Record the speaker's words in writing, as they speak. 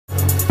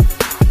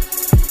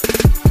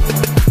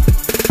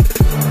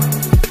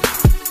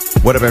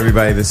What up,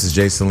 everybody? This is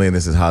Jason Lee, and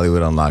this is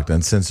Hollywood Unlocked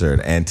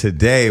Uncensored. And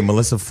today,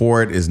 Melissa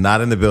Ford is not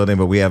in the building,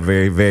 but we have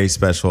very, very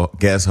special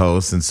guest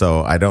hosts. And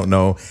so I don't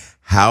know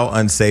how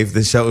unsafe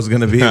this show is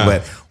going to be,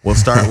 but we'll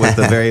start with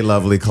the very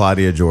lovely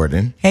Claudia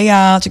Jordan. Hey,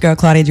 y'all. It's your girl,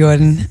 Claudia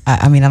Jordan.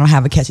 I mean, I don't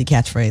have a catchy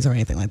catchphrase or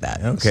anything like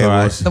that. Okay.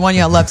 Well, the one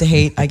y'all love to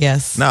hate, I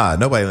guess. Nah,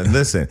 nobody.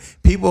 Listen,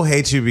 people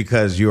hate you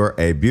because you're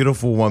a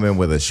beautiful woman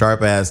with a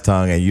sharp-ass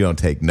tongue and you don't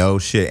take no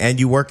shit. And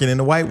you working in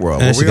the white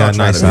world. And she got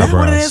nice Is that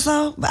what it eyebrows. is,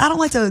 though? But I don't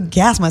like to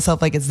gas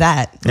myself like it's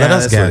that. Yeah, Let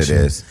us that's what gas it you.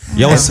 is.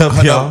 Yo, what's up,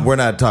 No, y'all? we're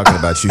not talking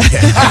about you yet.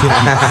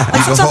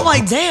 Sometimes I'm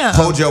like, damn.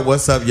 Hold your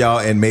what's up, y'all,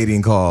 and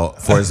mating call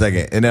for a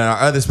second. And then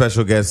our other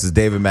special guest is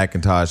David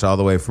McIntosh, all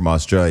the way from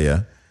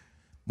Australia.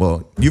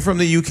 Well, you're from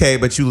the UK,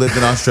 but you lived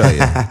in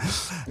Australia.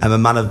 I'm a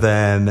man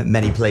of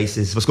many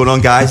places. What's going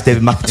on, guys?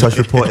 David McIntosh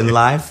reporting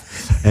live.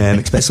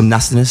 Expect some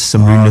nastiness,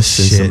 some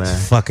rudeness, and some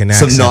fucking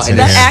some accents naughtiness. in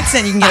That there.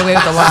 accent you can get away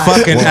with a lot.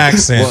 Fucking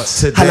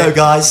accents. today, Hello,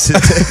 guys.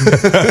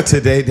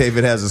 Today,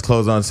 David has his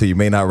clothes on, so you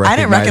may not recognize, I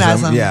didn't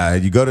recognize him. Yeah,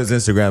 you go to his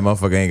Instagram,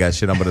 motherfucker ain't got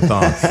shit on but a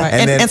thong. Right.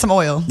 And some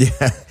oil. Yeah,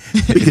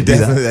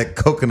 definitely that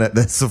coconut,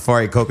 that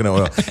safari coconut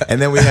oil.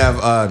 And then we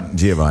have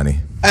Giovanni.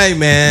 Hey,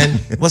 man.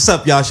 What's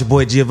up, y'all? It's your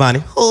boy Giovanni.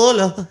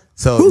 Hola.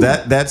 So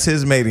that's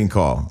his mating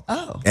call.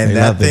 Oh. And They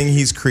that love thing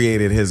he's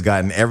created has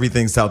gotten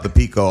everything South of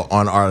Pico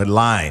on our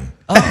line.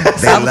 Oh,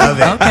 They love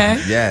it.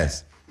 Okay.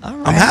 Yes. All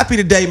right. I'm happy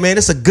today, man.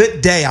 It's a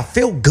good day. I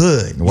feel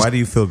good. Why do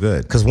you feel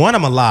good? Because one,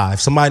 I'm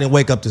alive. Somebody didn't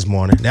wake up this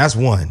morning. That's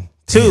one.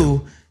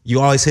 Two, you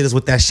always hit us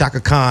with that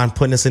Shaka Khan,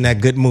 putting us in that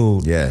good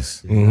mood.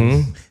 Yes.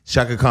 Mm-hmm.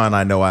 Shaka Khan,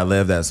 I Know I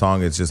Live, that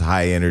song. It's just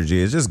high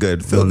energy. It's just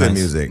good. Feel good nice.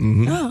 music.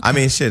 Oh, okay. I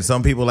mean, shit,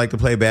 some people like to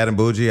play bad and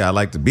bougie. I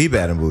like to be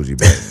bad and bougie,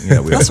 but you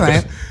know, That's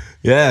right.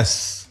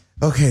 Yes.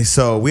 Okay,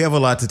 so we have a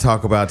lot to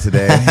talk about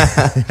today.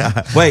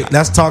 Wait,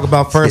 let's talk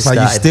about first how you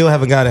started. still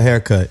haven't got a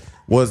haircut.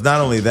 Well, it's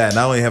not only that.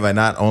 Not only have I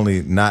not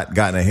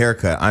gotten a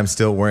haircut, I'm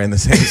still wearing the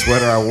same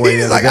sweater I wore the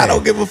He's other like, day. I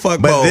don't give a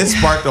fuck, But Bo. this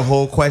sparked a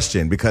whole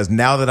question because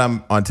now that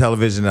I'm on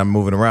television, I'm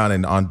moving around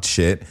and on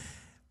shit,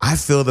 I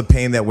feel the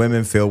pain that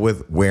women feel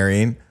with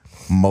wearing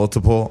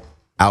multiple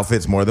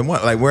outfits more than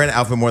one. Like wearing an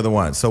outfit more than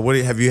once. So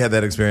have you had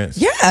that experience?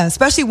 Yeah,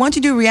 especially once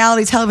you do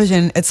reality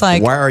television, it's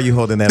like, Why are you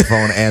holding that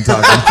phone and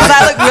talking? because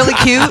I look really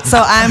cute,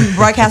 so I'm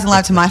broadcasting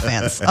live to my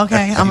fans.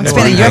 Okay, I'm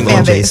expanding your Leave her fan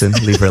alone, base.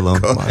 Jason. Leave her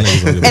alone. Come on.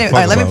 Anyway, all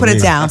right, let me put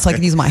it down so I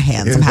can use my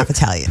hands. I'm half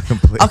Italian.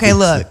 Okay,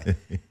 look.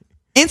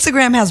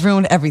 Instagram has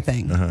ruined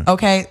everything.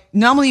 Okay,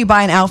 normally you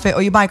buy an outfit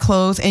or you buy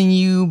clothes and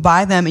you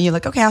buy them and you're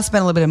like, okay, I'll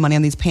spend a little bit of money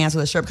on these pants or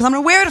this shirt because I'm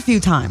gonna wear it a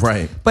few times.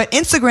 Right. But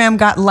Instagram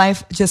got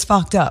life just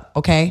fucked up.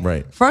 Okay.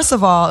 Right. First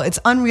of all, it's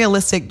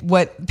unrealistic.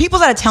 What people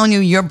that are telling you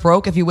you're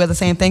broke if you wear the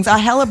same things are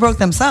hella broke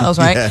themselves,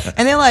 right? Yeah.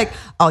 And they're like,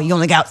 oh, you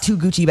only got 2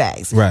 Gucci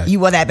bags. Right.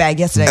 You wore that bag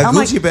yesterday. A I'm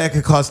Gucci like, bag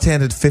could cost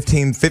 $10,000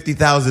 to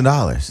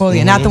 $50,000. well,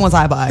 yeah, not the ones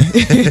I buy.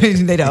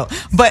 They don't.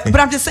 But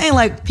I'm just saying,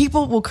 like,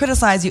 people will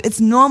criticize you. It's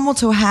normal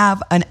to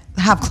have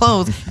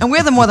clothes and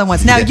wear them more than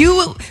once. Now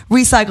you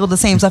recycle the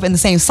same stuff in the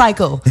same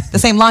cycle, the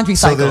same laundry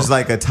So cycle. there's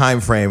like a time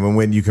frame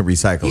when you can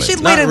recycle You it.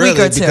 should Not wait a week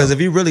really, or two. because if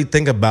you really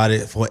think about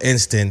it, for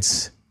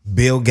instance,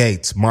 Bill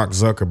Gates, Mark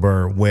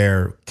Zuckerberg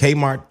wear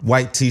Kmart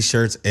white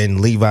T-shirts and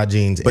Levi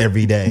jeans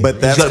every day. But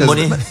that's got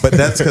money.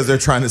 because they're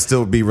trying to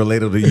still be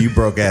relatable to you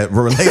broke ass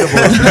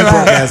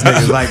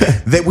niggas.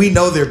 Like we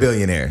know they're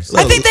billionaires.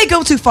 I think they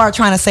go too far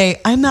trying to say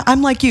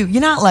I'm like you.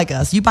 You're not like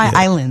us. You buy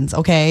islands,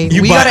 okay?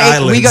 You we buy go to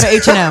islands. we go to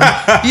H&M.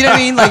 You know what I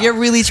mean? Like you're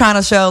really trying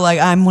to show like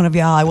I'm one of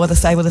y'all. I wear the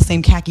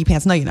same khaki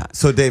pants. No, you're not.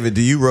 So David,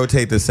 do you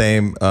rotate the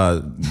same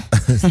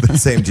the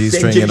same G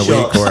string gym in a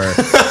week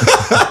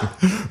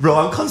shorts. Bro,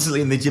 I'm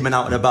constantly in the gym and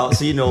out and about,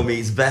 so you know me.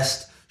 It's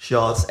vest,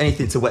 shorts,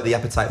 anything to whet the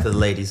appetite for the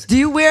ladies. Do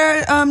you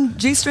wear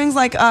G-strings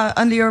like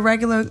under your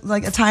regular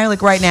like attire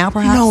like right now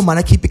perhaps? No, man,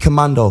 I keep it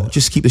commando.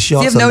 Just keep the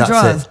shorts have no on, that's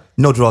drawers? it.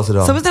 No drawers at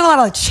all. So is there a lot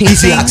of like chafing?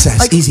 Easy access,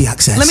 Like, easy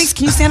access.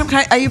 Can you stand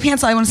up? Are you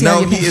pants? I want to see how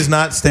No, your he pants. is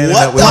not standing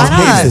What up with the his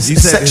fuck? penis. You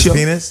said his Sexual.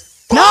 penis?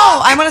 No,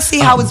 I want to see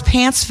how his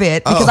pants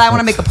fit because I want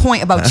to make a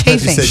point about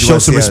chafing. said you Show wanna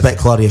some see us. respect,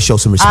 Claudia. Show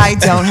some respect. I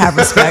don't have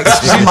respect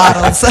for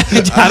models.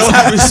 I don't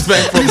have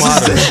respect for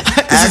models.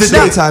 This is a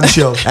daytime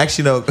show.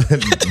 Actually, no.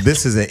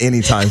 This is an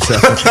anytime show.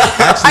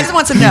 I just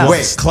want to know.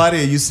 Wait,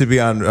 Claudia used to be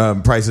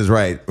on Price is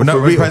Right. No, For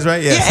real? Price is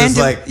Right. Yeah, Yeah, so and it's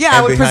like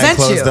I would behind present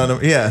closed you. down-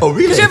 yeah. Oh,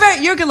 really?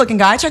 Because you're a good looking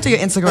guy. I checked out your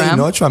Instagram. You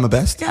know, I try my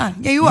best. Yeah,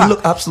 you You are.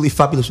 look absolutely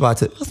fabulous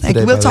about it. thank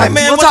you. today, We'll by the talk. way. Hey,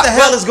 man, We'll what talk- the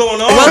hell is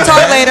going on? We'll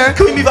talk later.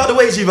 Can we move out the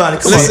way, Giovanni?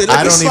 Come Listen, on. let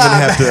I me don't even slide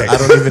have to. back. I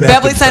don't even have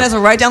Beverly to. Centers are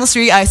right down the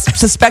street. I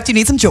suspect you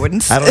need some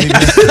Jordans. I don't even.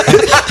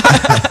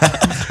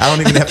 I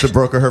don't even have to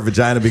broker her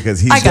vagina because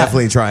he's I got it.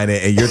 definitely trying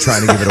it and you're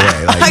trying to give it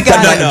away. Like, I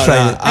got No, it. no,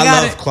 no. I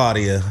got love it.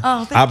 Claudia.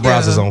 Oh, thank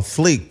Eyebrows you. is on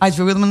fleek. I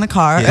drew them in the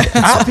car. I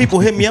had people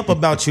hit me up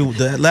about you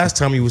the last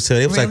time you was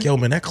here. It was like, Really? yo,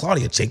 man, that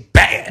Claudia chick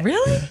bad.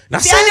 Really? And I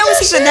See, said, I know yeah, we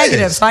see the she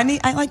negatives, is. so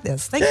I like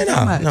this. Thank you so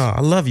Yeah, much. no,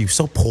 I love you.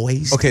 So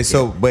poised. okay,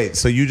 so wait,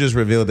 so you just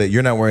revealed that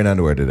you're not wearing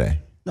underwear today.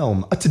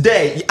 No,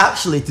 today,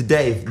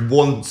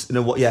 once in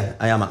a while, yeah,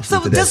 I am actually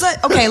So today.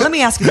 okay, let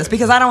me ask you this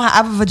because I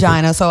have a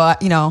vagina, so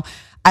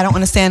I don't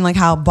understand like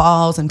how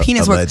balls and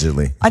penis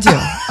Allegedly. work. I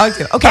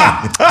do. Okay,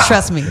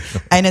 trust me,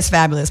 and it's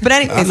fabulous. But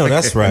anyways, I know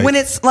that's right. When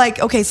it's like,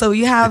 okay, so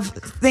you have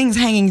things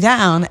hanging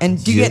down,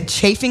 and do you get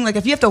chafing? Like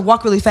if you have to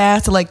walk really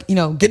fast to like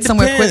get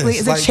somewhere quickly,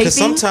 is it chafing?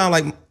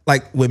 Sometimes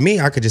like with me,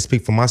 I could just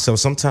speak for myself.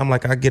 Sometimes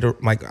like I get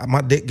my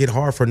dick get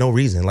hard for no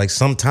reason. Like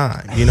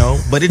sometimes,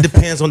 but it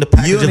depends on the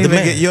package of the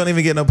man. You don't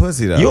even get no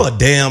pussy though. You're a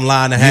damn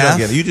lie and a You half. don't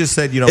get it. You just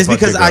said you don't. It's fuck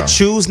because your girl. I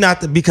choose not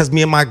to. Because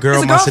me and my girl,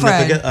 It's a my girlfriend.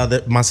 significant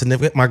other,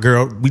 my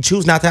girl, we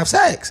choose not to have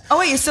sex. Oh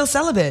wait, you're still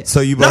celibate.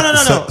 So you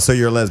No. So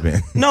you're a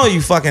lesbian. No,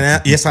 you fucking.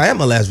 Yes, I am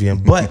a lesbian,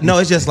 but no,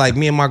 it's just like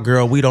me and my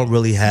girl. We don't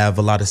really have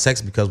a lot of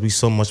sex because we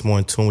so much more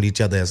in tune with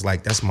each other. It's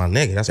like that's my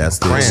nigga. That's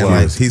That's my the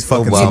friend. excuse. Like, He's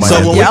fucking wow. somebody. So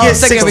when we Y'all get are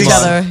sick of 6 each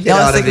months- other. Get Y'all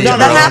out are of sick of each here.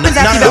 other. That happens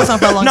after you've been with someone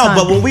for a long time.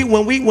 No, but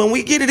when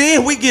we get it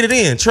in, we get it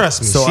in.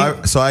 Trust me. You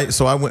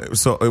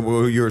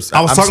were.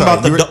 I was talking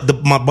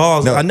about my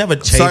balls. No, I never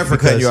chafed. sorry for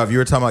cutting because- you off. You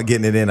were talking about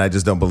getting it in. I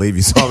just don't believe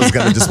you. So I was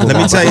gonna just. Let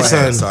me tell you Go ahead.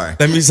 something. Sorry.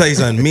 Let me tell you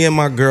something. Me and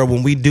my girl,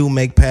 when we do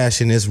make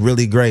passion, it's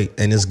really great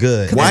and it's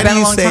good. Why It's been do a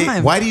you long say?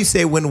 time. Why do you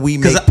say when we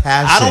Because make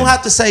passion? I don't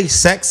have to say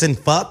sex and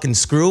fuck and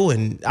screw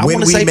and I when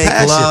want to we say make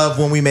passion. love,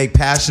 when we make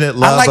passionate I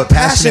love, like but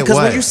passion passionate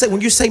because what?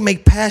 when you say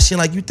make passion,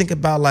 like you think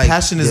about like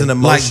Passion is an like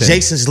emotion.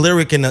 Jason's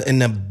lyric in the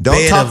Don't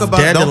bed talk of about.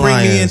 Don't bring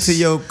me dandelions. into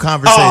your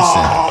conversation.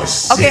 Oh,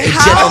 shit. Okay,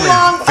 how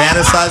long?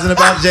 Fantasizing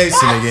about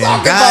Jason again.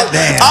 God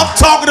damn. I'm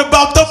talking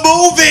about the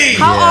movie.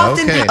 How Yeah,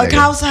 often? okay, like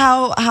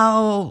nigga.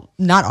 how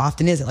not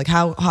often is it? Like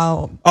how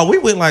Oh, we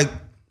went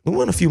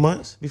a few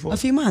months before. a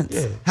few months?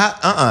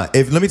 Yeah.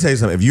 If let me tell you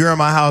something. If you're in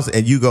my house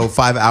and you go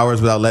 5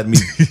 hours without letting me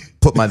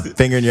put my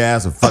finger in your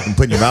ass or fucking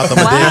putting your mouth on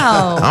my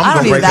Wow, dick, I I'm don't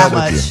gonna need break that up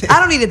with much. you. I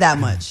don't need it that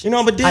much.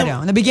 But then I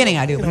don't. In the beginning,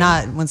 I do, but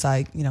not once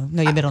I know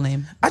your middle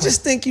name. I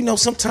just think,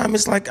 sometimes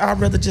it's like I'd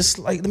rather just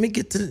like let me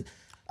get to.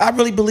 I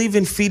really believe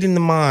in feeding the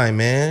mind,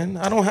 man.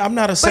 I'm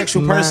not a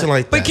sexual person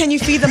like that. But can you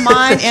feed the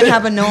mind and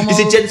have a normal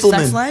He's a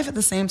gentleman. sex life at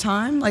the same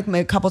time? Like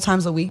maybe a couple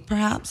times a week,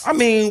 perhaps? I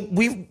mean,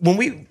 when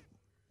we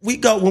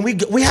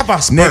have our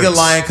spurts. Nigga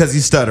lying because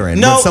he's stuttering.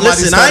 No, When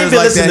somebody listen, I ain't stutters been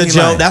like listening that, to he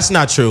Joe. lying. That's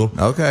not true.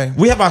 Okay.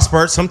 We have our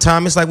spurts.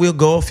 Sometimes it's like we'll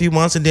go a few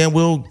months and then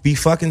we'll be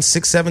fucking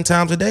 6-7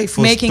 times a day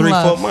for Making 3-4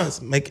 love. months.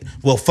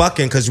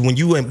 Fucking, because when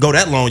you go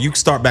that long, you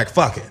start back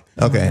fucking.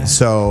 Okay,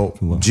 so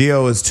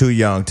Gio is too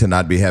young to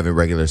not be having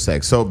regular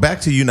sex. So back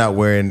to you not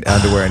wearing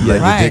underwear and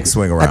letting Right. your dick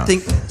swing around. I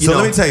think, so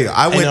let me tell you,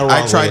 I ain't no wrong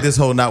I with tried it. this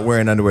whole not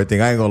wearing underwear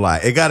thing. I ain't gonna lie,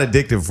 it got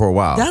addictive for a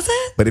while. Does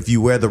it? But if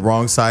you wear the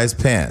wrong size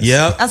pants,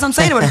 Yep. As I'm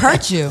saying, it would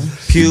hurt you.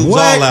 Pubes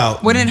What? all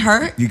out. Wouldn't it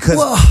hurt?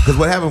 because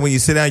what happened when you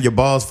sit down, your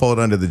balls fold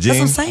under the That's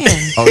jeans. what I'm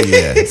saying. Oh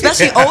yeah.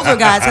 Especially older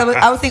guys.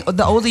 I would think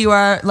the older you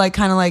are, like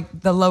kind of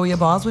like the lower your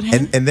balls would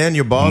hit. And then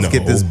your balls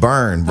get this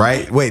burn,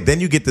 right? Wait,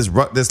 then you get this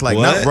like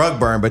not What? rug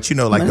burn, but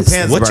like the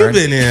pants What you burn.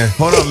 been in?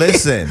 Hold on,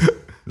 listen.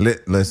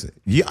 Listen.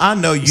 I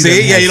know you. done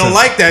See, had you don't some-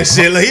 like that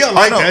shit. He don't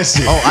like no. that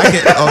shit. I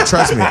can. Oh,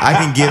 trust me. I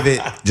can give it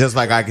just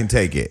like I can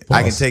take it.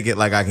 I can take it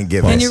like I can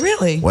give it. Can you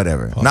really?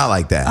 Whatever. Not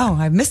like that. Oh,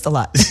 I've missed a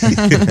lot.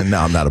 No,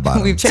 I'm not about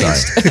it. We've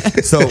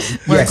changed. So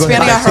We're go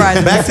expanding ahead. our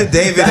horizons. Back to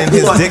David and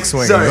his dick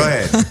swinger. Sorry. Go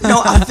ahead.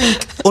 No, I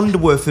think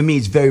underwear for me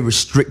is very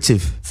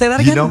restrictive. Say that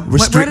again. You know, Where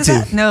is restrictive.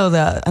 that? No,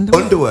 the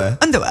underwear.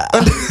 Underwear.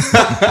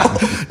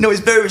 No, it's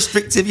very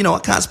restrictive. I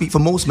can't speak for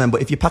most men,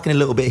 but if you're packing a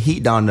little bit of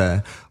heat down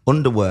there,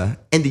 underwear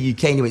in the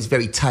UK anyway, it's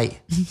very tight.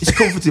 It's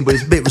comforting, but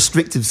it's a bit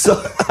restrictive. So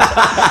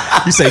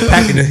You say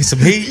packing some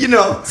heat?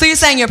 So you're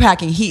saying you're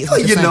packing heat? is what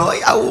you're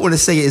saying. I wouldn't want to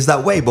say it is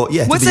that way, but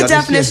yeah. What's the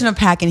definition of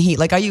packing heat?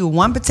 Like, are you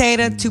 1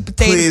 potato, 2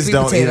 potatoes, Please 3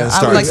 don't potatoes? even I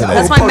start would like, today.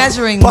 that's my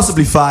measuring.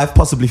 Possibly 5.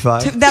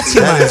 That's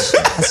too much.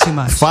 That's too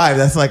much. 5.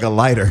 That's like a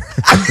lighter.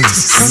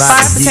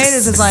 5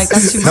 potatoes is like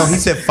that's too much. No, he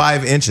said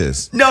 5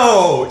 inches.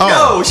 No,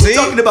 see? she's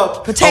talking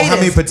about potatoes. how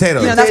many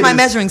potatoes? That's my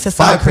measuring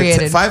system I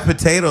created. 5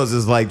 potatoes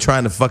is like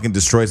trying to fucking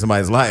destroy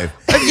somebody's life.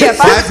 Yeah,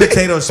 5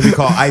 potatoes should be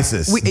called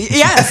ISIS.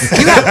 Yes,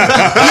 you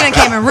done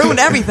came and ruined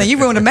everything. You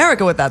ruined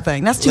America with that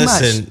thing. That's too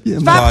Listen, much. yeah,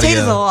 5 Claudia.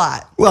 potatoes is a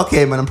lot. Well,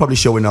 okay, man, I'm probably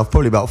showing off.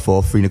 Probably about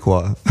 4, 3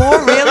 1/4.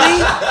 4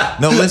 really?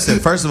 No, listen.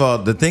 First of all,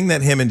 the thing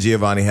that him and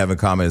Giovanni have in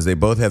common is they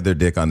both have their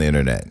dick on the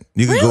internet.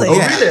 You can Really? go.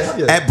 Oh,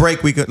 really? At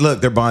break, we could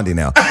look. They're bonding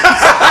now.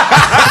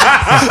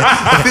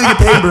 I feel your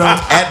pain, bro.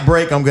 At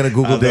break, I'm gonna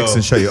Google dicks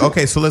and show you.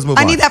 Okay, so let's move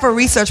on. I need that for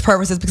research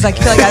purposes because I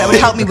feel like that would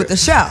help me with the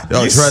show.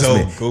 Oh, You're trust so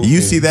me. goofy.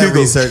 You see that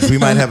research, we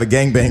might have a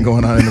gangbang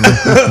going on in the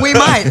middle. We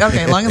might.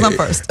 Okay, as long as I'm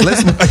first.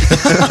 Let's move.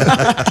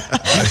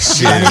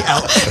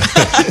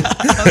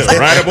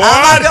 Right, boy.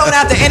 I'm not going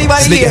after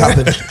anybody Make it here.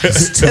 happen.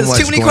 It's There's much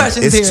too many going-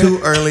 questions It's here. too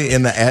early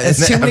in the.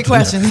 There's too many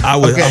questions. I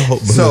would. I Okay,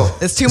 hope. so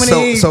There's too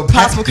many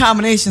possible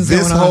combinations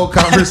This going on. whole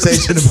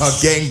conversation about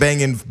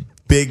gangbanging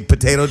big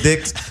potato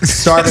dicks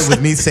started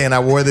with me saying I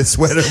wore this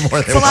sweater more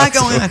than It's a lot once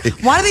going a on. week.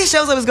 Why do these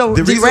shows always go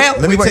The reason- derail?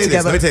 Let me work tell you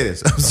this. together. Let me tell you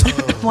this. I'm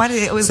sorry. Why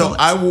did it always So go?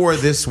 I wore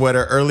this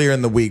sweater earlier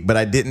in the week, but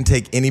I didn't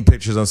take any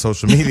pictures on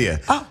social media.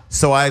 Oh.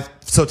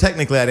 So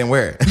technically I didn't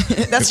wear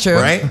it. That's true.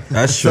 Right?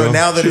 That's So true.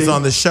 now that it's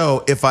on the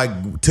show, if I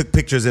took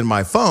pictures in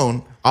my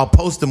phone, I'll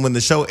post them when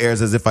the show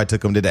airs as if I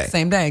took them today.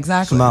 Same day,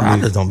 exactly. I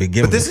just don't be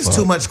giving. But this is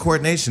too much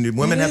coordination. Do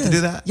women have to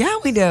do that? Yeah,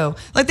 we do.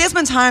 Like, there's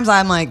been times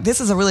I'm like,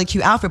 this is a really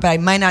cute outfit, but I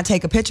might not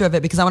take a picture of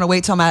it because I want to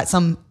wait till I'm at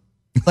some,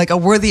 like, a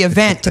worthy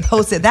event to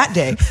post it that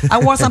day. I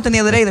wore something the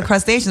other day, the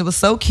crustaceans. It was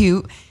so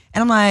cute.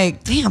 And I'm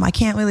like, damn, I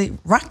can't really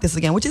rock this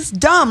again, which is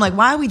dumb. Like,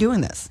 why are we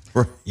doing this?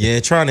 Yeah,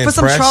 trying to For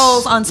some impress.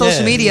 trolls on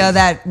social media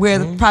that we're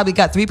Mm-hmm. probably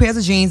got 3 pairs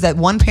of jeans, that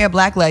 1 pair of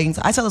black leggings.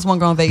 I saw this one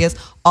girl in Vegas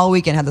all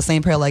weekend had the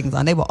same pair of leggings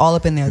on. They were all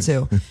up in there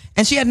too.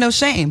 And she had no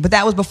shame. But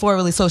that was before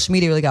really social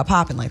media really got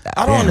popping like that.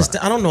 I don't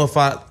understand. I don't know if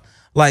I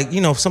like,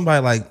 you know, if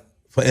somebody like,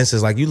 for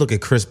instance, like you look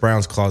at Chris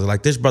Brown's closet,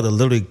 like this brother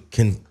literally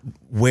can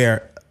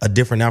wear a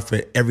different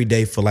outfit every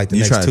day for like the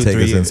You next trying 2-3 to take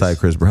us years. inside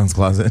Chris Brown's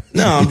closet?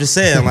 No, I'm just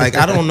saying, like,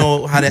 I don't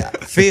know how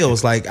that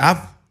feels. Like,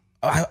 have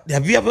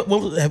you ever,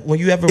 when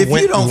you ever If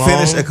went you don't long,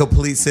 finish a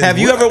complete sentence, have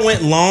you ever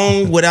went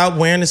long without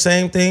wearing the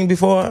same thing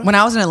before? When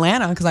I was in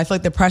Atlanta, because I feel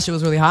like the pressure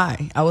was really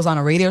high. I was on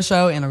a radio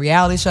show and a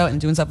reality show and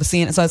doing stuff for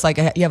CNN. So it's like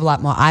you have a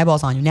lot more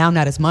eyeballs on you. Now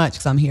not as much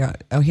because I'm here.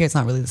 Oh, here it's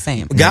not really the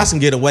same. Guys can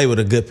get away with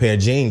a good pair of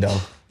jeans, though.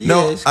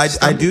 No, Yeah,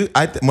 I do.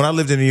 When I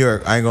lived in New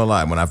York, I ain't gonna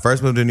lie. When I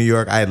first moved to New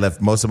York, I had left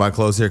most of my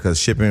clothes here because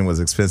shipping was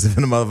expensive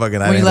in the motherfucking.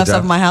 When you left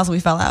stuff in my house and we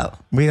fell out.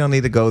 We don't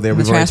need to go there. The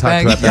We've already trash talked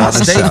bag. about that. Y'all on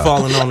the stay show.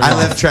 falling on the I mouth.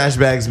 left trash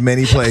bags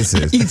many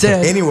places. You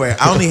did. Anyway,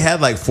 I only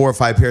had like 4 or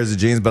 5 pairs of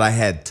jeans, but I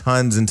had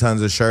tons and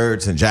tons of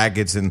shirts and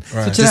jackets and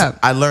Switch it just, up.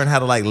 I learned how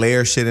to like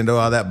layer shit into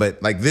all that.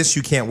 But like this,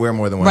 you can't wear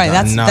more than one Right,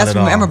 time. Not that's at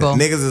all. memorable.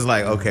 Niggas is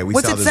like, okay, we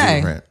What's saw it this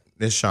say? blueprint.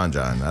 It's Sean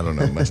John. I don't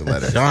know much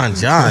about it. John,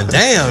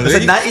 damn. It's a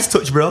dude. 90s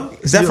touch, bro.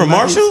 Is that You from know, 90s?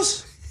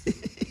 Marshalls?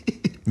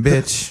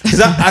 Bitch.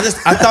 'Cause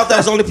I thought that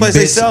was the only place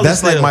they Bitch, sell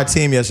that's it like still. my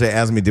team yesterday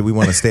asked me, did we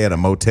want to stay at a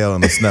motel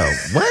in the snow?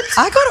 What?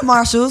 I go to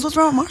Marshall's. What's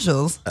wrong with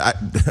Marshall's?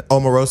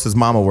 Omarosa's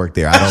mama worked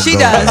there. I don't She go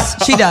does.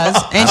 there. She does.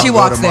 And I she don't go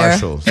walks to there.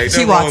 Marshall's. Ain't She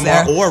nothing wrong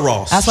walks with there. Or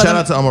Ross. That's why Shout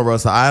out to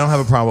Omarosa. I don't have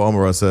a problem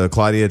with Omarosa.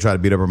 Claudia tried to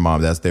beat up her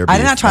mom. That's their beef. I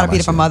did not try to my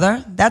beat up her shit.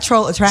 mother. That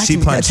troll She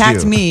punched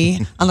attacked you.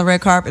 me on the red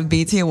carpet at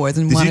BET Awards.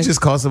 And Did you wanted-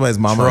 just call somebody's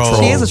mama a Troll.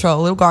 troll? She is a troll,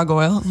 a little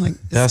gargoyle. Like,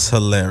 That's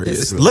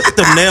hilarious. Look at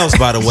them nails,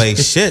 by the way.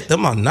 Shit,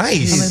 them are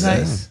nice.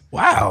 nice.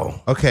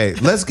 Wow. Okay,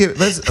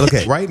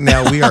 okay. Right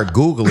now we are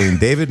Googling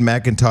David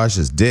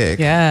McIntosh's dick.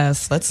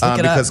 yes, let's look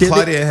it up. Because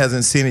Claudia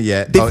hasn't seen it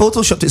yet. They Oh,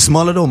 photoshopped it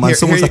smaller though, man. here-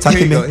 Someone's here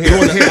attacking you me. go.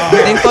 Here,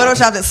 They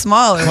photoshopped it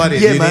smaller. Claudia,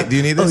 Yeah, do, you man. need, do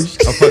you need this?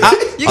 Oh, fuck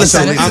it. You can I'll show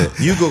send it.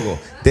 Lisa. You Google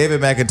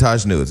David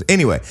McIntosh nudes.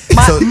 Anyway,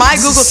 My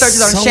Google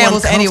searches are in So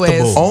shambles anyways.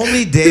 uncomfortable.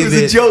 Only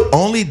David, joke.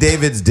 only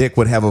David's dick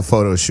would have a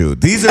photo shoot.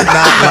 These are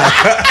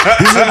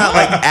not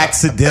like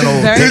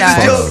accidental Very dick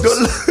nice.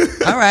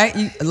 photos. All right.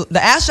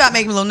 The ass shot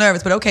made me a little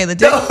nervous, but okay, the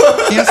dick. You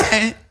know what I'm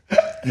saying?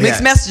 Mixed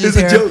Yeah. messages It's a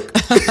here.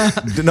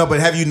 joke. No, but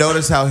have you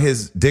noticed how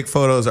his dick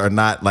photos are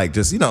not like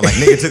just like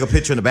nigga took a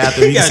picture in the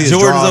bathroom. You He can got see his Jordans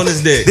drawers. on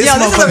his dick. Yo, this is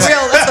a motherfucker-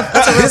 real.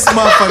 That's a real. This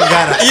motherfucker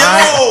got a.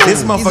 Yo!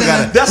 This motherfucker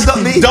got a. That's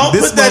not me. Don't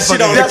This put that shit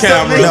motherfucker- on the that's not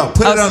camera. me. No,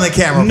 put it on the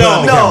camera.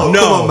 No, put it on the camera. No,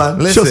 come on, man.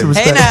 Listen. Show some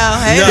Hey respect. now,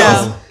 hey No.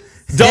 now.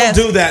 Don't Yes.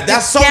 do that.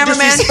 That's so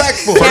Cameraman.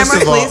 disrespectful. Camera,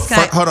 First of all, please, can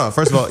I- hold on.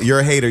 First of all, you're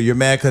a hater. You're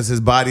mad because his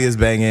body is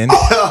banging,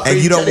 and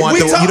you don't want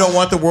you don't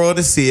want the world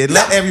to see it.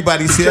 Let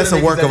everybody see. That's a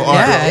work of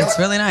art. Yeah, it's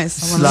really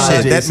nice. I wanna Slide. know.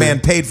 Shit, that Jason. man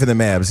paid for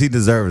the abs. He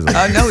deserves it.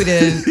 Oh no, we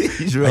didn't.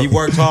 He's He right.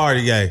 worked hard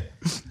today.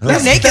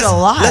 You're naked a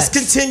lot. Let's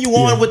continue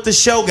on with the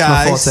show, My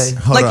guys. forte.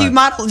 Hold like on. you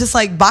model just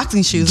like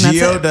boxing shoes. And Gio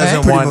that's it,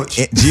 doesn't right? want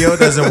Gio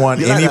doesn't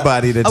want You like that?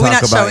 anybody to Are we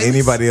talk not about showing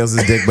anybody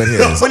else's dick but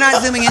his. We're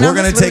not zooming in. We're on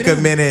gonna this? What take are a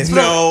we doing? minute.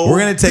 No. We're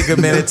gonna take a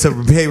minute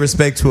to pay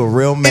respect to a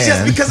real It's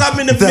just man. because I'm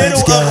in the Thanks,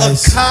 middle of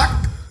guys. a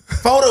cock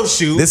photo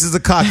shoot. This is a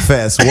cock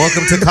fest.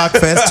 Welcome to Cock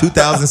Fest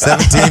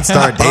 2017.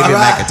 Star David All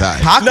right. McIntyre.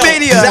 Hot No,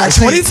 Mania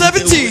exactly.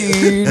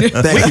 2017.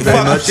 Thank we you can very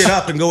fuck much. shit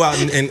up and go out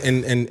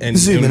and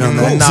Zoom in on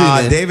that. Nah,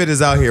 Zoom in. David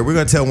is out here. We're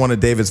gonna tell one of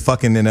David's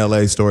fucking in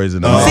LA stories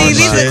in the Oh, next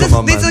See, shit. these Come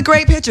on, are man.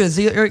 great pictures.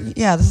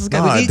 Yeah, this is good.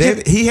 Nah, We-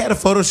 David, he had a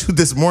photo shoot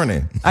this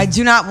morning. I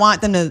do not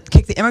want them to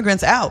kick the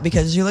immigrants out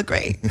because you look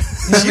great.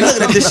 She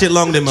looking at this shit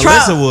longer than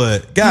Trump. Melissa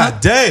would. God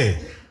dang.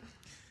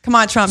 Come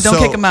on, Trump, don't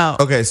So- kick them out.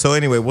 Okay, so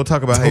anyway, we'll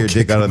talk about how your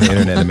dick got on the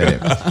internet in a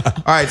minute.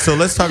 All right, so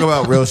let's talk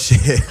about real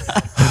shit.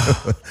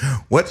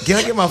 What? Can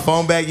I get my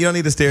phone back? You don't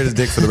need to stare at his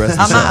dick for the rest of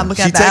the I'm show. not. I'm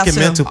looking She at the ass taking too.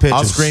 mental pictures.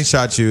 I'll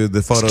screenshot you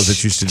the photos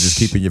that you should just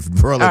keep in your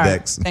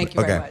Rolodex. Thank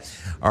you very much.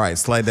 All right,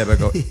 slide that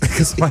back over.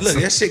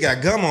 Look, that shit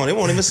got gum on it. It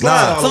won't even slide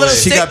Nah, all the little way.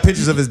 she stick- got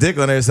pictures of his dick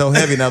on there so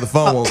heavy now the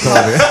phone won't come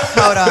over.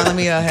 Hold on, let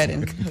me go ahead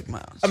and hook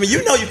my. I mean,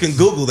 you know you can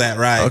Google that,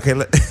 right? Okay,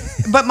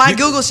 But my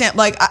Google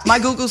my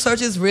Google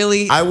search is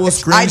really. I will if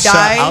screenshot.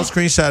 die, I'll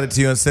screenshot it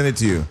to you and send it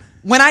to you.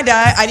 when I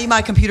die, I need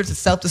my computer to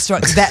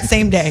self-destruct that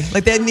same day.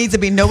 Like there needs to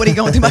be nobody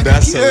going through my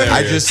That's computer. hilarious.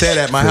 I just said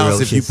at my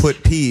house, if you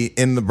put P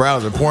in the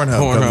browser,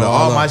 Pornhub comes up.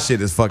 All my shit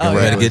is fucking You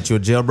red. gotta get you a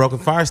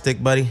jailbroken fire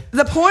stick, buddy.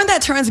 The porn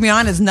that turns me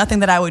on is nothing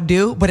that I would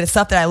do, but it's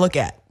stuff that I look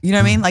at. You know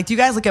what I mean? Like, do you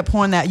guys look at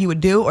porn that you would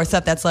do, or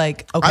stuff that's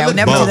like, okay, I would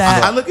never do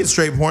that? I look at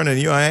straight porn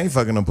and I ain't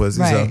fucking no pussy.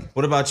 Right. So.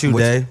 What about you,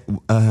 Dave?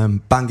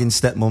 Banging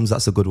stepmoms,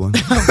 that's a good one.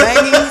 Banging Say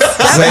it again.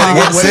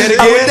 stepmom. Say it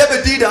I would again.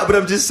 never do that, but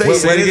I'm just saying.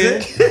 Say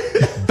it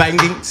again.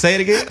 Banging. Say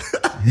it again.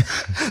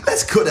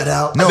 Let's cut that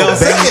out. No,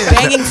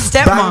 Banging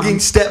stepmom. Banging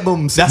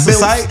stepmoms. That's the MILFs.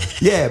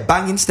 site? Yeah,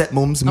 banging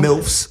stepmoms,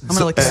 MILFs. I'm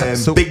gonna look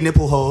this up. Big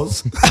nipple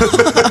hoes.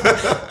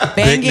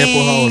 Banging Big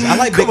nipple hoes. I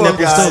like big Come on,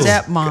 nipples guys. too.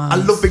 stepmoms. I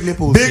love big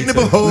nipples. Big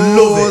nipple hoes.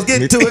 Love it.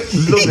 Get to it.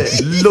 Love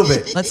it. Love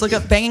it. Let's look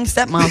up banging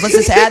stepmoms. Let's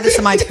just add this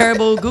to my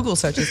terrible Google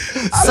searches.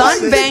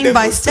 Son banged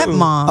by stepmom.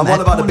 I'm all at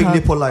about the big Pornhub.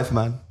 nipple life,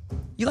 man.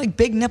 You like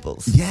big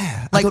nipples? Yeah.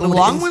 I Like don't know what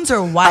long it is. ones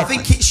or wide I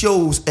think ones? it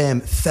shows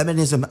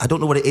feminism. I don't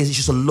know what it is. It's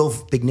just a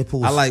love big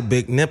nipples. I like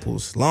big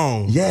nipples,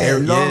 long. Yeah,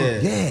 long. Yeah.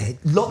 Yeah.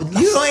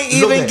 You ain't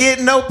even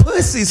getting no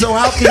pussy, so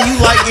how can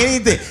you like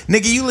anything?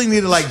 Nigga, you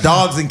need to like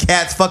dogs and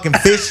cats, fucking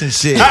fish and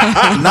shit.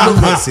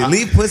 Not pussy.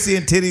 Leave pussy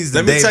and titties to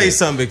Let me David. tell you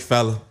something, big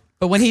fella.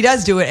 But when he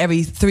does do it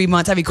every 3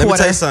 months, every Let me quarter.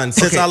 tell you something.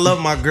 Since I love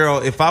my girl,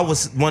 if I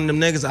was one of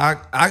them niggas,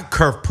 I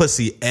curve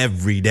pussy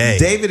every day.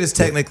 David is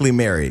technically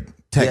married.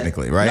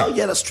 Technically, right? No,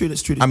 yeah, that's true.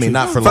 That's true. I mean,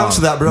 not for long. Thanks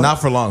for that, bro. Not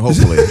for long,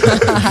 hopefully. You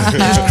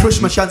just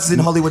crushed my chances in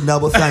Hollywood now,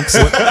 but thanks.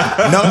 No.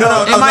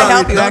 It might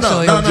help you,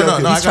 actually. No.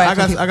 He's trying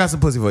to I got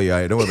some pussy for you. All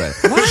right, don't worry about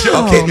it. Wow.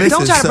 listen,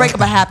 Don't try to so- break up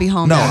a happy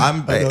home. No, then.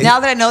 I'm.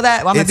 Now that I know that,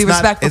 I'm gonna it's be not-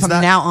 respectful it's from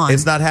not- now on.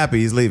 It's not happy.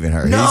 He's leaving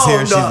her. No, He's here.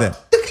 no. She's there.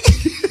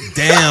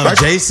 Damn,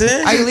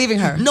 Jason. Are you leaving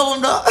her? No,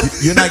 I'm not.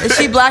 You're not. Is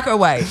she black or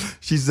white?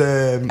 She's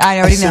I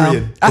already know.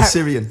 Assyrian.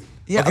 Assyrian.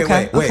 Yeah.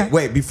 Okay, Okay.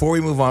 wait. Before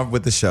we move on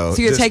with the show,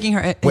 So you're taking her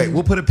in- Wait,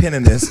 we'll put a pin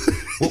in this.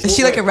 Is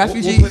she like a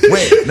refugee?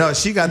 Wait, no,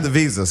 she got the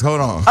visas. Hold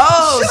on.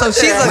 Oh, so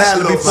she's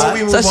Well, a. Before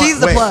we move So on, she's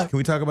the wait, plug. Can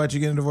we talk about you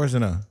getting divorced or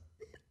no?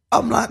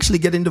 I'm not actually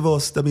getting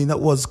divorced. I mean,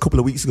 that was a couple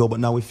of weeks ago, but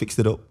now we fixed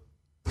it up.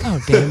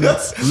 Oh damn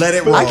it! Let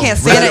it roll. I can't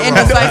stand an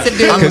indecisive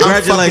dude.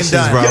 Congratulations,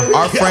 fucking done. bro.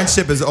 Our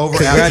friendship is over.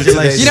 Congratulations.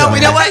 After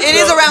You know what? It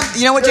is around.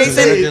 You know what,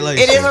 Jason?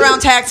 Congratulations. It is around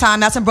tag time.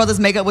 That's when brothers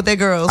make up with their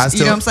girls. I still,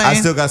 You know what I'm I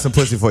saying? still got some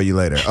pussy for you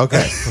later.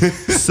 Okay.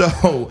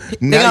 So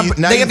They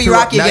gonna be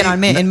rocky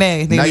again in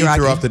May. They Now gonna be you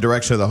threw rocky. off the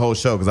direction of the whole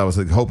show because I was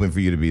like, hoping for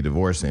you to be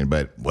divorcing,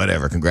 but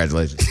whatever.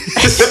 Congratulations.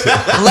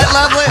 Let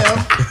love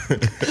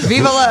live.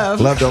 Viva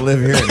love. Love don't live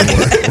here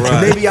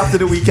anymore. Maybe after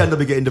the weekend I'll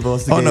be getting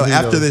divorced Oh again. no! Who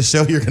After knows? this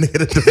show, you're gonna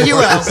get a divorce. You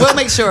will. We'll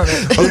make sure of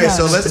it. Okay,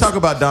 so let's talk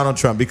about Donald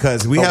Trump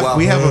because we have wow.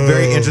 we have a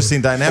very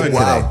interesting dynamic Oh,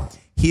 wow. today.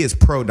 He is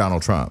pro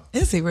Donald Trump.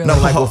 Is he really? No,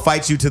 like we'll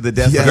fight you to the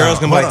death. Yeah. Girls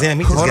gonna be Hold like, on, damn,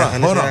 he just hold got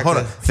on, hold on, hold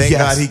on. Thank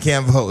Yes. God he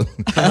can't vote.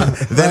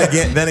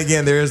 then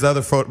again, there is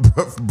other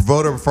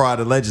voter fraud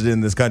alleged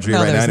in this country No,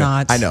 right now. there's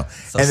not. I know.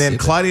 So and then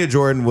stupid. Claudia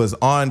Jordan was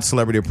on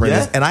Celebrity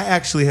Apprentice, Yeah? and I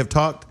actually have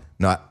talked.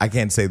 No, I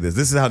can't say this.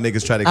 This is how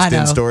niggas try to I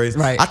extend know, stories.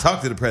 right. I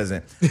talked to the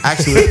president.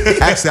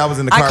 Actually, I was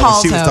in the I car when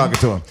called she was him. talking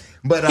to him.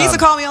 But He used to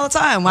call me all the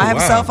time. I have a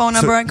wow. cell phone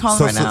number and call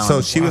him right now.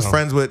 So she was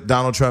friends with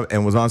Donald Trump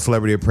and was on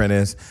Celebrity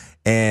Apprentice,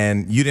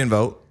 and you didn't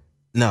vote.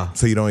 No.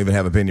 So you don't even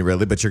have opinion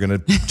really, but you're gonna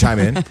chime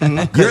in.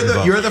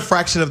 You're the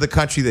fraction of the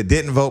country that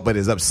didn't vote but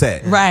is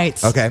upset.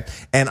 Right. Okay.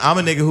 And I'm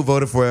a nigga who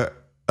voted for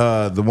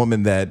the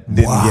woman that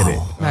didn't get it.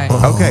 Right.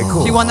 Okay,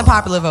 cool. She won the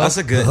popular vote. That's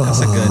a good. That's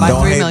a good. By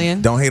Don't 3 hate,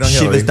 million. Don't hate on She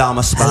Hillary. was down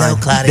my spine. Hello,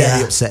 Claudia.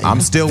 Very upsetting. I'm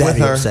still with Very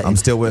her. upsetting. I'm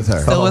still with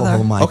her. Still with her.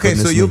 Oh, my Okay,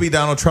 goodness so you'll me. be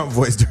Donald Trump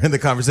voice during the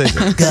conversation.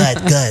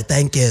 Good.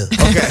 Thank you.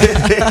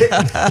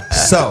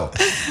 So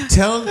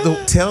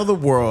tell the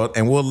world,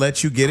 and we'll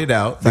let you get it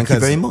out Thank you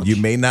because very much. you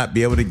may not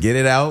be able to get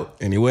it out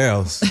Anywhere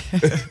else?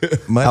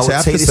 much I will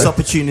after. take this so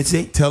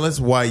opportunity. tell us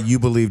why you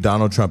believe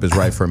Donald Trump is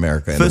right for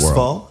America. First the of world.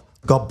 all,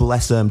 God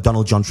bless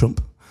Donald John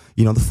Trump.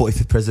 You know, the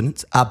 45th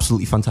president.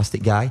 Absolutely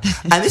fantastic guy.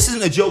 And this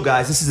isn't a joke,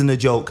 guys. This isn't a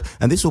joke.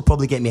 And this will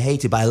probably get me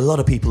hated by a lot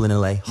of people in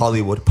LA,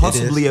 Hollywood,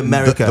 possibly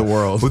America. The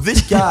world. But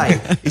this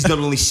guy is not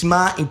only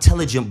smart,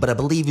 intelligent, but I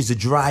believe he's a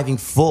driving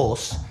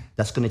force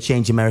that's going to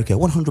change America.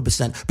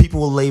 100%.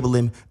 People will label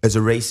him as a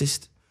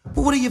racist.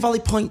 But what are your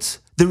valid points?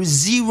 There is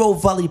 0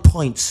 valid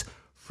points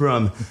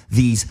from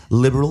these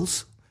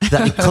liberals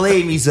that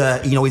claim he's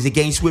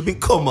against women.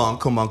 Come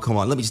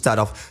on. Let me start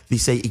off. They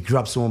say he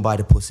grabbed someone by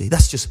the pussy.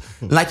 That's just,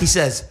 like he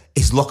says,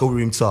 it's locker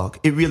room talk.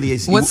 It really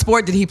is. What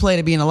sport did he play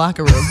to be in the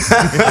locker room?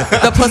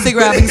 The pussy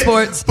grabbing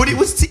sports. But it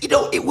was,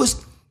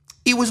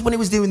 it was when he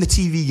was doing the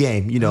TV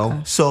game,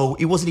 Okay. So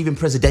he wasn't even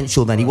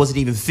presidential then. He wasn't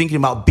even thinking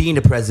about being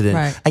a president.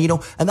 Right. And,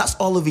 and that's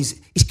all of his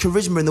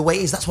charisma and the way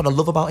he is. That's what I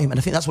love about him. And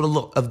I think that's what a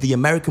lot of the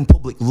American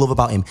public love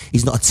about him.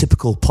 He's not a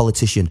typical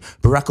politician.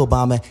 Barack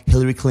Obama,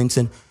 Hillary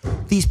Clinton,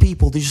 these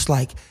people, they're just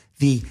like,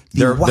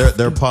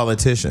 They're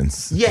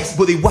politicians. Yes,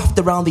 but they waft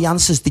around the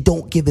answers. They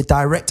don't give a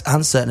direct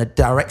answer and a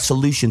direct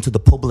solution to the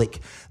public.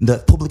 The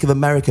public of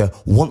America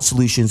want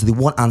solutions. They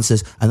want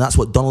answers. And that's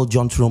what Donald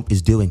John Trump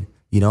is doing.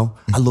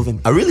 I love him.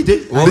 I really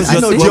do. What was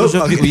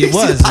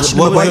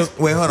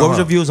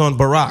your views on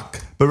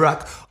Barack?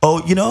 Barack.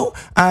 Oh,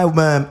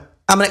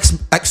 I'm an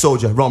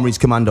ex-soldier, Royal Marines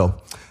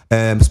Commando.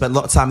 Spent a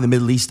lot of time in the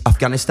Middle East,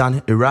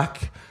 Afghanistan, Iraq,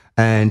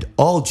 and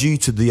all due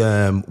to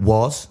the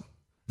wars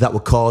that were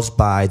caused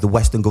by the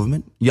Western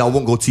government. I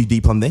won't go too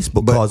deep on this,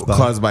 but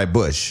caused by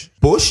Bush.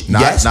 Bush,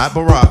 Not- yes. not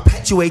but Barack.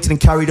 perpetuated and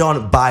carried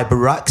on by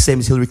Barack, same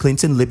as Hillary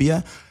Clinton,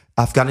 Libya,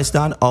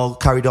 Afghanistan, all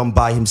carried on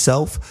by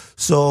himself.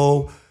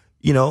 So,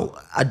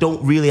 I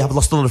don't really have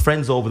lost a lot of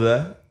friends over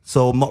there.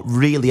 So I'm not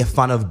really a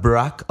fan of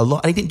Barack a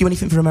lot. And he didn't do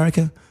anything for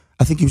America.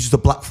 I think he was just a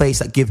black face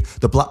that gave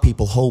the black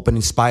people hope and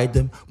inspired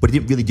them, but he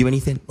didn't really do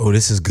anything. Oh,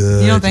 this is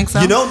good. You don't think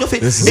so? You know,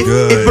 nothing. This is if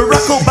good.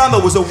 Barack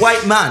Obama was a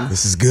white man,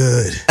 This is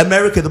good.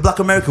 America, the black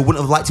America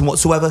wouldn't have liked him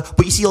whatsoever.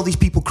 But you see all these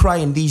people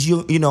crying, these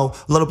you know,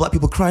 a lot of black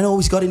people crying, oh,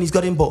 he's got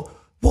in. But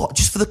what?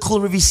 Just for the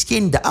color of his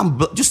skin?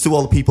 Just to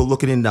all the people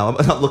looking in now.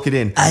 I'm not looking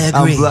in. I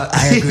agree.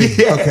 I agree.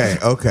 Yeah.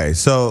 Okay.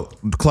 So,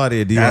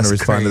 Claudia, do you want to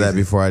That's respond to that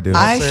crazy. before I do?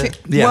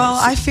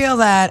 I feel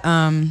that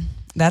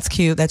that's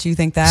cute that you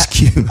think that.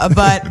 It's cute.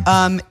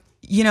 But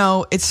you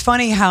know, it's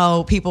funny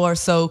how people are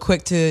so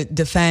quick to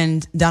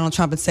defend Donald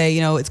Trump and say,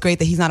 you know, it's great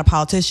that he's not a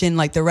politician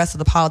like the rest of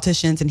the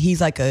politicians, and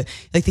he's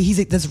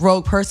he's this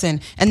rogue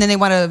person, and then they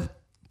want to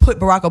put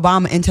Barack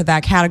Obama into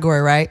that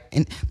category, right?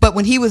 But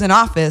when he was in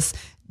office,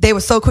 they were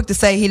so quick to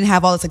say he didn't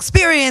have all this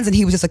experience and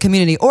he was just a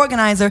community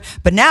organizer.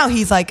 But now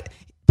he's like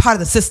part of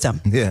the system.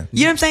 Yeah.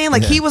 You know what I'm saying?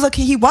 Like he was a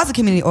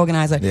community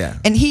organizer. Yeah.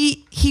 And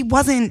he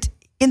wasn't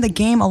in the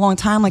game a long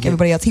time like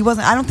everybody else.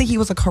 I don't think he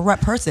was a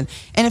corrupt person.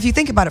 And if you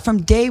think about it,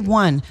 from day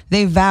one,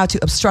 they vowed to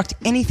obstruct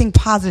anything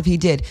positive he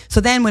did.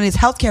 So then when his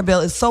healthcare bill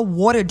is so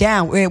watered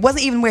down, where it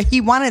wasn't even where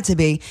he wanted it to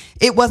be,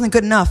 it wasn't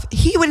good enough.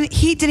 He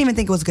didn't even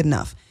think it was good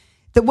enough.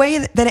 The way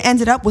that it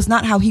ended up was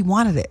not how he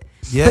wanted it.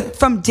 Yeah. But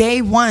from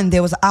day one,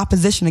 there was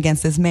opposition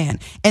against this man.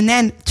 And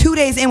then 2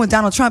 days in with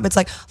Donald Trump, it's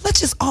like,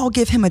 let's just all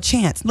give him a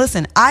chance.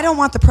 Listen, I don't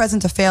want the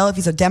president to fail if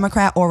he's a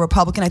Democrat or a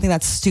Republican. I think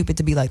that's stupid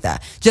to be like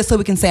that, just so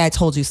we can say, I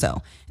told you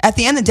so. At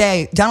the end of the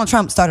day, Donald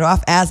Trump started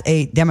off as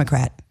a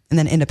Democrat and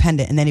then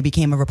independent, and then he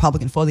became a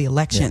Republican for the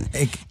election.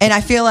 Yeah. And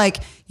I feel like,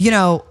 you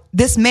know,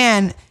 this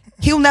man,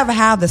 he'll never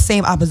have the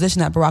same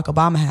opposition that Barack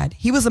Obama had.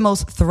 He was the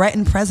most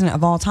threatened president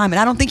of all time. And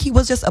I don't think he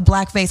was just a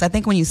black face. I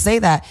think when you say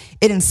that,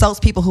 it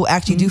insults people who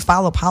actually do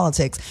follow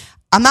politics.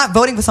 I'm not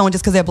voting for someone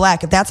just because they're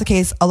black. If that's the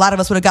case, a lot of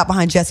us would have got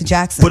behind Jesse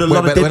Jackson. But a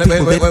lot of dead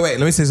people did. Wait.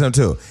 Let me say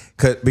something too.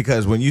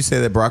 Because when you say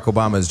that Barack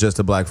Obama is just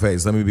a black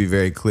face, let me be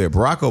very clear.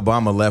 Barack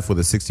Obama left with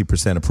a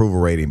 60% approval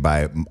rating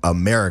by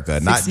America,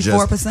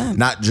 64%.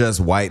 not just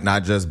white,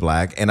 not just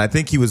black. And I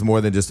think he was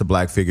more than just a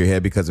black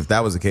figurehead, because if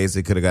that was the case,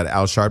 they could have got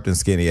Al Sharpton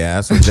skinny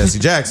ass or Jesse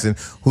Jackson,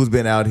 who's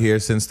been out here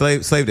since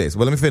slave days.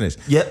 Well, let me finish.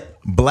 Yep.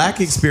 Black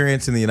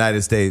experience in the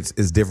United States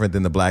is different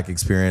than the black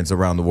experience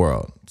around the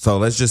world. So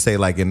let's just say,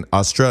 like in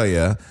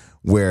Australia,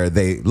 where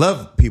they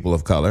love people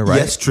of color, right?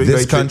 Yes, true.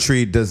 This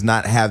country does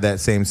not have that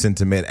same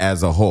sentiment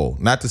as a whole.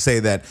 Not to say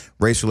that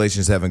race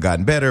relations haven't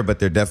gotten better, but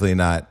they're definitely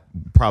not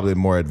probably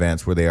more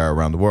advanced where they are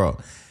around the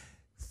world.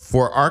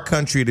 For our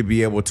country to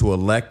be able to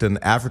elect an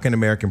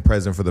African-American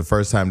president for the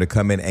first time to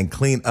come in and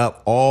clean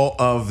up all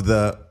of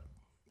the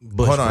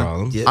Bush hold on.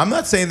 problems. I'm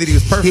not saying that he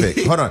was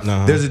perfect. Hold on.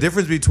 No. There's a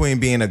difference between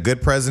being a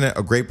good president,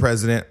 a great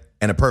president,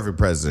 and a perfect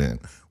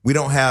president. We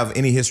don't have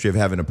any history of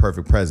having a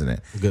perfect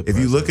president. If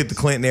you look at the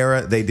Clinton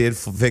era, they did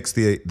fix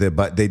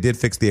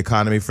the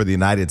economy for the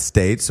United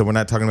States. So we're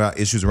not talking about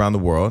issues around the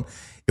world.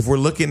 If we're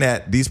looking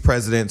at these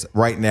presidents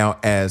right now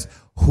as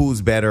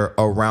who's better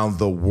around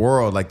the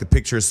world, like the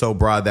picture is so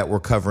broad that we're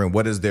covering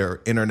what is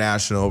their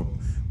international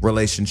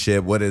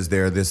relationship, what is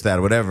their this,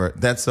 that, whatever.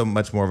 That's so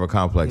much more of a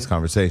complex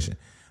conversation.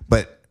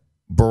 But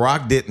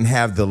Barack didn't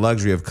have the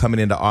luxury of coming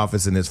into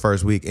office in his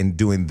first week and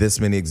doing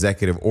this many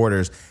executive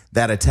orders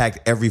that attacked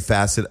every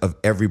facet of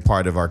every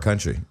part of our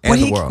country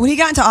and the world. When he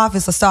got into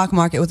office, the stock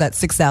market was at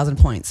 6,000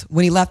 points.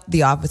 When he left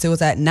the office, it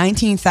was at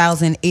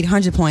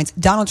 19,800 points.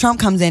 Donald Trump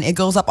comes in, it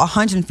goes up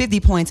 150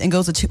 points and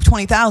goes to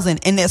 20,000,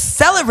 and they're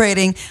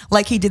celebrating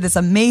like he did this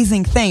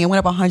amazing thing. It went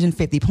up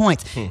 150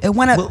 points. It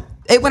went up.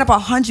 It went up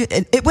 100.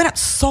 It went up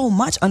so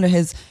much under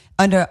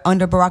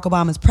Barack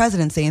Obama's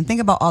presidency. And think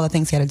about all the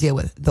things he had to deal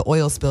with: the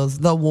oil spills,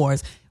 the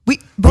wars.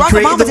 Barack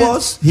Obama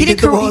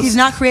did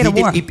not create a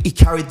war. He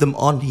carried them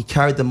on. He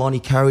carried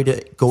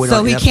it going on.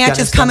 So he can't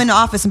just come into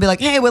office and be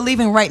like, "Hey, we're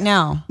leaving right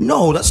now."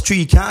 No, that's true.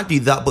 You can't do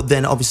that. But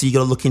then obviously you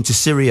got to look into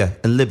Syria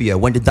and Libya.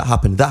 When did that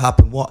happen? That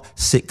happened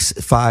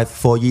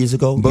 4 years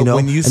ago. But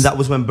and that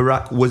was when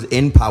Barack was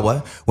in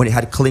power. When it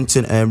had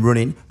Clinton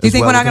running. Do you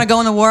think we're not going to go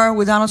in the war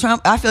with Donald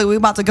Trump? I feel like we're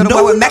about to go to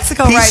war with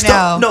Mexico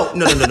now. No.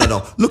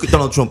 Look at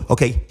Donald Trump.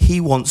 Okay, he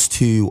wants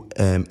to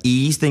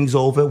ease things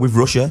over with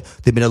Russia.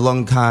 They've been a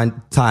long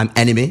time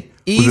enemy.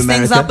 Ease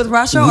things up with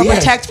Russia or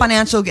protect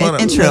financial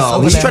interests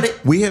over there?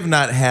 We have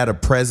not had a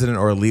president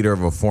or a leader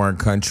of a foreign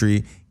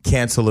country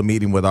cancel a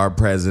meeting with our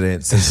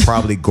president since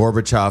probably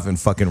Gorbachev and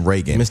fucking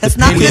Reagan. That's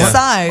not his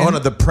side. Oh no,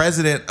 the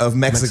president of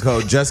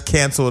Mexico just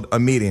canceled a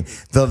meeting.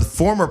 The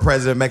former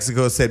president of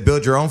Mexico said,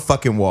 "Build your own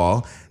fucking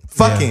wall."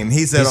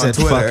 He said on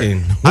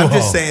Twitter. I'm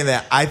just saying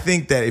that I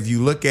think that if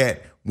you look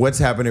at what's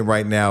happening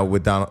right now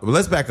with Donald? Well,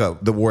 let's back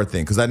up the war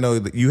thing, because I know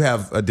that you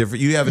have an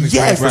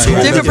experience.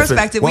 Different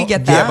perspective. We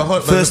get that. Yeah, but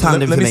hold,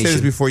 let me say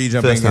this before you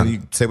jump in and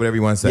you say whatever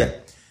you want to say.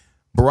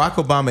 Yeah. Barack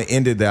Obama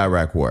ended the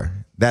Iraq War.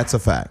 That's a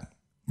fact.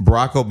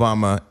 Barack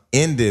Obama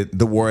ended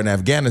the war in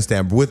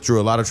Afghanistan,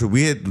 withdrew a lot of troops.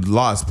 We had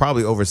lost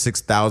probably over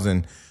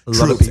 6,000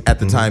 troops at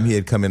the time he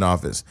had come in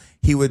office.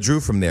 He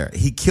withdrew from there.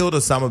 He killed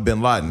Osama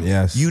bin Laden.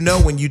 Yes. You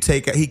know when you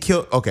take he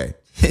killed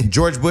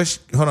George Bush.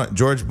 Hold on,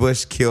 George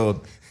Bush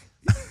killed.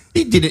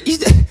 He did it.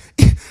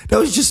 That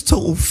was just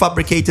total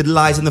fabricated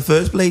lies in the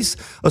first place.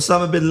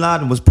 Osama bin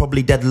Laden was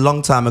probably dead a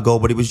long time ago,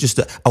 but it was just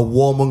a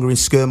warmongering,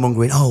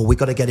 scaremongering. Oh, we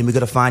got to get him. We got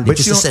to find him.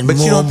 Just to send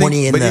more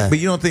money in there. But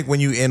you don't think when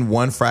you end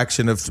one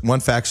faction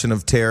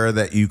of terror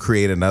that you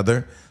create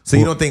another? So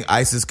you don't think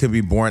ISIS could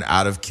be born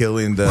out of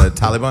killing the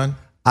Taliban?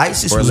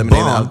 ISIS was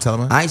born.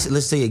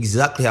 Let's say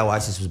exactly how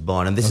ISIS was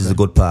born, and this is the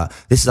good part.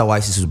 This is how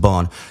ISIS was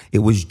born. It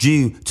was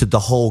due to the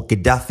whole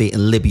Gaddafi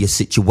and Libya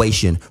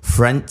situation.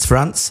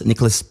 France,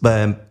 Nicolas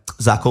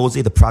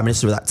Sarkozy, the prime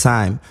minister at that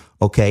time,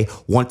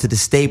 wanted to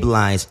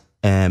destabilize,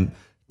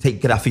 take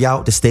Gaddafi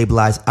out,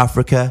 destabilize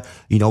Africa,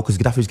 because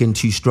Gaddafi was getting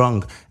too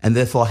strong. And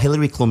therefore,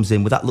 Hillary comes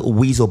in with that little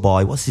weasel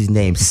boy, what's his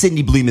name?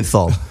 Sidney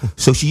Blumenthal.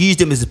 So she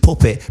used him as a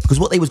puppet, because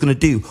what they was going to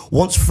do,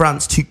 once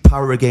France took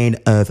power again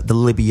of the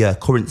Libya,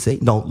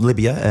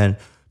 and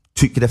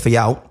took Gaddafi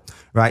out,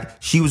 right?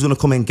 She was going to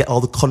come in and get all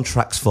the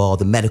contracts for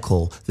the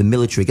medical, the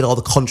military, get all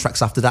the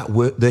contracts after that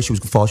work there. She was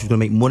going to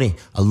make money,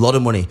 a lot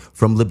of money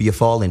from Libya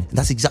falling. And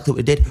that's exactly what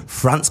it did.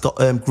 France got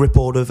grip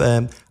hold of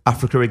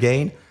Africa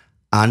again.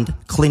 And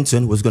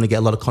Clinton was going to get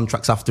a lot of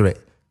contracts after it.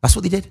 That's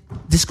what they did.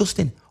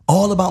 Disgusting.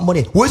 All about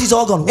money. Where's his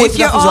all gone? Where's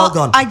Gaddafi's all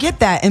gone? I get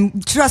that.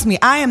 And trust me,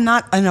 I am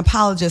not an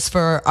apologist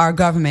for our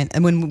government.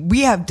 And when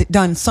we have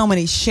done so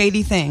many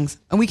shady things,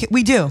 and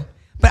we do.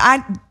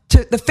 But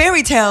the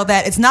fairy tale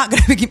that it's not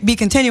going to be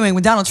continuing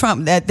with Donald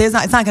Trump, that it's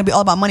not going to be all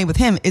about money with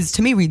him, is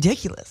to me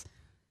ridiculous.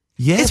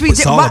 Yeah,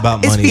 it's all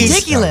about money. It's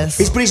ridiculous.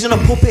 He's on a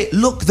puppet.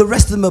 Look, the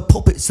rest of them are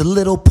puppets, the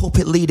little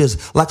puppet leaders.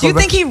 Do you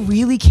think he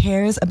really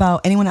cares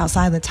about anyone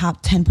outside the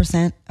top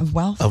 10% of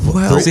wealth? I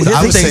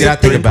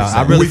think about.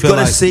 I really we've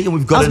got to see and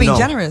we've got to know. I was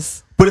being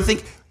generous. But I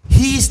think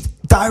he's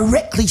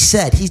directly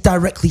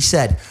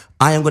said,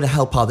 I am going to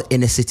help out the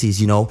inner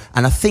cities, And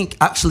I think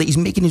actually he's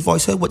making his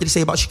voice heard. What did he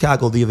say about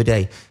Chicago the other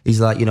day?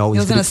 He's like, he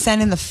was going to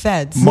send in the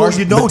feds.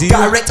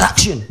 Direct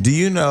action. Do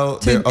you know?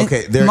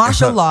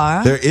 Martial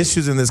law. There are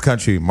issues in this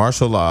country.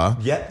 Martial law,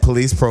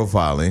 police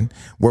profiling,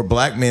 where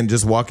black men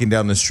just walking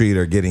down the street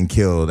are getting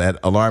killed at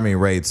alarming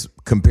rates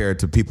compared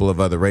to people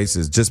of other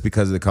races just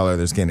because of the color of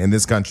their skin in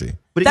this country.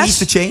 But it needs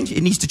to change.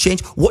 It needs to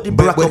change. What did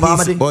Barack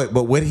Obama do?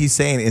 But what he's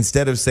saying,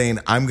 instead of saying,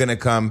 I'm going to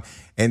come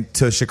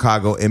to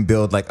Chicago and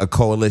build like a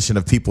coalition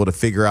of people to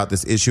figure out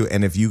this issue,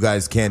 and if you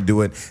guys can't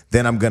do it,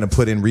 then I'm going to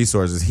put in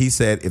resources. He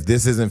said, if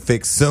this isn't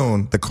fixed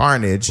soon, the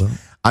carnage,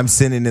 I'm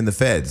sending in the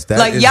feds.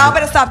 Y'all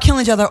better stop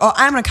killing each other, or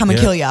I'm going to come and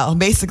kill y'all,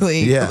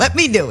 basically. Yeah. Let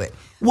me do it.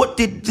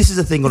 This is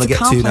the thing I'm going to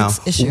get to now.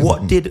 Issue.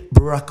 What did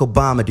Barack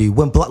Obama do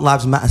when Black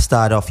Lives Matter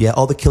started off? Yeah,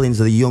 all the killings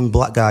of the young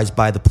black guys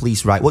by the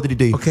police, right? What did he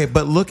do? Okay,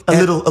 but look, a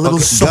little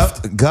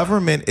soft.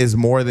 Government is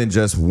more than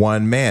just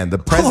one man. The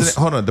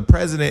president, the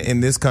president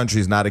in this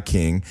country is not a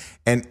king,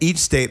 and each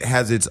state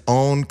has its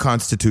own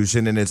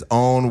constitution and its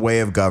own way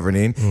of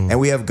governing. And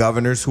we have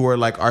governors who are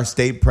like our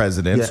state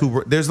presidents.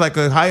 There's like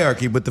a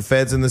hierarchy with the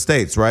feds in the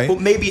states, right?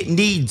 But maybe it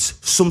needs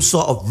some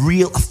sort of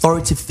real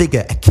authoritative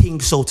figure, a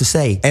king, so to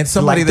say, and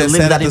somebody that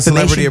said the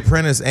Celebrity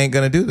Apprentice ain't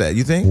gonna do that.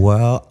 You think?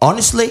 Well,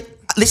 honestly,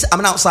 listen,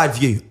 I'm an outside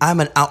view. I'm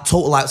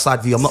total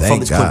outside view. I'm not from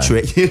this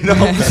country,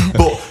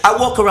 But I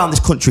walk around this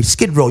country,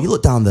 Skid Row. You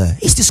look down there,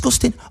 it's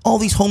disgusting. All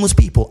these homeless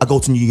people. I go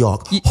to New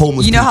York,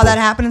 homeless. You know people. how that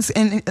happened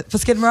for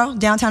Skid Row,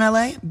 downtown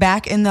LA,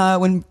 back in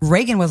when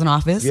Reagan was in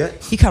office. Yeah.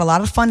 He cut a lot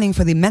of funding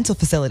for the mental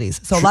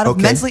facilities, so a lot of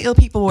mentally ill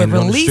people were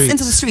released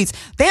into the streets.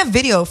 They have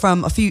video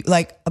from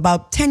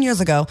about 10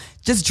 years ago,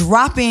 just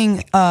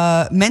dropping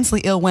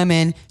mentally ill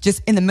women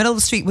just in the middle of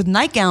the street with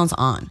nightgowns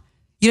on.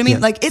 You know what I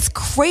mean? Like, it's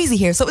crazy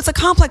here. So it's a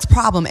complex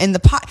problem, and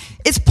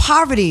it's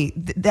poverty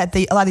that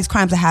a lot of these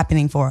crimes are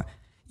happening for.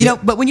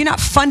 But when you're not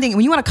funding,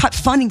 when you want to cut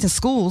funding to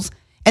schools,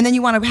 and then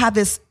you want to have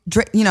this,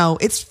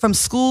 it's from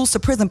schools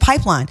to prison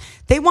pipeline.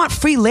 They want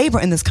free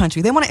labor in this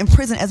country. They want to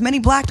imprison as many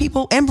black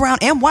people and brown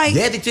and white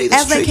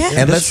as they can.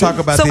 And let's talk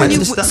about so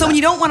when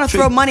you don't want to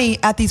throw money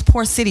at these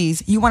poor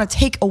cities, you want to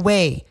take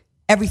away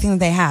everything that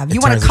they have. You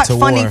want to cut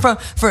funding for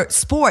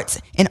sports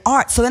and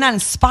art, so they're not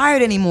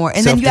inspired anymore.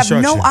 And then you have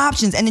no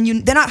options. And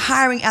then they're not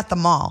hiring at the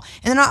mall,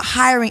 and they're not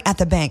hiring at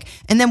the bank.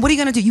 And then what are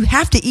you going to do? You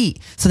have to eat.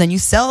 So then you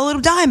sell a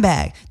little dime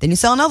bag. Then you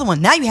sell another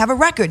one. Now you have a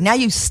record. Now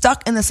you're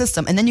stuck in the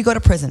system, and then you go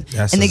to prison.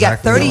 And they got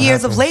 30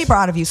 years of labor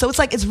out of you. So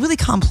it's really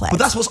complex. But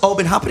that's what's all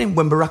been happening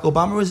when Barack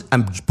Obama was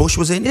and Bush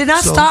was in. It did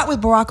not start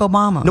with Barack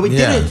Obama. No, it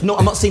didn't. No,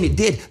 I'm not saying it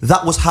did.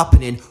 That was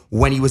happening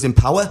when he was in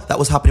power. That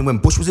was happening when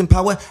Bush was in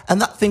power. And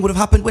that thing would have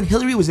happened when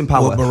Hillary was in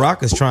power. Well,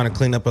 Barack is trying to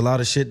clean up a lot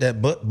of shit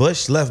that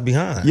Bush left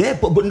behind. Yeah,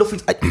 but nothing.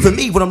 For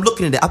me, when I'm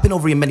looking at it, I've been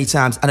over here many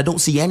times, and I don't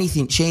see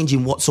anything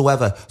changing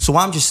whatsoever. So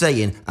I'm just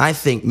saying, I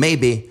think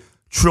maybe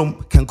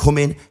Trump can come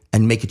in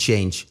and make a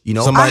change.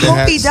 I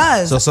hope he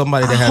does. So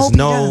somebody that has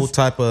no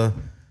type of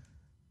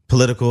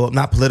presidential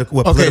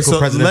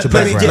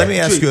background. Let me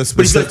ask you a specific.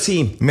 But he's got a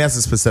team. Let me ask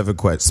a specific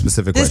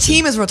question. This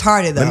team is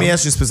retarded, though. Let me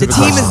ask you a specific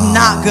question. The team is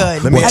not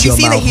good. Have you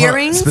seen the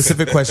hearings?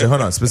 Specific question.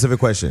 Hold on. Specific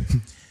question.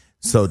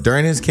 So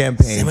during his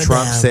campaign,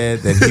 Trump said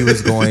that he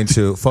was going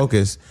to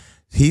focus.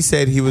 He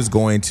said he was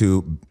going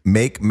to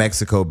make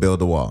Mexico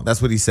build a wall.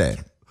 That's what he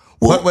said.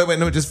 Wait,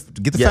 no,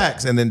 just get the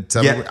facts and then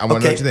tell me. I want to know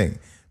what you think.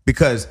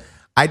 because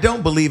I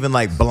don't believe in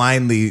like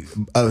blindly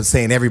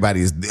saying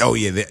everybody is, oh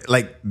yeah,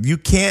 like you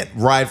can't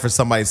ride for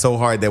somebody so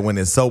hard that when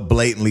it's so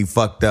blatantly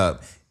fucked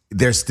up,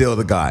 they're still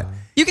the god.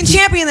 You can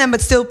champion them,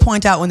 but still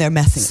point out when they're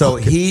messing. So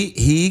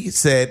he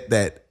said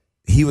that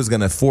he was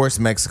going to force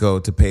Mexico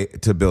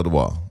to build a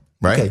wall,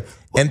 right? Okay.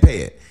 And pay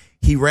it.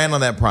 He ran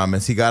on that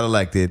promise. He got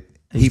elected.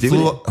 He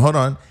flew. Hold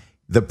on.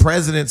 The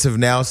presidents have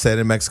now said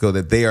in Mexico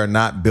that they are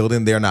not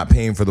building, they're not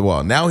paying for the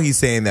wall. Now he's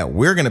saying that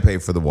we're going to pay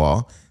for the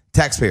wall.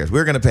 Taxpayers,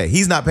 we're going to pay.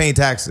 He's not paying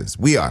taxes.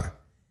 We are.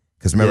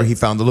 Because remember, he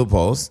found the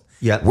loopholes.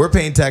 Yeah. We're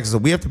paying taxes, so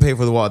we have to pay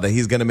for the wall that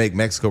he's going to make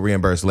Mexico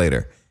reimburse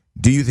later.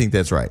 Do you think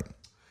that's right?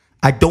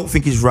 I don't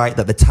think it's right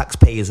that the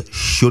taxpayers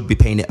should be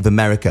paying it of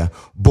America.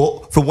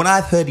 But from what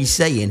I've heard he's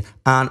saying,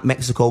 aren't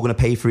Mexico going to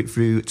pay for it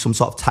through some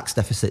sort of tax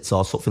deficits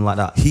or something like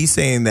that? He's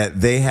saying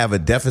that they have a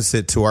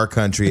deficit to our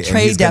country, and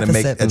he's going to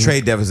make a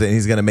trade deficit, and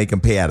he's going to make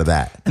them pay out of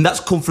that. And that's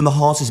come from the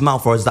horse's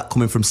mouth, or is that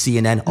coming from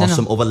CNN or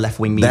some other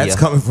left-wing media? That's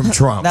coming from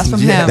Trump. That's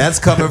from him. That's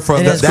coming from.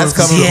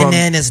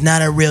 CNN is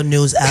not a real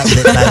news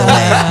outlet, by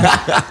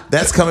the way.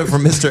 That's coming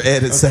from Mr.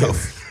 Ed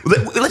itself.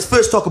 Let's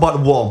first talk about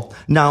the wall.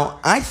 Now,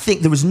 I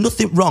think there is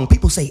nothing wrong.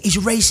 People say, he's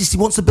racist, he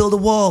wants to build a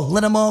wall,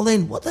 let them all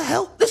in. What the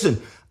hell?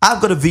 Listen,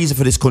 I've got a visa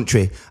for this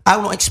country. I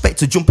don't expect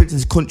to jump into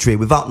this country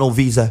without no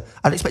visa.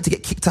 I'd expect to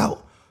get kicked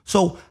out.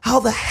 So how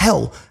the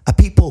hell are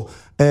people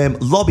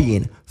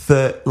lobbying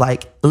for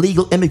like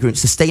illegal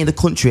immigrants to stay in the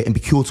country and be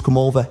cool to come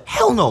over?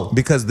 Hell no.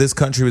 Because this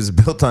country was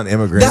built on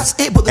immigrants.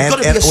 That's it, but there's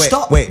got to be a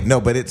stop. Wait,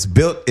 no, but it's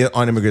built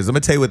on immigrants. Let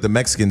me tell you what the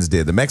Mexicans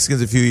did. The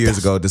Mexicans a few years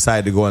ago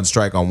decided to go on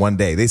strike on one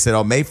day. They said,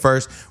 oh, May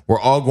 1st, we're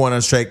all going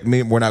on strike.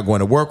 We're not going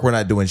to work. We're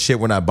not doing shit.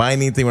 We're not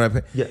buying anything. We're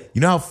not paying. You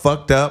know how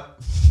fucked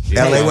up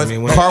LA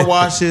was? Car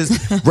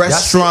washes,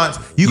 restaurants.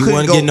 You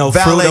couldn't go get no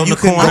valet. fruit on the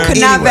corner. I could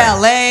not anywhere.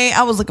 valet.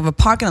 I was looking for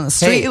parking on the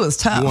street. Hey, it was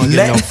tough.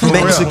 Let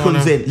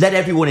Mexicans in. Let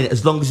everyone in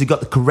as long as you got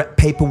the correct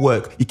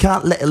paperwork. You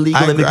can't let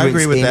illegal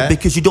immigrants in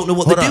because you don't know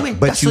what they're doing.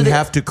 But you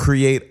have to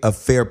create a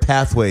fair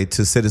pathway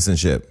to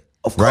citizenship.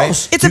 Of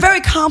course. It's a very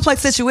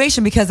complex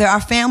situation because there are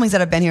families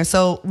that have been here.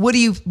 So what do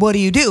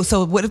you do?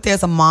 So what if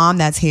there's a mom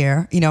that's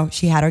here? You know,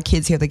 she had her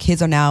kids here. The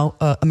kids are now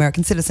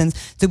American citizens.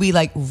 Do we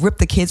like rip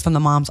the kids from the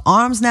mom's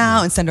arms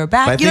now and send her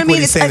back? But you know what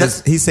I mean?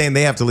 He's saying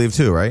they have to leave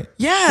too, right?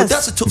 Yes. Well,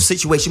 that's a tough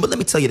situation. But let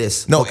me tell you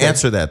this. No,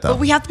 answer that though. But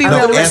we have to be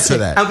realistic. Answer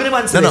that. I'm going to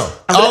answer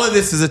this. All of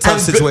this is a tough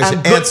situation.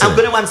 I'm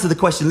going to answer the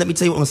question. Let me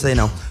tell you what I'm going to say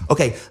now.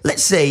 Okay,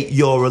 let's say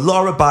you're a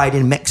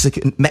law-abiding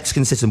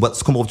Mexican citizen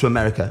that's come over to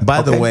America.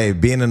 By the way,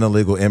 being an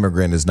illegal immigrant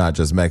is not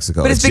just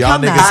Mexico. But it's y'all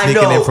become niggas that.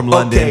 sneaking in from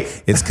London.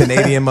 It's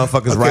Canadian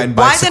motherfuckers riding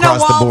Why bikes is there no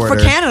across the wall border.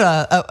 for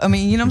Canada? I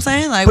mean, you know what I'm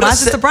saying? Like, But why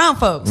is it the brown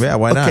folks? Yeah,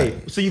 why not?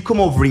 Okay, so you come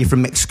over here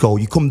from Mexico.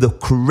 You come the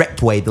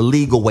correct way, the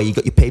legal way. You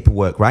got your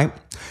paperwork, right?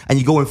 And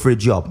you go in for a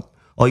job.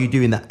 Or you're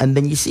doing that. And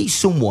then you see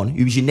someone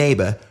who's your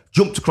neighbor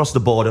jumped across the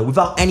border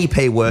without any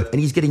pay work, and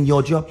he's getting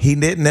your job. He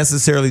didn't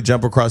necessarily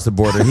jump across the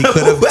border. He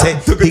could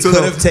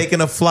have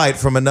taken a flight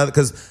from another,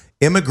 because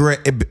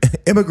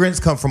immigrants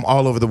come from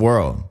all over the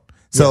world.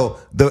 So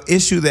the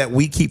issue that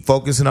we keep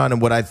focusing on,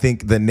 and what I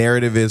think the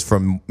narrative is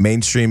from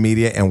mainstream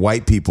media and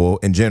white people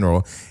in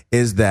general,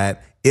 is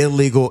that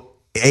illegal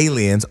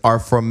aliens are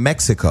from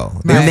Mexico.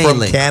 They're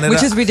from Canada.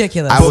 Which is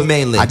ridiculous.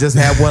 I just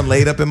had one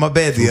laid up in my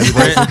bed the other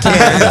day from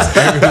Canada.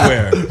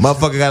 Everywhere.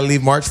 Motherfucker got to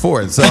leave March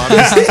 4th. So I'm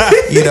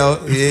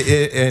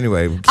just,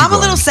 anyway. I'm a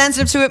little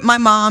sensitive to it. My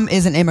mom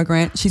is an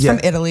immigrant. She's from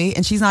Italy,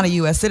 and she's not a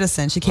U.S.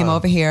 citizen. She came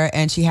over here,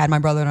 and she had my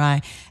brother and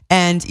I.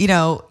 And,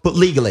 But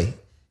legally.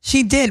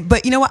 She did.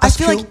 But you know what? I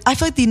feel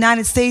like the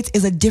United States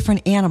is a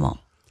different animal.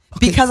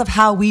 Because of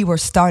how we were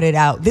started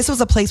out. This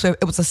was a place where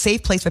it was a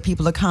safe place for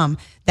people to come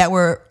that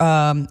were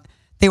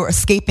they were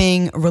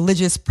escaping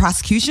religious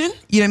prosecution.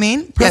 You know what I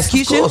mean?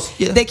 Prosecution. Yes, of course.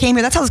 Yeah. They came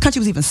here. That's how this country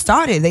was even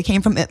started. They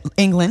came from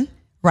England,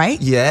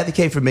 right? Yeah, they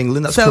came from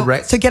England. That's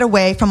correct. To get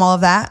away from all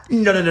of that.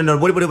 No.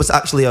 What it was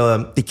actually,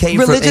 they came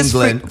religious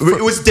from England.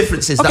 It was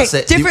differences. Okay, that's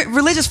it. Different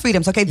religious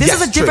freedoms. Okay, this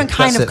is a different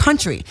kind of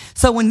country.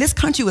 So when this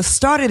country was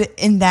started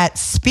in that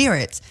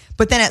spirit,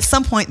 but then at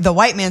some point the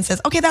white man says,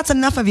 okay, that's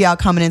enough of y'all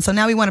coming in. So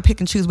now we want to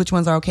pick and choose which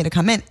ones are okay to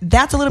come in.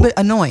 That's a little bit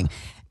annoying.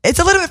 It's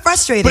a little bit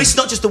frustrating. But it's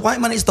not just the white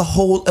man, it's the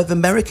whole of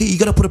America. You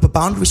got to put up a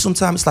boundary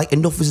sometimes. It's like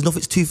enough is enough.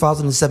 It's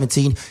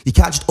 2017. You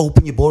can't just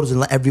open your borders and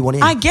let everyone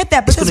in. I get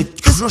that. But it's going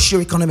to crush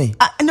your economy.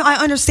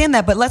 I understand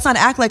that. But let's not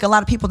act like a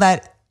lot of people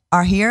that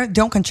are here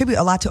don't contribute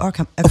a lot to our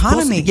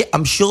economy. Yeah,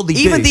 I'm sure they do.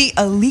 Even the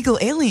illegal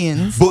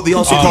aliens. But they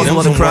also cause a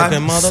lot of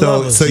crime.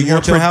 So you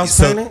want your house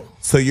painted?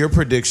 So your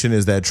prediction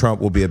is that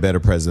Trump will be a better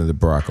president than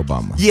Barack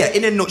Obama? Yeah,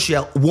 in a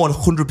nutshell,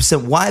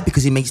 100%. Why?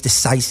 Because he makes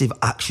decisive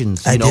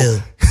actions. I do.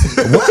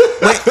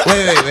 What?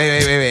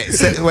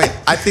 Wait.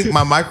 I think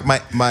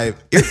my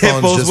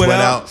earphones just went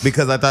out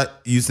because I thought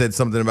you said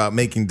something about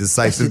making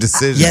decisive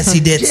decisions. Yes, he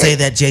did say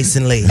that,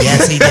 Jason Lee.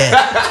 Yes, he did.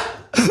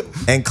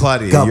 And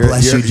Claudia, God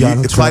bless you,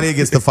 Jonathan. Claudia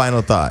gets the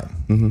final thought.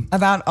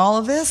 About all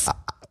of this?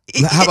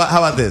 How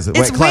about this?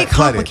 It's way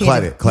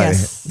complicated. Claudia.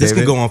 Yes. This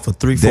could go on for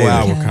 3-4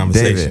 hour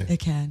conversation. David, It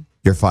can.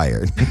 you're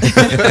fired.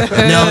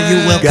 No,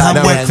 you will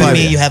come work for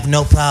me. You have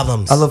no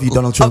problems. I love you,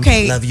 Donald Trump.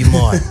 Okay. Love you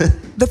more.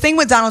 The thing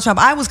with Donald Trump,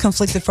 I was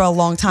conflicted for a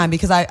long time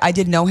because I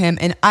did know him,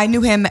 and I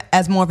knew him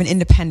as more of an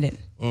independent.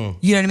 You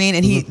know what I mean?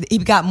 And he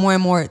got more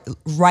and more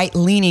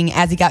right-leaning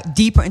as he got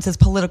deeper into his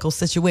political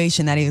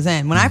situation that he was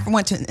in. When I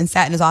went to and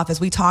sat in his office,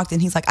 we talked, and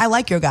he's like, I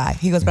like your guy.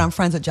 He goes, but I'm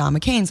friends with John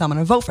McCain, so I'm going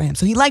to vote for him.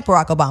 So he liked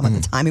Barack Obama at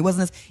the time. He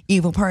wasn't this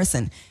evil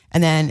person.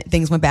 And then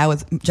things went bad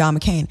with John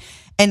McCain.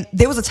 And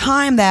there was a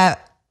time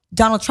that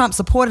Donald Trump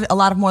supported a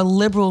lot of more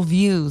liberal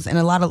views and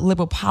a lot of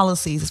liberal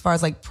policies as far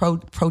as like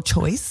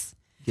pro-choice.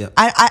 Yeah.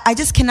 I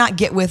just cannot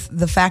get with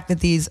the fact that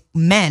these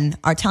men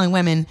are telling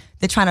women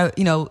they're trying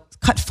to,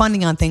 cut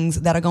funding on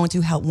things that are going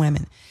to help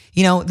women.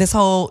 This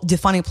whole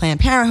defunding Planned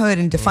Parenthood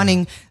and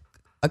defunding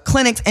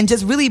clinics and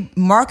just really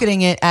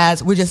marketing it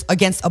as we're just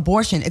against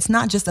abortion. It's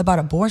not just about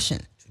abortion.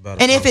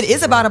 And if it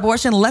is about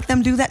abortion, let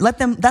them do that.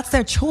 That's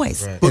their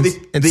choice. Right.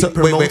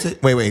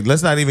 Well, Wait.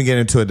 Let's not even get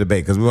into a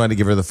debate because we wanted to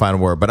give her the final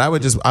word. But I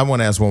want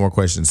to ask one more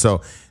question.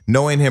 So,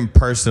 knowing him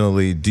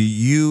personally,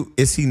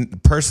 is he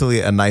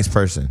personally a nice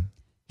person?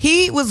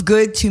 He was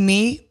good to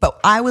me, but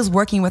I was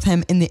working with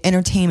him in the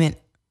entertainment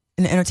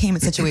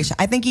situation.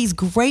 I think he's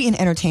great in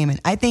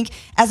entertainment. I think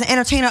as an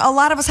entertainer, a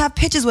lot of us have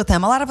pitches with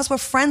him. A lot of us were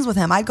friends with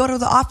him. I'd go to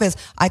the office.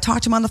 I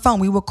talked to him on the phone.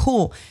 We were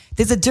cool.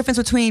 There's a difference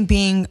between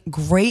being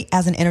great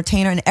as an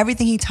entertainer and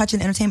everything he touched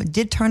in entertainment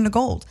did turn to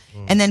gold.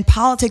 And then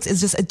politics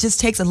it just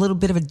takes a little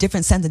bit of a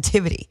different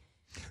sensitivity.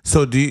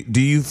 So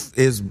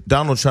is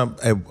Donald Trump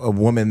a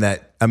man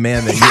that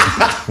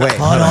you wait,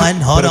 Hold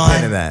on. Put a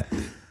pin in that.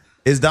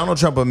 Is Donald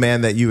Trump a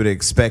man that you would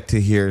expect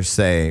to hear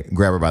say,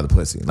 grab her by the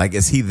pussy? Like,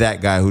 is he that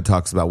guy who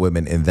talks about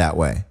women in that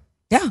way?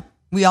 Yeah,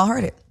 we all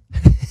heard it.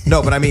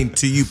 No, but I mean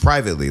to you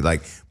privately.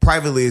 Like,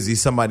 privately, is he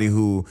somebody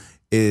who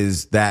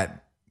is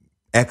that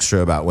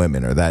extra about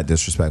women or that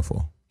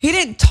disrespectful? He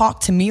didn't talk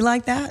to me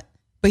like that,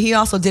 but he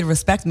also did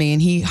respect me,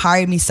 and he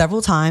hired me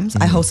several times.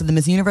 I hosted the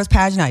Miss Universe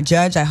pageant. I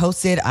judged. I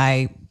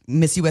hosted.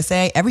 Miss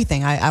USA,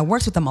 everything. I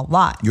worked with them a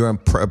lot. You were an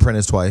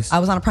apprentice twice? I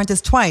was on Apprentice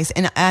twice,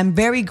 and I'm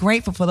very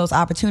grateful for those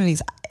opportunities.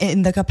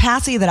 In the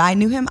capacity that I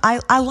knew him,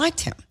 I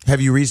liked him.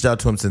 Have you reached out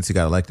to him since he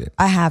got elected?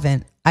 I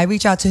haven't. I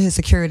reached out to his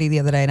security the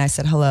other day, and I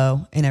said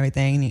hello and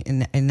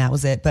everything, and that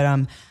was it.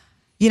 But,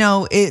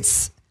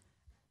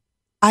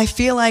 I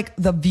feel like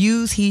the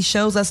views he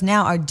shows us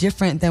now are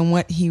different than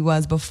what he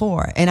was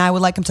before. And I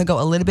would like him to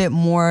go a little bit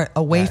more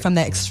away from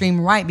that extreme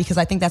right, because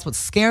I think that's what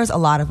scares a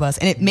lot of us.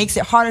 And it makes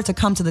it harder to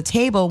come to the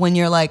table when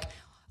you're like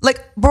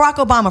Barack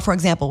Obama, for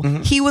example,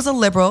 he was a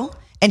liberal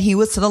and he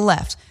was to the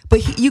left.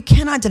 But you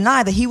cannot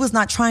deny that he was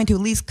not trying to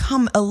at least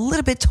come a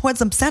little bit towards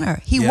the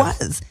center. He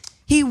was.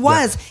 He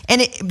was. Yeah.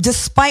 And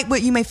despite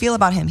what you may feel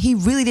about him, he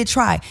really did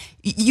try.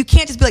 You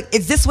can't just be like,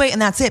 it's this way and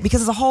that's it,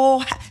 because there's a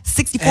whole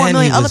 64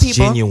 million other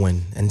people.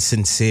 Genuine and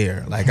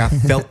sincere. Like, I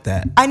felt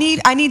that. I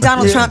need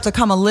Donald Trump to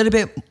come a little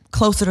bit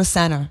closer to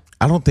center.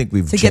 I don't think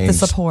we've changed. Get the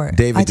support.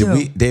 David,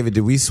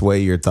 did we sway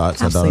your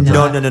thoughts on Donald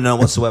Trump? No,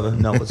 whatsoever.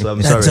 No,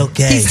 whatsoever. I'm That's sorry.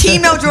 okay. He's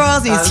team no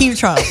draws and he's team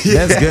Trump.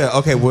 That's good.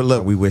 Okay, well,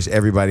 look, we wish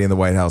everybody in the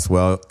White House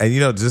well. And,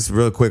 just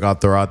real quick, I'll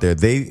throw out there,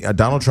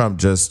 Donald Trump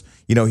just,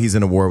 he's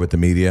in a war with the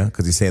media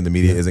because he's saying the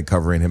media isn't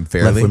covering him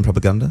fairly. Left-wing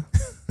propaganda.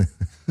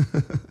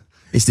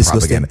 It's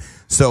disgusting. Propaganda.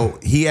 So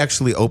he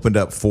actually opened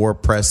up 4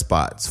 press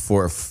spots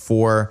for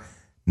 4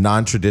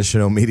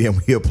 non-traditional media.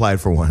 We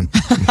applied for one.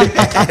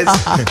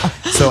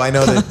 So I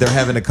know that they're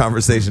having a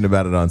conversation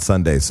about it on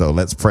Sunday. So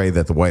let's pray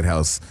that the White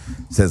House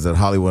says that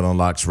Hollywood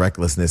Unlocked's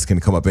recklessness can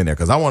come up in there.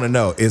 Because I want to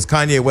know, is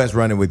Kanye West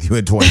running with you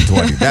in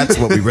 2020? That's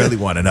what we really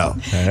want to know.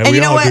 And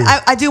you know what?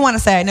 I do want to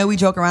say, I know we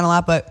joke around a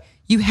lot, but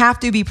you have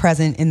to be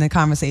present in the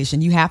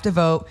conversation. You have to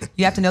vote.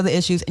 You have to know the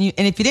issues. And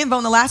if you didn't vote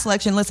in the last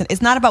election, listen,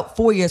 it's not about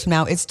 4 years from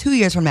now. It's 2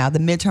 years from now, the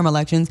midterm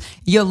elections.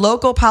 Your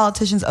local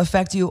politicians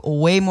affect you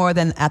way more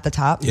than at the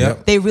top.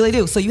 Yep. They really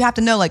do. So you have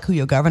to know who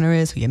your governor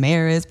is, who your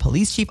mayor is,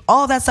 police chief,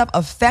 all that stuff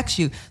affects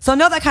you. So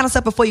know that kind of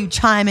stuff before you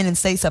chime in and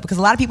say stuff, because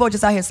a lot of people are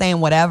just out here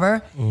saying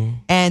whatever,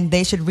 and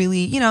they should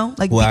really,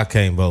 Well, I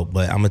can't vote,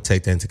 but I'm going to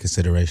take that into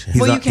consideration.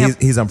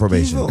 He's on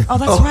probation. Oh,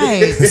 that's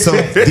right. So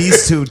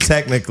these two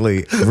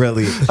technically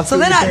really...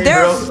 So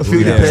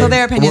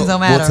their opinions don't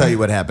matter. We'll tell you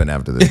what happened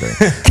after this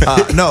thing.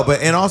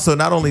 And also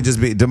not only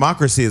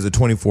democracy is a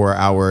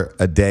 24-hour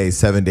a day,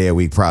 7-day a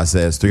week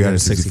process,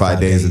 365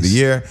 days of the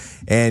year,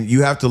 and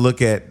you have to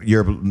look at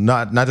your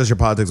not just your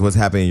politics, what's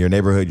happening in your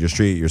neighborhood, your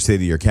street, your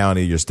city, your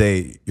county, your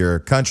state, your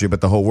country,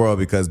 but the whole world,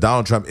 because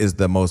Donald Trump is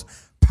the most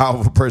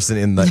powerful person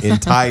in the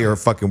entire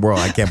fucking world.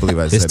 I can't believe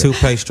I said His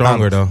toupee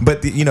stronger though.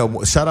 But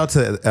shout out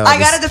to I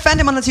gotta defend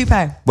him on the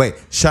toupee. Wait,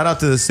 shout out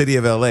to the city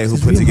of LA who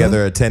put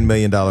together a $10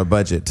 million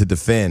budget to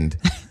defend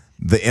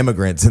the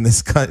immigrants in this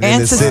city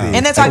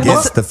and they're talking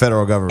against about the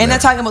federal government. And they're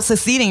talking about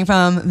seceding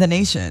from the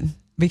nation.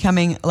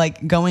 becoming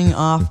like going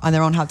off on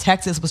their own. How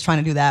Texas was trying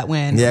to do that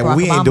when Barack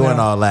we ain't Obama doing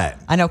all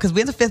that. I know, because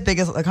we're the 5th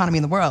biggest economy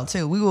in the world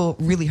too. We will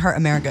really hurt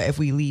America if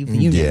we leave the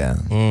union.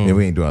 Yeah,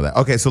 we ain't doing all that.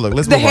 Okay, so look,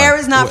 let's The move on. hair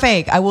is not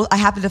fake. I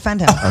have to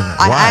defend him.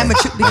 I'm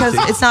because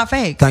it's not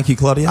fake. Thank you,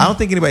 Claudia. I don't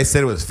think anybody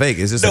said it was fake.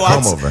 It's just a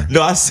comb over.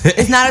 No, I said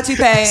It's not a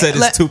toupee. I said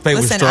his toupee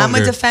was Listen, stronger. I'm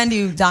gonna defend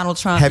you, Donald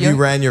Trump. Have you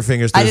ran your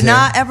fingers through I his did hair?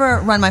 not ever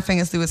run my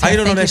fingers through his How hair.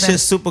 you don't know Thank that you,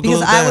 shit's super Because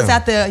glued I was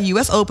down? at the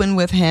U.S. Open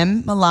with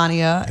him,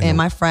 Melania, and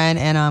my friend,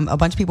 and a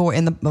bunch of people were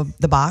in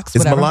the box. Is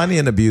Whatever. Melania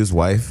an abused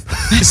wife?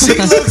 She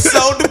looks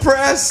so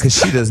depressed. Because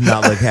she does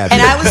not look happy.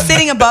 And I was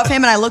sitting above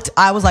him, and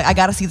I was like, I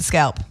gotta see the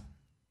scalp.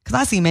 Because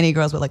I see many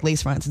girls with like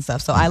lace fronts and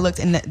stuff. So I looked,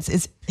 and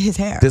it's his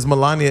hair. Does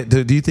Melania?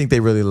 Do you think they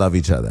really love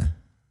each other?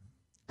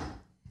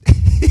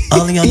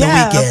 Only on the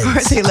Of weekends.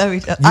 course they love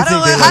each other. You think they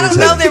love I don't each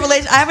know other? their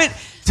relationship.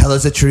 Tell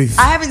us the truth.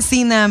 I haven't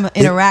seen them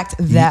interact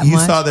that you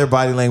much. saw their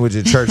body language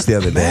at church the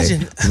other day.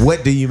 Imagine.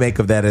 What do you make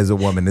of that as a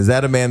woman? Is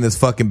that a man that's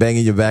fucking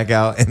banging your back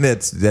out and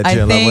that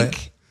you're in love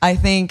with? I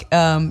think,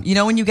 you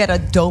know, when you get a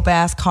dope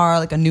ass car,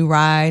 like a new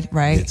ride,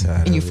 right? Get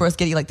tired And you of it. first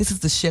get it, you're like, this is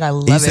the shit. I You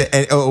love said, it.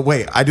 and, oh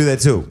wait, I do that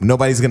too.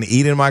 Nobody's gonna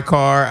eat in my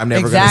car. I'm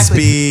never gonna Exactly.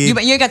 speed.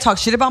 You ain't got to talk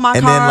shit about my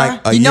And car. then,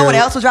 like, a you know year- what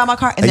else will drive my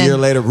car? And a then year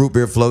later, root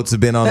beer floats have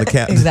been on the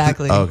cap.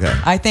 exactly. Okay.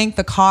 I think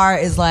the car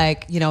is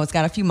like, you know, it's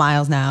got a few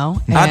miles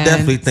now. I and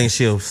definitely think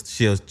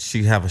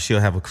she'll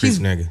have a crease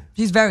nigga.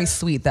 She's very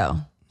sweet though.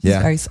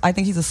 Yeah. I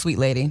think she's a sweet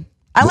lady.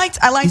 I liked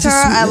her. He's a sweet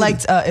I lady.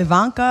 liked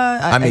Ivanka.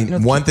 I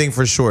mean, one thing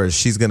for sure is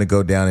she's gonna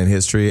go down in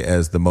history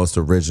as the most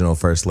original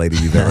first lady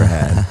you've ever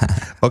had.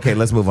 Okay,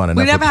 let's move on.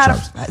 Enough We never with the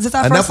had Trumps. is this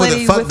our Enough first with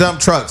lady the fuck with- dump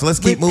trucks. Let's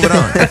keep moving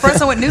on. the first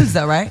one with nudes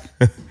though, right?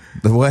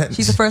 The what?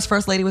 She's the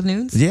first lady with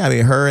nudes. Yeah, I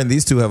mean, her and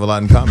these two have a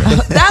lot in common.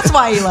 That's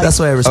why you like. That's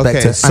why I respect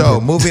Okay, her. so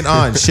moving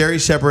on. Sherry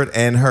Shepherd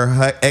and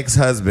her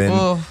ex-husband,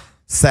 Oh.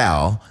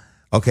 Sal.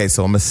 Okay,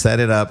 so I'm going to set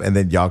it up and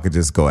then y'all could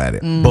just go at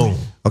it. Boom.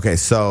 Okay,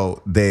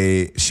 so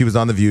she was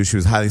on The View. She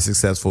was highly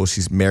successful.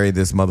 She's married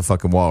this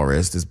motherfucking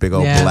walrus, this big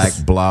old Yes.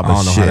 black blob I of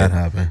don't know shit. how that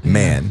happened.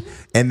 Man.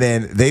 And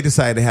then they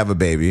decided to have a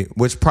baby,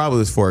 which probably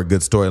was for a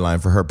good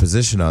storyline for her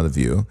position on The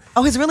View.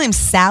 Oh, his real name's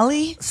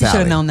Sally? You should Sally.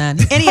 have known that.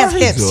 And he has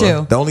hips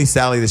too. The only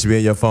Sally that should be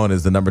on your phone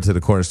is the number to the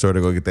corner store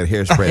to go get that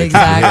hairspray.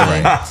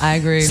 Exactly. I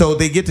agree. So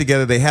they get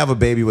together, they have a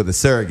baby with a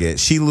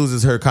surrogate. She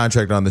loses her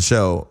contract on the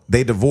show.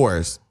 They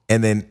divorce.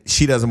 And then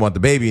she doesn't want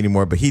the baby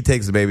anymore, but he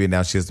takes the baby, and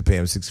now she has to pay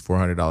him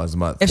 $6,400 a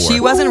month. if for she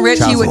wasn't rich,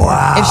 child he would.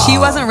 support. If she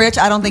wasn't rich,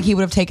 I don't think he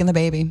would have taken the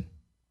baby.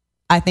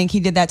 I think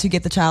he did that to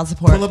get the child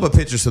support. Pull up a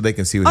picture so they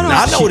can see what Oh, he no,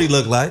 looks I know what he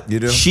looked like. You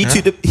do? He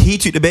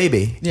took the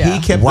baby. Yeah.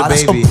 He kept Wow, the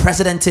that's baby.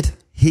 unprecedented.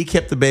 He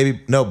kept the baby.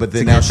 No, but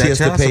then To now get she that has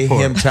to child pay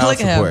support. him child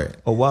Look at him. support.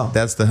 Oh, wow.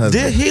 That's the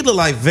husband. He look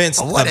like Vince,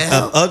 what the an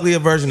hell? uglier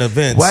version of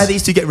Vince. Why are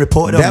these two getting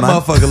reported That on,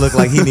 man? motherfucker look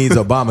like he needs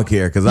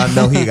Obamacare because I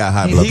know he got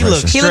high blood He pressure.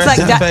 looks He looks like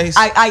Stressed in the that.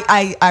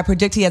 face. I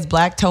predict he has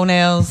black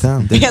toenails.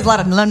 Damn, He has a lot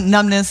of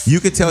numbness.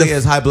 You could tell he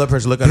has high blood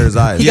pressure. Look under his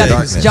eyes. He The got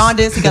darkness.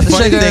 jaundice. He got the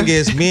Funny sugar. thing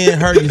is, me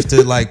and her used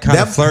to like kind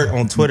That- of flirt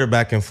on Twitter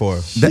back and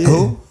forth.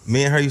 Who?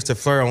 Me and her used to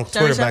flirt on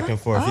Sherry Twitter back Shepherd? and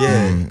forth. Oh.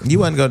 Yeah. You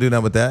wasn't gonna do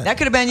nothing with that. That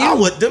could have been I you.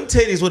 would. Them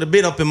titties would have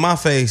been up in my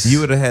face. You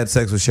would have had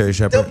sex with Sherry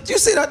Shepherd. You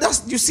see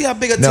that? You see how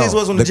big a titties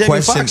was on the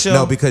Jamie Foxx show?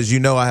 No, because you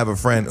know I have a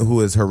friend who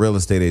is her real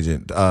estate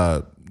agent.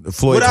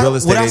 Floyd's real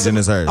estate agent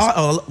is hers.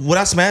 Would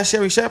I smash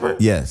Sherry Shepherd?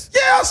 Yes.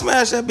 Yeah, I'll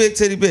smash that big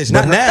titty bitch.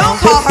 Not Don't now.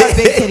 call her a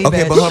big titty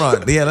Okay, bitch. but hold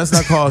on. Yeah, let's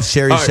not call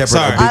Sherry All right, Shepherd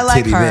sorry. a big I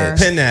like titty her. bitch.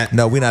 Pin that.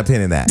 No, we're not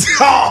pinning that.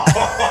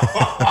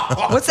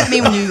 What's that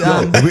mean when you?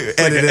 We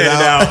edit it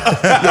out.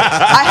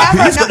 I have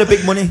her. Who's got the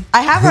big money?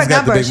 I have her Who's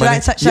got the number. big Should I,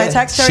 money? should I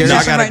text Sherry Sherry- No, I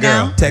Shepherd got a right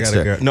girl. now? Text I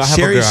got a her. girl. No, I have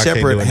a Sherry girl. I can't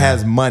Shepherd do it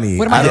has now. money.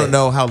 What am I I don't doing?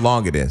 know how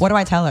long it is. What do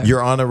I tell her?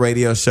 You're on a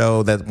radio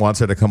show that wants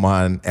her to come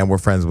on, and we're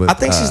friends with. I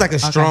think she's like a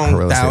strong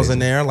Real estate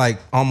agent. thousandaire, like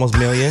almost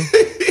million.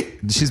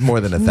 She's more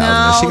than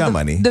 1,000. She got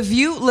money. The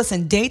View.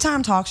 Listen,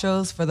 daytime talk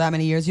shows for that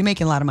many years, you're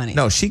making a lot of money.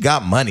 No, she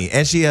got money,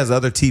 and she has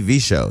other TV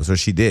shows, or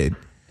she did.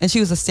 And she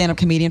was a stand-up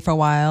comedian for a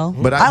while.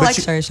 But I but like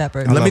you- Sherry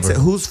Shepherd. Let me love her.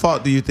 tell. Whose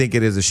fault do you think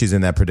it is that she's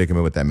in that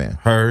predicament with that man?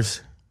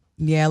 Hers.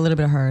 Yeah, a little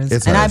bit of hers.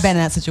 It's and hers. I've been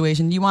in that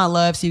situation. You want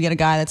love, so you get a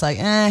guy that's like,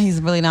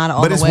 he's really not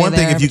all But the it's way one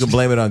thing there, if you but can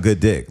blame it on good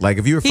dick. Like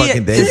if you were He-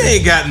 fucking He David.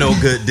 ain't got no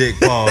good dick.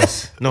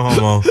 Pause. No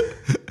homo.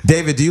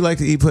 David, do you like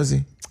to eat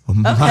pussy? Okay.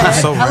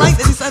 So I like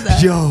that you said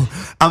that. Yo,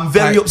 I'm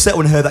very upset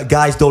when I heard that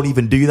guys don't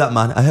even do that,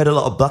 man. I heard a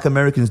lot of black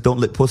Americans don't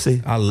lick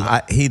pussy.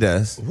 He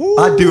does.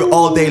 I do it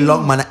all day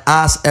long, man.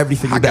 Ass,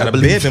 everything. I You got better a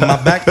believe. bib in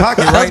my back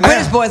pocket Those right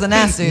British now. boys are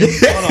nasty.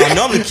 Hold on, I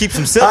normally keep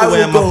some I silverware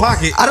will in my go.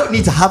 pocket. I don't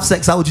need to have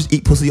sex. I would just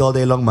eat pussy all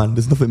day long, man.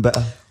 There's nothing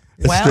better.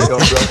 Well,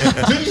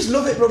 Do you just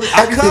love it, bro?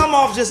 I come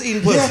off just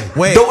eating pussy. Yeah.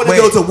 Wait, don't want to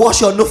wait. go to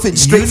wash or nothing.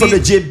 Straight You from need-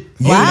 the gym.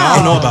 Wow. I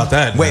don't know about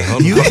that. Wait,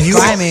 Hold on.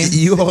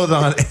 you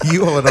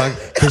hold on,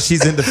 because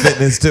she's into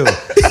fitness too.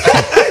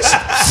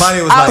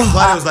 Claudia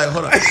was like,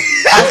 hold on.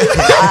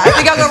 I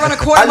think I'll go run a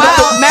quarter I love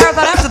mile the-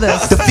 marathon after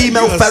this. The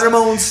female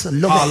pheromones. I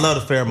love Oh, I it.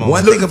 love the pheromones.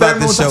 One Look, thing about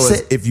this pheromones, show that's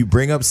is it. if you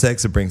bring up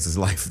sex, it brings his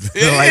life,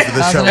 the life of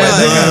the show.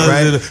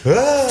 That's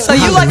Right? So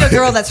you like a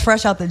girl that's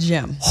fresh out the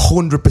gym.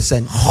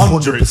 100%.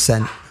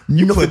 100%.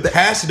 You know Put that.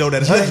 passion on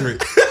that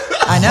 100.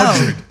 I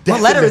know.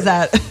 What letter is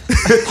that?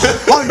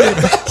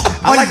 100.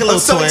 I like a little I'm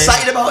so twang.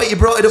 excited about it. You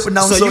brought it up and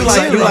now I'm So so you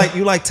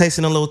excited. like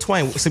tasting a little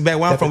twang. See, back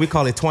where I'm from, we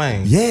call it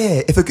twang.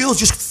 Yeah, if a girl's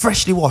just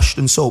freshly washed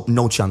and soap,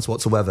 no chance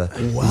whatsoever.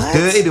 What?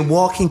 Dirty, been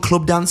walking,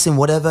 club dancing,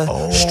 whatever,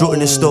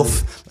 strutting and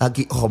stuff. I'll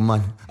be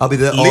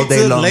there all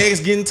day long. Legs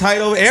getting tight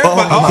over.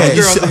 Everybody, Oh, all okay. the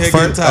girls in here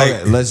getting tight.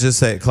 Okay, let's just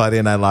say Claudia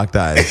and I locked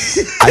eyes.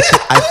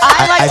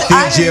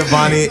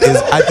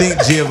 I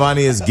think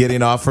Giovanni is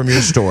getting off from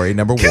your story.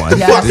 Number one.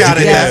 Yes, Fuck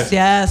outta yes, here.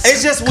 yes.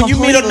 It's just when you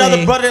meet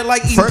another brother that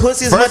like eating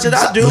pussy as much as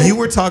I do. You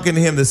were talking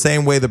to him the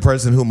same way the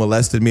person who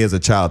molested me as a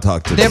child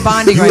talked to me. They're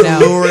bonding You right were now.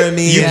 luring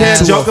me You can't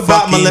into joke a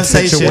about fucking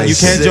molestation. You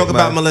situation. can't joke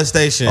about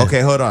molestation.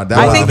 Okay, hold on. That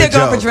I wasn't think a they're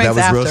going joke. for drinks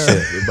That was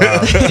after.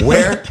 real shit.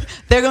 Where?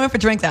 They're going for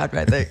drinks after,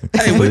 I think.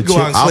 Hey, we go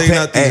out and I'll clean pay,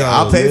 up these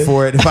I'll hoes. pay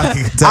for it if I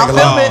can tag I'll film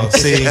along. it.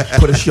 See,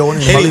 Put a show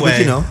in Hollywood, Anyway.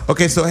 you know.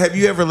 Okay, so have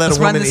you ever let Let's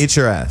a run woman this- eat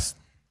your ass?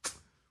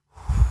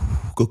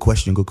 Good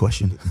question.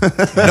 No,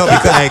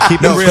 because Hey,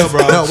 keep it real,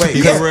 bro. No, wait,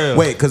 Keep it real.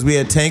 because we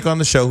had Tank on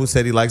the show who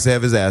said he likes to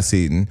have his ass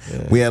eaten.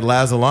 Yeah. We had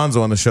Laz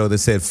Alonso on the show that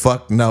said,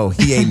 "Fuck no,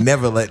 he ain't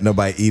never let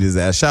nobody eat his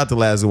ass." Shout out to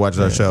Laz who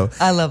watches our show.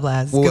 I love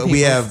Laz. Well, Good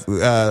we people.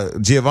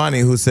 have Giovanni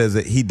who says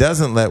that he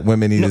doesn't let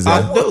women eat his I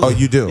ass. do. Oh,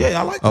 you do?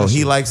 Yeah, I like Oh, that he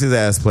shit. likes his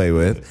ass played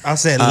with. I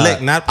said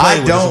lick, not play I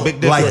with. There's a don't big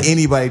difference. like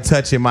anybody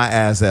touching my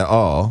ass at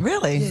all.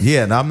 Really?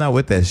 Yeah, no, I'm not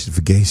with that shit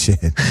for gay shit.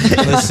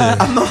 Listen,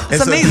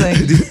 It's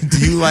amazing.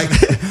 Do you like?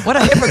 What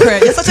a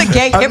hypocrite. You're such a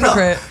gay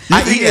hypocrite.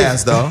 I eat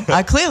ass though.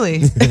 Clearly.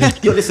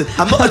 Yo, listen,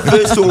 I'm not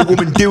adverse to a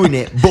woman doing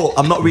it, but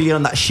I'm not really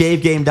on that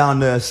shave game down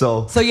there.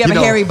 So You have a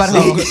hairy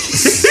butthole.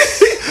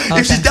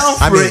 If she's down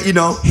for it, you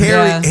know.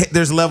 Hairy. Yeah.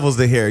 There's levels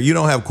to hair. You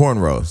don't have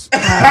cornrows.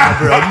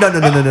 Bro,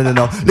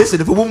 no. Listen,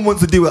 if a woman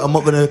wants to do it, I'm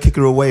not gonna kick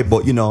her away.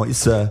 But you know,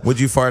 it's Would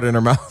you fart in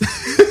her mouth?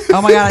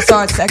 Oh my God, I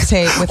saw a sex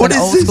tape with What an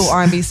is old this? school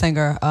R&B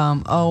singer.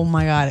 Oh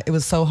my God, it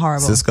was so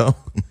horrible. Cisco.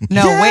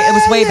 No, wait, it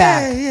was way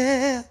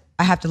back.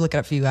 I have to look it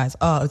up for you guys.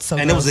 Oh, it's so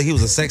and gross. he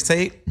was a sex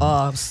tape.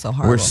 Oh, it was so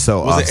horrible. We're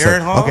so Was it awesome.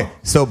 Aaron Hall? Okay,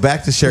 so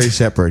back to Sherry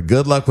Shepherd.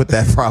 Good luck with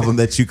that problem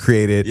that you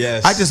created.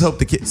 Yes. I just hope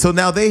the kid. So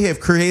now they have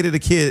created a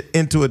kid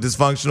into a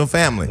dysfunctional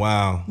family.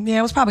 Wow. Yeah,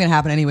 it was probably gonna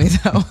happen anyway,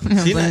 though. You know what I'm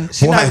saying?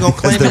 She's Why? not gonna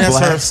claim Because it as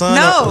they're her black? son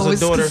No, or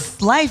it's her daughter.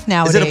 just life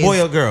nowadays. Is it a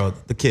boy or girl?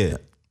 The kid.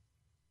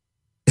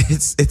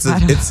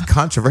 It's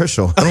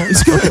controversial.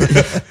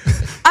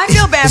 I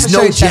feel bad There's for no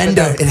Sherry Shepherd,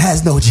 gender. though. It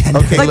has no gender.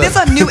 Okay. Like Look.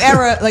 there's a new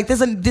era, like there's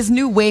this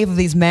new wave of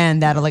these men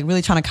that are like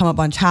really trying to come up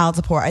on child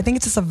support. I think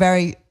it's just a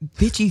very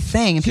bitchy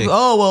thing, and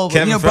people,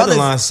 Kevin brothers.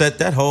 Federline set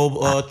that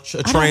whole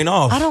train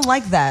off. I don't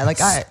like that. Like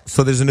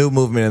So there's a new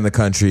movement in the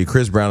country.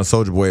 Chris Brown and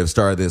Soulja Boy have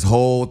started this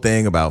whole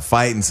thing about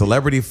fighting,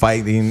 celebrity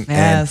fighting.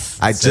 Yes.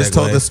 And I just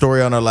told the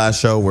story on our last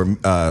show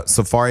where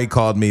Safari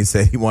called me,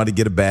 said he wanted to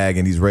get a bag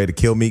and he's ready to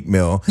kill Meek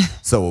Mill.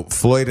 So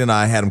Floyd and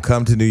I had him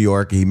come to New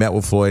York. He met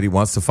with Floyd. He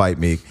wants to fight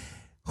Meek.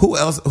 Who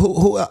else?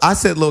 Who? I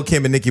said Lil'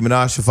 Kim and Nicki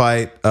Minaj should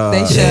fight.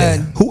 They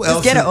should. Who Just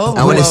else? get it over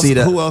I wanna with. see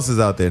that. Who else is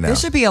out there now? There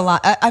should be a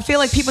lot. I feel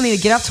like people need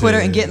to get off Twitter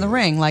and get in the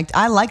ring. Like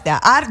I like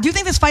that. Do you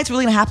think this fight's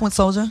really gonna happen with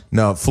Soulja?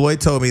 No,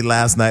 Floyd told me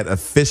last night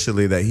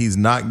officially that he's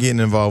not getting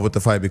involved with the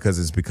fight because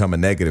it's become a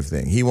negative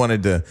thing. He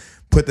wanted to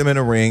put them in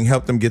a ring,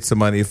 help them get some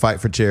money, fight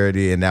for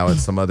charity, and now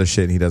it's some other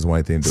shit and he doesn't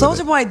want anything to do with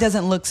Soulja it. Boy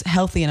doesn't look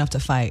healthy enough to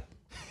fight.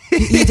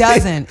 He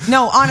doesn't.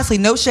 No, honestly,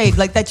 no shade.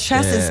 Like that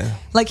chest is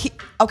like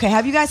okay.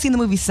 Have you guys seen the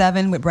movie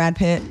Seven with Brad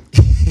Pitt?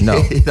 No.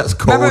 That's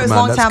cold, Remember it was a man.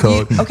 long That's time.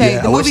 cold. Okay,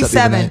 Yeah, the I watched movie that the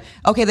other Seven. night.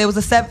 Okay, there was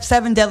a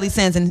seven deadly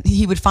sins, and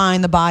he would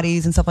find the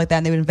bodies and stuff like that,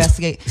 and they would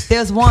investigate.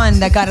 There's one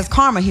that got his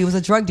karma. He was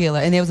a drug dealer,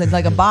 and there was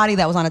like a body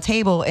that was on a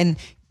table, and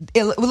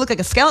it would look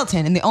like a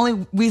skeleton. And the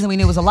only reason we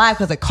knew it was alive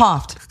because it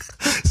coughed.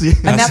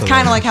 And that's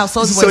kind of like how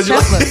Soulja Boy's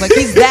chest looks. Like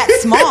he's that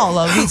small.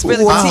 Though. He's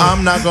really.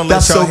 I'm not gonna let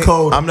That's y'all. so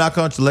cold. I'm not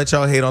gonna let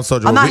y'all hate on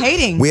Soulja Boy. I'm not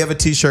hating. We have a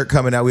T-shirt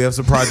coming out. We have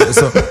some projects.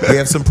 So we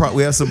have some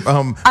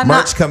I'm merch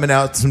not- coming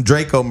out. Some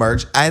Draco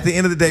merch. At the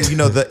end of the day, you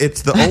know,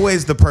 it's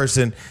always the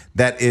person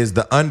that is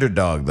the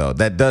underdog though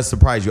that does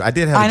surprise you. I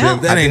did have I a know.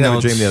 dream. That I did ain't have no-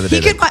 a dream the other He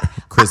day. could that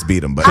fi- Chris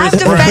beat him, but I've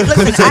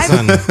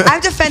Son.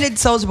 defended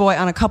Soulja Boy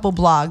on a couple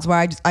blogs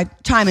where I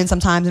chime in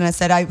sometimes, and I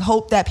said I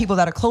hope that people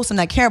that are close to him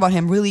that care about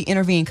him really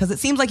intervene because it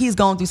seems like he's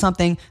going through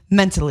something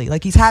mentally,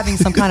 like he's having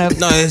some kind of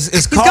No, it's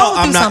he's called. going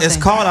I'm through not. It's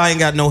something. called. I ain't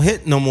got no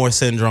hit no more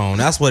syndrome.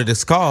 That's what it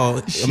is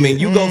called. I mean,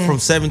 you go from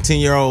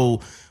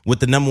 17-year-old with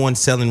the #1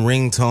 selling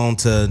ringtone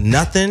to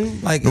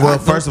nothing. Like, well,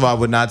 first of all, I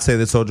would not say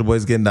that Soulja Boy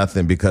is getting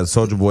nothing because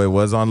Soulja Boy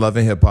was on Love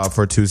and Hip Hop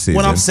for 2 seasons.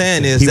 what I'm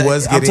saying is, that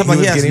was I'm getting. talking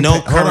about he has getting no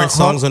paid- Hold current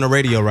songs on the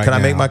radio right Can now.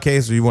 I make my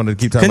case, or you want to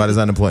keep talking about his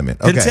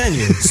unemployment? Okay.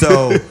 Continue.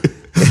 So.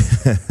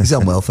 He's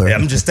on welfare.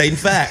 I'm just stating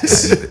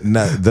facts.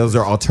 No, those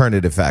are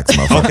alternative facts,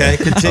 motherfucker. Okay,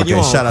 continue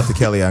on. Shout out to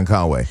Kellyanne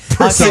Conway. I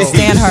can't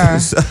stand her.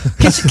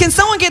 Can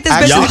someone get this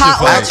bitch some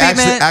hot oil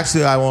treatment?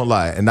 Actually, I won't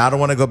lie, and I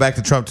don't want to go back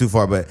to Trump too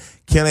far, but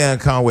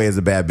Kellyanne Conway is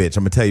a bad bitch.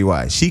 I'm gonna tell you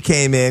why. She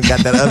came in, got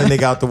that other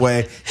nigga out the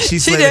way. She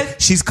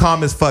did. She's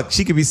calm as fuck.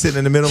 She could be sitting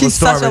in the middle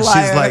She's of a storm, such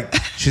a and liar.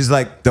 she's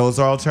like, those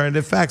are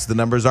alternative facts. The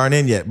numbers aren't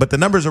in yet, but the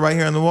numbers are right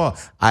here on the wall.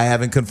 I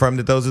haven't confirmed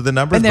that those are the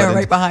numbers, And they're but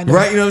right behind her.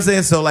 Right, you know what I'm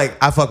saying? So like,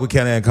 I fuck with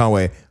Kellyanne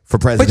Conway. for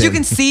president. But you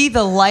can see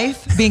the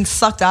life being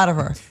sucked out of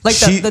her. Like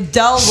the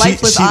dull,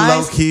 lifeless she eyes.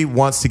 She low-key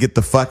wants to get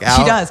the fuck out.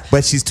 She does.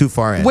 But she's too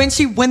far in.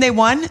 When they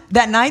won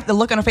that night, the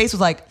look on her face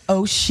was like,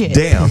 oh shit.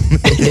 Damn.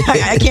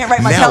 I can't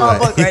write my Now tell-all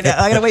what? book right now.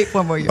 I gotta wait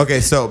for more years. Okay,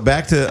 so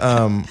back to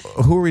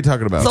who are we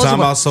talking about? Soulja Talking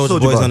Boy. about Soulja Boy's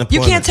Boy. unemployment.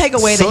 You can't take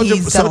away that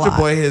he's done a Soulja lot.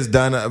 Boy has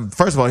done.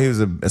 First of all, he was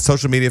a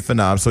social media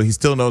phenom, so he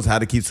still knows how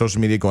to keep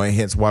social media going.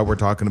 Hence, why we're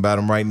talking about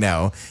him right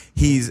now.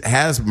 He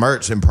has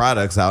merch and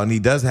products out, and he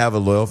does have a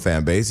loyal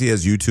fan base. He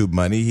has YouTube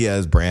money. He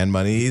has brand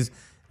money. He's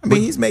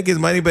making his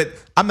money, but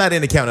I'm not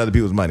into counting other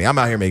people's money. I'm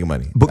out here making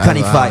money. But can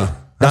he I don't fight? know.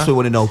 That's what we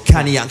want to know.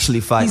 Can he actually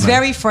fight? He's man?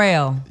 very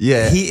frail.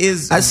 Yeah, He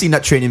is- I've seen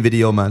that training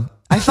video, man.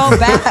 I felt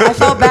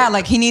bad.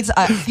 Like he needs.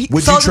 Would you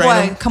Soulja train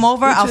Boy, him? come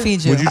over. I'll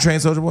feed you. Would you train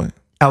Soulja Boy?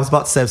 I was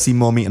about to say I've seen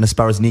more meat in a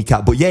sparrow's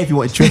kneecap, but yeah, if you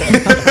want to train.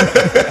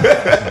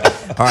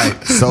 All right,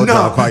 Soulja, No.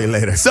 I'll call you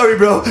later. Sorry,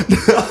 bro.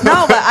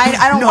 No, but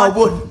I don't No, I want.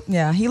 wouldn't.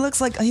 Yeah, he looks.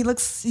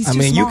 He's I too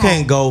mean,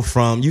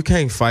 small. you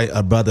can't fight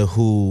a brother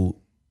who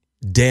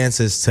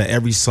dances to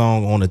every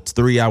song on a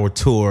 3-hour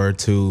tour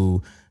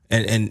to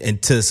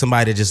and to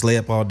somebody that just lay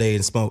up all day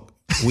and smoke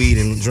weed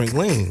and drink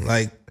lean.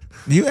 Like,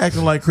 You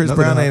acting like Chris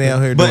Brown ain't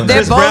out here but doing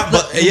Chris that.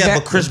 both- Brown, they're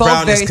but Chris both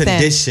Brown is very thin.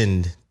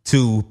 conditioned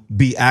to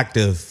be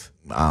active.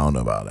 I don't know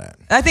about that.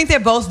 I think they're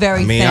both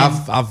very I mean,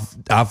 thin.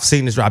 I've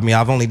seen this. I mean,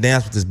 I've only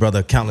danced with this brother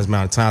a countless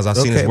amount of times. I've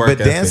seen his Okay, work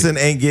but ethic. dancing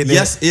ain't getting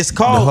Yes, it. it's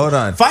called. Hold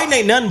on. Fighting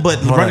ain't nothing but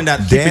Hold running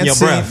on. out, keeping your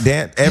breath.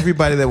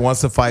 Everybody that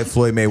wants to fight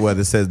Floyd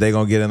Mayweather says they're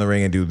going to get in the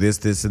ring and do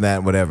this, and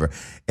that, whatever.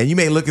 And you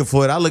may look at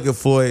Floyd. I look at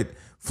Floyd.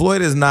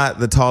 Floyd is not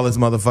the tallest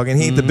motherfucker, and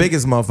he ain't the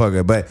biggest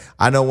motherfucker. But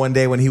I know one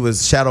day when he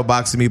was shadow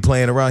boxing me,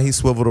 playing around, he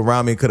swiveled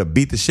around me and could have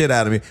beat the shit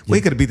out of me. Well,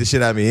 he could have beat the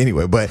shit out of me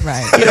anyway. But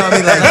Right. you know what I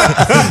mean?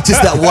 Like,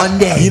 Just that one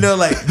day. you know,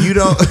 like you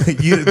don't.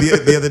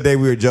 The other day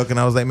we were joking.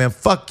 I was like, man,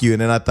 fuck you.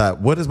 And then I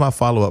thought, what is my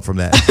follow up from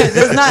that?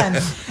 There's none.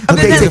 But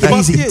Okay, then- take it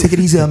easy. Take it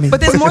easy on me.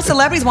 But there's more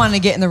celebrities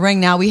wanting to get in the ring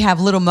now. We have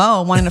Lil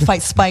Mo wanting to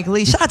fight Spike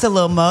Lee. Shout out to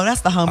Lil Mo.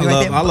 That's the homie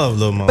right there. I love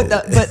Lil Mo.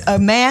 But a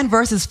man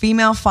versus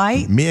female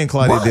fight. Me and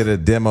Claudia did a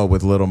demo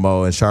with Little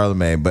Mo and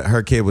Charlamagne, but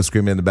her kid was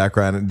screaming in the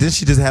background. And didn't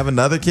she just have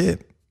another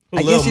kid?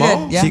 I Lil guess she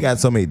Mo? did. Yeah. She got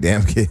so many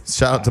damn kids.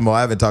 Shout out to Mo.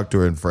 I haven't talked to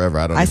her in forever.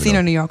 I don't. I even seen know. her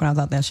in New York when I was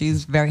out there.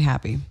 She's very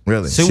happy.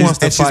 Really? She She's- wants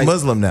to and she's fight-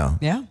 Muslim now.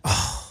 Yeah.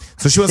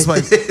 So she wants to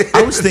fight.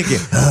 I was thinking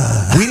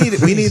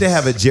we need to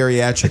have a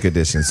geriatric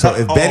edition. So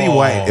if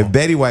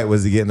Betty White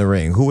was to get in the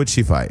ring, who would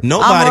she fight?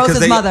 Nobody,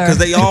 Rose's mother. because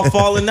they all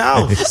falling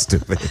out.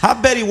 Stupid.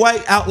 How Betty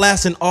White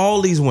outlasting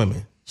all these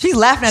women? She's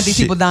laughing at these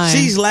people dying.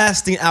 She's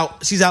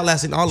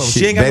outlasting all of them.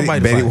 She ain't got nobody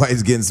to Betty fight.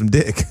 White's getting some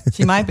dick.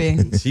 She might be.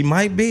 She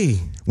might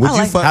be. Would I you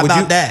like- fuck? How would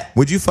about you, that?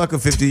 Would you fuck a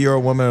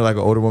 50-year-old woman or like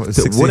an older woman?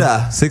 60? Would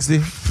I? 60?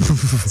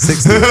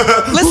 60.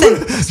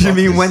 Listen, You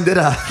mean when did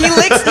I? he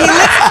licks.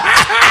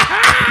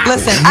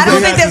 Listen, I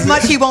don't think there's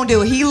much he won't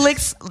do. He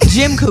licks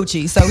Jim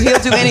Coochie, so he'll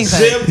do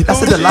anything.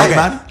 That's a delight,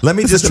 man. Let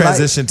me That's just a delight.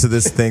 transition to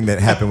this thing that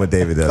happened with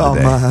David the Oh other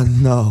day.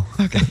 man, no.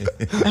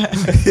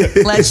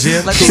 Let's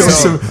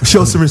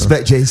Show some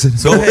respect, Jason.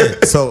 Go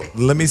ahead. So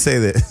let me say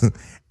this.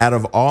 Out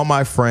of all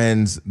my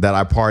friends that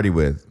I party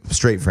with,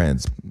 straight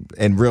friends,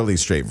 and really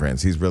straight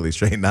friends, he's really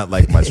straight, not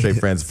like my straight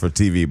friends for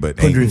TV, but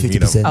hey,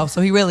 150%. Oh, so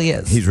he really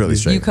is. he's really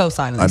straight. You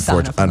co-signed him.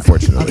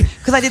 Unfortunately.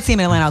 Because I did see him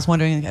in Atlanta. I was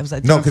wondering. It was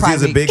like No, during because he Pride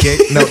has a Week. big gay.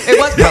 No, It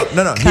was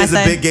no. Can He I has a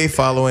say? big gay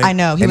following. I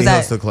know. and was he at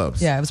hosts the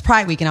clubs. Yeah, it was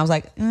Pride Week, and I was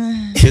like,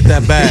 Get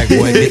that bag,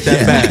 boy. Get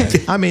that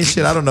bag. I mean,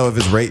 shit. I don't know if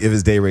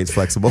his day rate's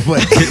flexible,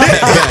 but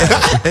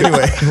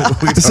anyway,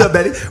 What's up,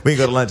 Betty? we can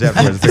go to lunch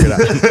afterwards and figure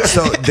it out.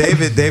 So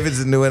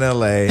David's new in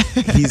LA.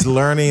 He's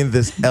learning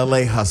this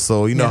LA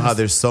hustle. You know Yes. how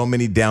there's so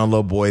many down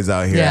low boys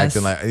out here Yes.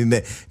 acting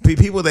like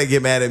people that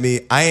get mad at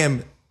me. I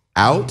am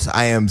out.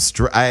 I am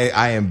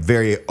I am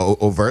very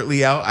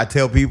overtly out. I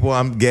tell people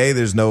I'm gay.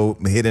 There's no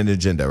hidden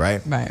agenda,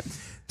 right? right.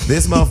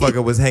 This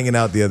motherfucker was hanging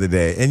out the other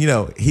day, and you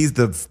know he's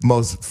the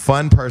most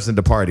fun person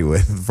to party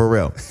with, for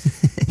real.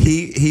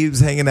 He was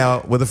hanging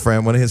out with a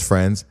friend, one of his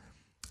friends,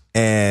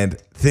 and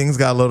things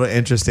got a little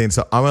interesting.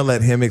 So I'm gonna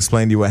let him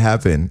explain to you what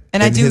happened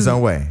And in I do, his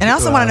own way. And I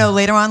also want to know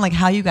later on, like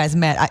how you guys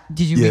met.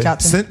 Did you reach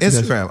out to him?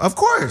 Instagram, of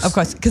course,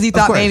 Because you Of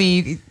thought course. maybe.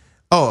 You,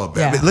 Oh,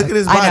 Yeah. look at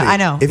his I know, body. I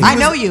know. If he I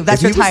know you.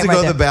 That's if your he was type to right go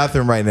to there. the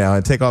bathroom right now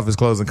and take off his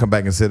clothes and come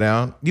back and sit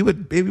down, you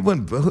wouldn't.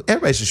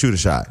 Everybody should shoot a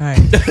shot. all right.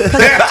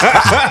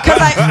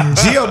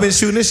 Because Gio been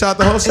shooting a shot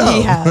the whole show.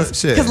 he has.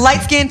 Shit. Because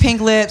light skin,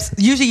 pink lips,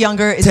 usually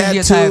younger is usually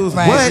your Tattoos.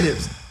 type. Right.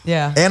 What?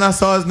 Yeah. And I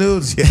saw his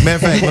nudes. Yeah, matter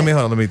of fact,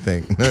 let me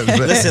think.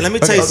 Listen, let me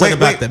tell you something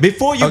about that.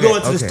 Before you go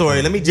into the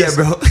story, let me just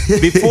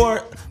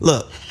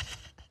look.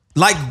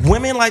 Like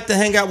women like to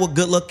hang out with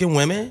good-looking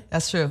women.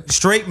 That's true.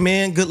 Straight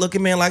men,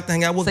 good-looking men like to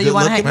hang out with So you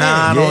wanna good-looking men.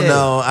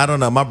 hang- I don't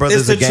know. My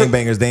brothers are It's a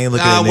gangbangers. They ain't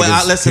looking at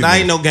well, niggas. listen, I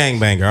ain't no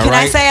gangbanger. All Can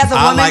I right? say as a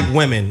I woman, like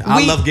women.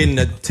 I love getting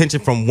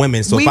attention from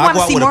women. So we if I wanna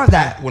go out see with more a of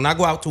pack, that. when I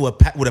go out to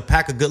with a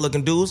pack of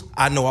good-looking dudes,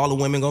 I know all the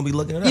women gonna be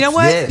looking at us. You know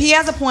what? Yeah. He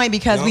has a point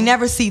because we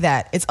never see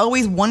that. It's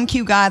always one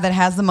cute guy that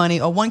has the money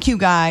or one cute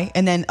guy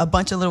and then a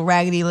bunch of little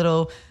raggedy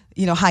little,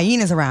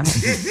 hyenas around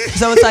him.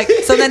 So it's like,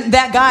 so then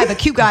that guy, the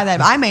cute guy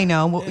that I may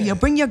know,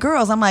 bring your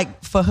girls. I'm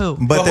like, For who?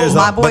 But there's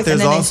my boys. but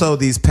there's also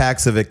these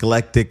packs of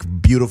eclectic,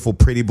 beautiful,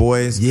 pretty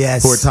boys who are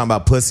talking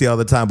about pussy all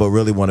the time, but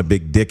really want a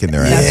big dick in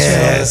their ass.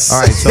 Yes. All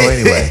right. So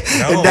anyway,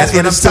 and that's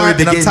when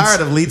I'm tired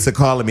of Lisa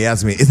calling me,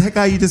 asking me, "Is that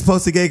guy you just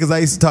posted gay?" Because I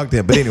used to talk to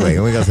him. But anyway,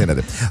 we gotta say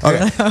nothing.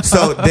 Okay.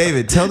 So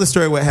David, tell the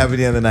story what happened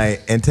the other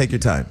night, and take your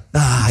time.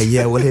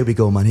 Yeah. Well, here we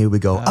go, man. Here we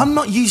go. I'm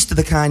not used to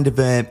the kind of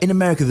in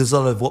America. There's a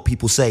lot of what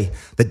people say,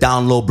 the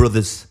down low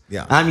brothers.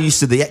 Yeah. I'm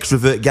used to the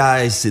extrovert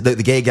guys, the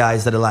gay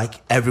guys that are like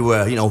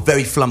everywhere,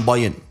 very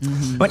flamboyant.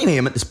 But anyway,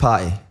 I'm at this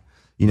party,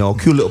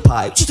 cool little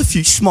party, just a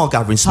few small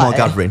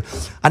gathering.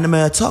 And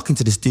I'm talking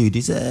to this dude.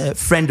 He's a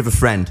friend of a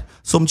friend.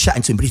 So I'm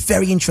chatting to him, but he's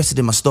very interested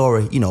in my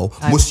story.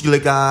 Muscular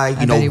guy,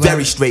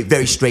 very straight,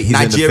 He's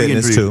Nigerian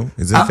into fitness too.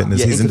 He's in fitness.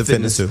 Yeah, He's into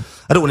fitness too.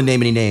 I don't want to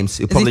name any names.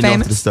 He'll probably know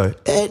after the story.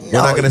 We're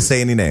not going to say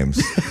any names.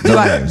 Do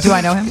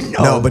I know him?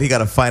 No, but he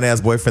got a fine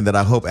ass boyfriend that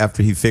I hope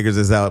after he figures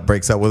this out,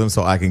 breaks up with him,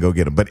 so I can go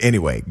get him. But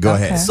anyway, go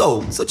ahead.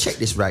 So check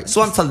this, right?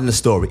 So I'm telling the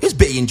story. It's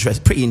pretty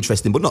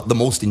interesting, but not the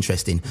most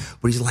interesting.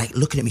 But he's like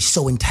looking at me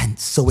so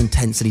intense,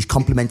 and he's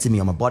complimenting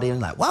me on my body. And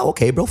I'm like, wow,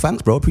 okay, bro,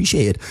 thanks, bro,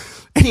 appreciate it.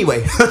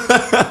 Anyway,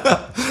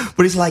 but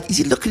he's like, is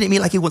he looking at me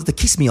like he wants to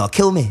kiss me or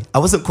kill me? I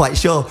wasn't quite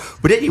sure.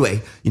 But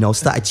anyway,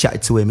 started chatting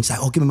to him. He's like,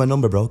 oh, give me my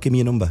number, bro. Give me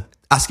your number.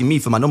 Asking me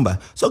for my number.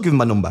 So I'll give him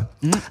my number.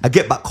 I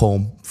get back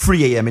home,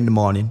 3 a.m. in the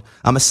morning.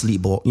 I'm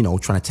asleep, but,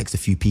 trying to text a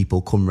few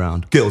people, come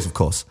round. Girls, of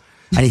course.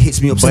 And he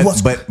hits me up.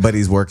 But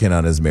he's working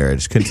on his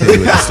marriage. Continue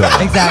with the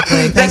story.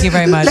 Exactly. Thank you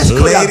very much. Let's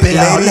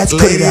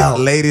cut it out.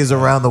 Ladies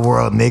around the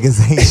world,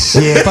 niggas ain't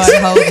shit.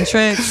 Buttholes and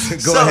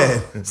tricks. Go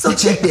ahead. So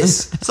check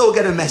this. So I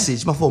get a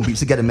message. My phone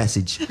beeps. I get a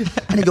message.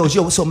 And he goes,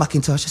 yo, what's up,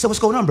 Macintosh? I said, what's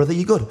going on, brother?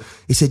 You good?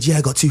 He said, yeah,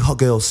 I got 2 hot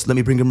girls. Let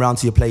me bring them round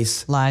to your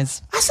place.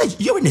 Lies. I said,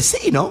 you're in the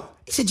city, no?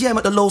 He said, yeah, I'm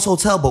at the Lowe's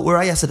Hotel, but where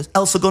are you? I said,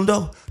 El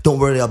Segundo. Don't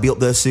worry, I'll be up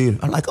there soon.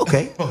 I'm like,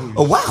 okay.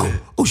 Oh, wow.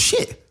 Oh,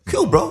 shit.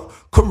 Cool, bro.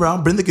 Come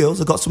around, bring the girls.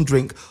 I got some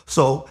drink.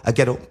 So I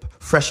get up,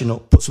 freshen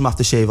up, put some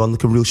aftershave on,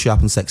 looking real sharp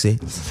and sexy.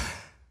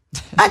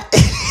 And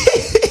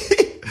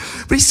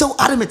but he's so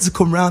adamant to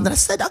come around. And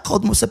I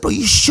called him. I said, bro,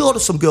 you sure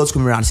there's some girls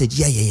coming around? He said,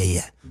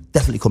 yeah.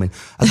 Definitely coming.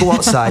 I go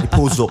outside. He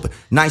pulls up.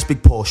 Nice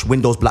big Porsche.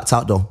 Windows blacked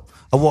out, though.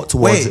 I walk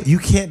towards it. You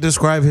can't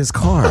describe his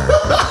car.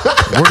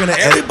 We're gonna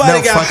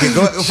everybody got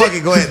fuck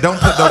it. Go ahead. Don't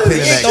put no pin in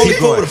that. Don't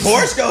go with a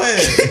Porsche. Go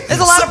ahead. There's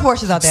a lot of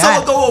Porsches out there. So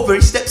I go over.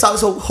 He steps out.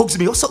 So hugs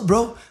me. What's up,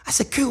 bro? I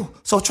said, cool.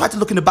 So I tried to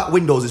look in the back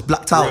windows. It's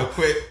blacked out. Real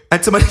quick.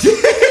 And to my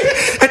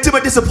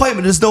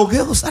disappointment, there's no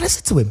girls. And I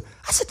said to him,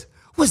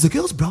 where's the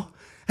girls, bro?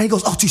 And he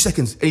goes, 2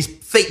 seconds. And he's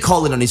fake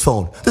calling on his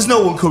phone. There's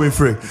no one coming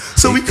through.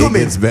 So we come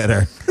in. It's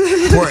better.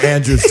 Poor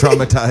Andrew's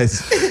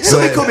traumatized.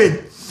 So we come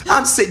in.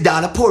 I'm sitting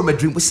down, I pour him a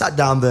drink, we sat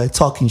down there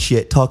talking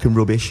shit, talking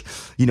rubbish,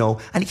 and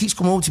he keeps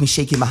coming over to me,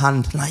 shaking my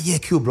hand. I'm like, yeah,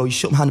 cool, bro, you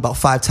shook my hand about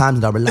 5 times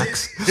and I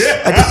relax.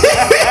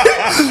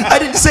 I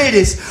didn't say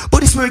this, but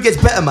this is where it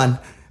gets better, man.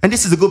 And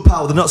this is the good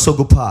part, the not so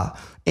good part.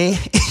 I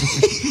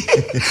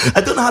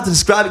don't know how to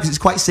describe it because it's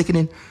quite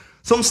sickening.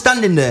 So I'm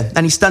standing there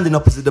and he's standing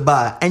opposite the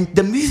bar, and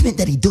the movement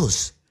that he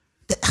does,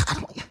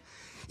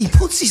 he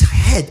puts his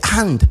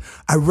hand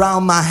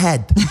around my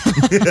head. In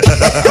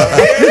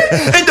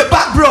the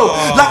back, bro.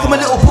 Like I'm a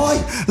little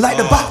boy. Like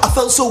the back, I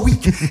felt so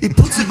weak. He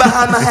puts it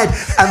behind my head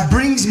and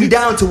brings me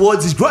down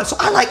towards his groin. So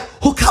I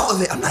hook out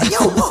of it. I'm like,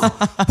 yo,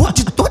 what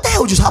the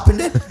hell just happened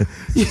then?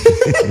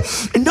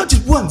 And not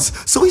just once.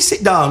 So we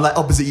sit down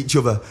opposite each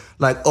other.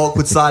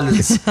 Awkward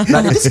silence.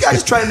 This guy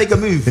just trying to make a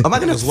move. Am I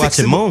going to fix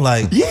watching him?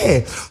 Moonlight.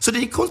 Yeah. So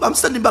then he comes, I'm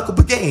standing back up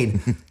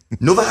again.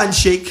 Another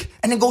handshake.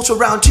 And then goes to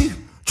round 2.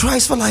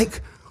 Tries for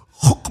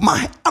hook my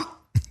head.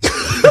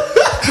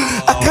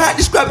 I can't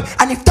describe it.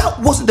 And if that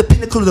wasn't the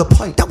pinnacle of the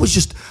point, that was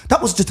just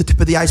the tip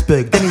of the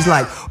iceberg. Then he's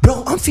like,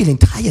 bro, I'm feeling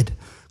tired.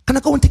 Can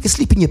I go and take a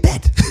sleep in your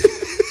bed?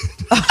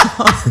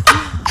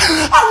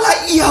 I'm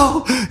like,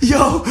 yo,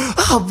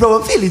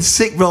 bro, I'm feeling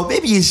sick, bro.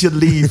 Maybe you should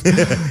leave.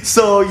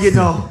 So he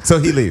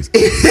leaves.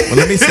 Well,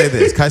 let me say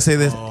this. Can I say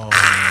this?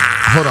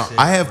 Hold on.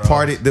 I have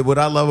partied. What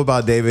I love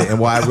about David and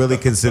why I really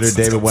consider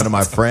David one of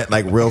my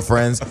real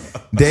friends.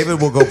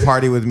 David will go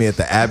party with me at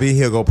the Abbey.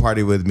 He'll go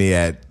party with me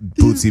at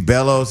Bootsy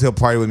Bellows. He'll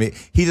party with me.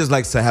 He just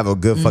likes to have a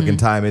good fucking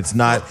time. It's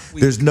not.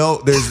 There's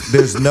no.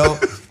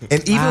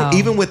 And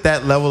even with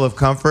that level of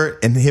comfort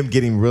and him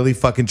getting really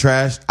fucking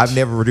trashed, I've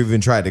never even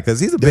tried it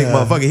because he's a big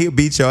motherfucker. He'll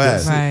beat your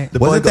ass. Right.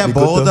 Wasn't that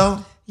bold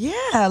though?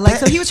 Yeah,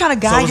 so he was trying to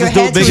guide your was this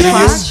head to dude his bigger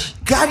than you? crotch.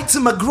 Got it to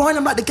my groin.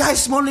 I'm like, the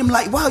guy's smiling. I'm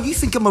like, wow, you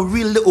think I'm a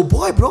real little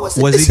boy, bro? I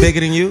said, Was he bigger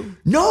than you?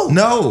 No.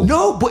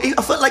 But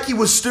I felt like he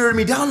was stirring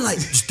me down. Like,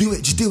 just do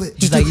it.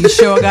 He's like, you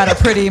sure got a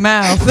pretty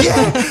mouth.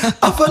 Yeah,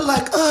 I felt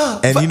like,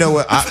 And you know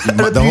what?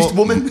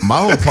 My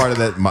whole part of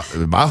that,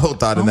 my whole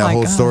thought in that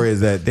whole story is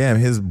that, damn,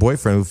 his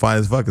boyfriend who fine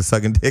as fuck is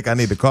sucking dick. I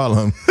need to call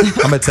him. I'm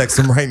gonna text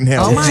him right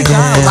now. Oh my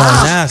God.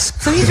 Wow.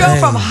 So he drove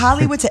from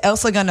Hollywood to El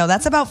Segundo.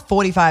 That's about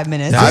 45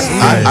 minutes.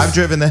 I've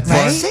driven that far.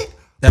 Right?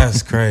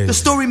 That's crazy. The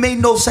story made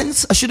no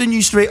sense. I should have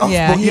knew straight off,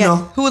 Yeah, but you know.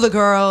 Who are the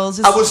girls?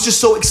 I was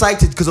just so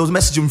excited because I was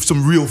messaging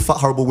some real fat,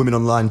 horrible women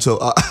online. So,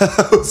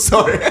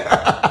 sorry.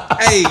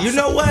 Hey, you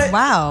know what?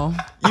 Wow.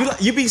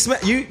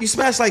 You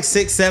smash like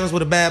 6 7s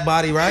with a bad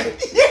body, right?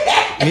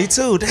 Yeah. Me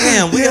too.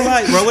 Damn, we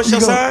alike, bro. What's your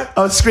sign?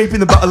 I was scraping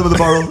the bottom of the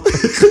barrel.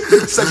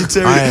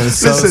 Sagittarius. I am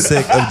so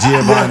sick of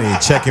Giovanni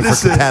checking for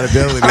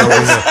compatibility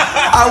over here.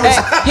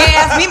 He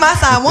asked me my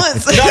sign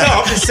once. No,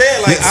 I'm just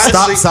saying, like, Stop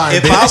honestly, sign,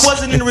 if bitch. I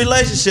wasn't in a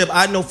relationship,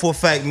 I know for a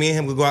fact me and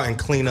him would go out and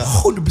clean up.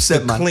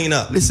 100%, man. Clean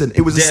up. Listen,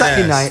 it was a Dead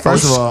Saturday ass. night.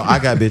 First of all, I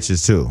got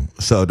bitches too,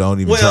 so don't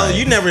even try. Well,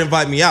 you never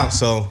invite me out,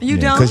 so You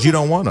don't? because you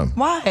don't want them.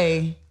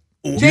 Why?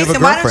 have a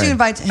Jason, why don't girlfriend. you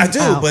invite him I do,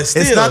 out? but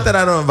still. It's not that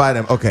I don't invite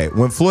him. Okay,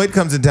 when Floyd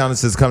comes in town and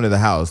says come to the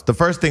house, the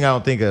first thing I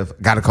don't think of,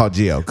 gotta call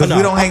Gio because No,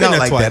 we don't I've hang been out there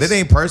like twice. that. It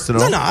ain't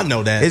personal. No, I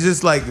know that. It's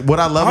just like what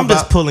I love I'm about.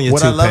 just pulling your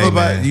what I love toupee,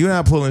 about man. you're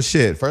not pulling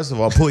shit. First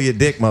of all, pull your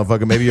dick,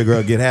 motherfucker. Maybe your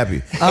girl get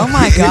happy. Oh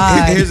my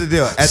God. Here's the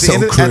deal. At So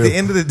the crude.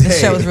 end of the day, This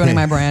show is ruining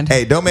my brand.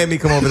 Hey, don't make me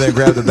come over there and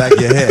grab the back of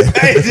your head.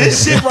 Hey,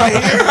 this shit right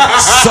here.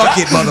 Suck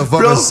it, motherfucker.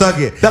 Bro, suck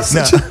it. that's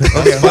No. such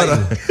Okay, hold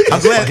on.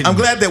 I'm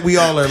glad that we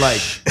all are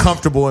like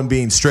comfortable in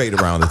being straight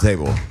around the table.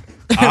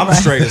 I'm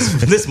straight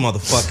as this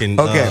motherfucking.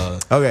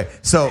 Okay.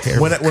 So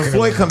when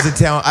Floyd comes to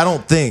town, I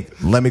don't think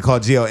let me call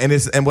Gio.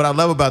 And what I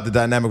love about the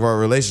dynamic of our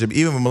relationship,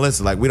 even with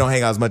Melissa, like we don't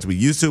hang out as much as we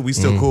used to. We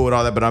still cool with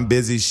all that, but I'm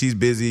busy. She's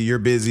busy. You're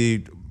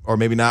busy. Or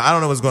maybe not. I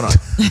don't know what's going on.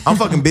 I'm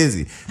fucking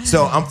busy.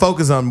 So I'm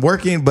focused on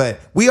working, but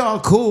we all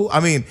cool. I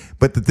mean,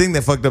 but the thing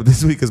that fucked up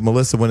this week is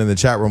Melissa went in the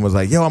chat room was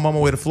like, yo, I'm on my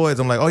way to Floyd's.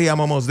 I'm like, oh yeah, I'm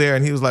almost there.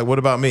 And he was like, what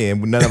about me?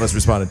 And none of us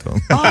responded to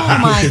him. Oh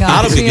my God.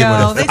 I don't be giving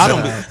Gio, a. they I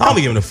don't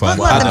be giving a fuck.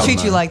 Let I them don't.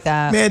 treat you like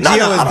that. Man,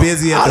 Gio is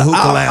busy at the hookah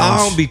lounge. I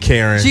don't be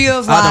caring.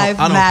 Gio's I live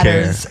don't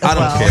matters Care. I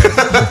don't as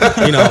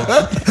care. You know,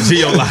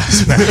 Gio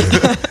lives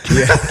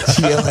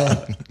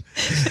matter.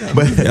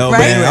 But yo, Right?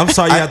 man, I'm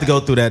sorry you have to go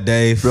through that,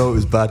 Dave. Bro, it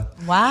was bad.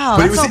 Wow,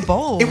 But that's it was so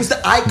bold. It was the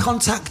eye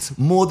contact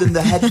more than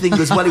the head thing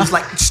as well. It was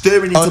like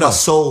stirring into my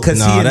soul. Because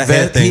Nah, that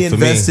head thing he for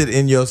me. invested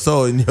in your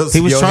soul. And your,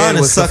 He was your trying head to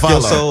was suck your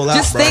follow. soul out.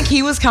 Just bro. think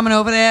he was coming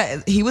over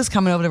there. He was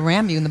coming over to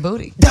ram you in the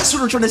booty. That's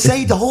what I'm trying to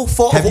say. The whole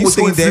thought of Have what you was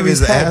going seen through his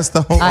David's head. ass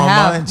though? I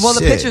have. Online? Well, the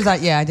Shit. pictures,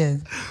 I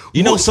did.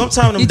 You know,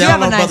 sometimes them You do have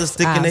a down nice brothers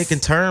thinking they ass. can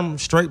turn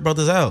straight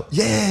brothers out.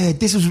 Yeah,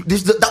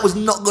 that was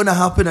not going to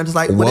happen. I was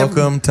like, whatever.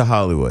 Welcome to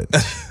Hollywood.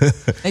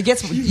 It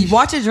gets. You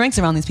watch your drinks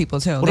around these people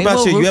too. What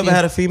about you? You ever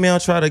had a female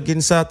try to get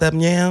inside them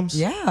yams?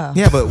 Yeah.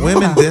 Yeah, but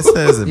women, this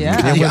says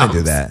Yeah. women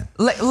do that.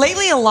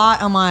 Lately, a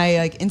lot on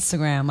my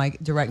Instagram, like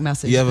direct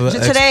message. You ever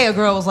Today, a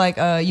girl was like,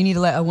 "You need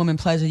to let a woman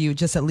pleasure you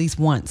just at least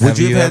once." Would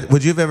you you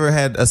have ever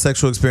had a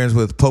sexual experience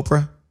with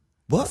Popra?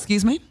 What?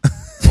 Excuse me.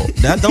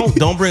 That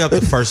don't bring up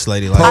the first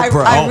lady. Like,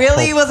 Popra. I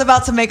really was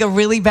about to make a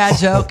really bad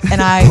joke,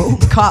 and I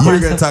caught You're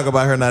gonna myself. talk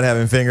about her not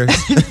having fingers.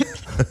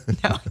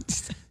 No.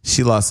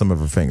 She lost some of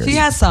her fingers. She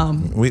has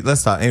some.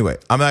 Let's talk. Anyway,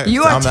 I'm not.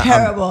 You are I'm not-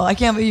 terrible. I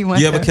can't believe you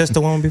went you ever there. kissed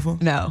a woman before?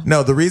 No.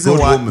 No, the reason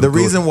Good why woman, the good.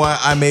 reason why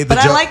I made the But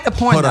I joke, like the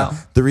porn, hold on. though.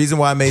 The reason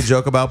why I made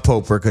joke about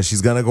Popra because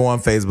she's gonna go on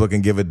Facebook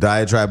and give a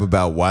diatribe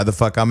about why the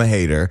fuck I'm a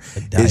hater.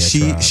 Is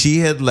diatribe. she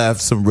had left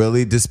some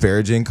really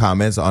disparaging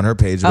comments on her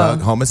page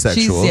about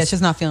homosexuals.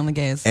 She's not feeling the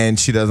gays. and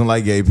she doesn't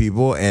like gay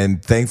people,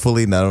 and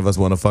thankfully none of us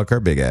want to fuck her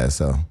big ass.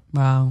 So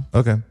Wow.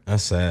 okay,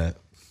 That's sad.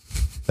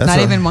 that's Not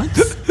all. even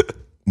once.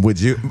 Would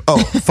you? Oh,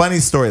 funny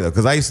story though,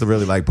 because I used to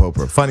really like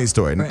Popra. Funny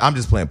story. Right. I'm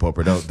just playing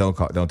Popra.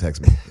 Don't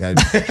text me.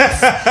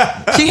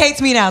 She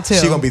hates me now too.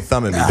 She gonna be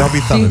thumbing me. Don't be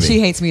thumbing me. She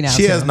hates me now,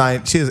 She has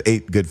too. She has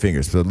 8 good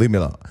fingers. So leave me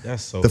alone.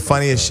 That's so the fucked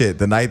funniest shit.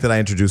 The night that I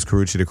introduced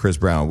Karrueche to Chris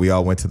Brown, we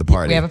all went to the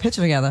party. We have a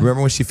picture together.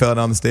 Remember when she fell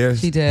down the stairs?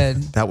 She did.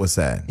 That was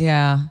sad.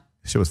 Yeah.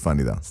 Shit was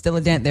funny though. Still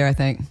a dent there, I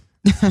think.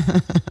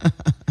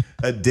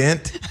 A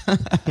dent.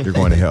 You're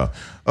going to hell.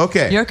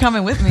 Okay. You're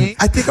coming with me.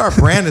 I think our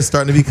brand is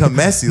starting to become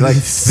messy. Like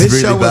this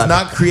really show was bad.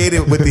 not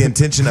created with the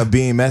intention of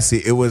being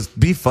messy. It was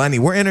be funny.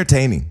 We're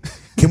entertaining.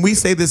 Can we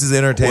say this is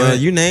entertaining? Well,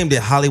 you named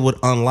it Hollywood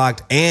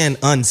Unlocked and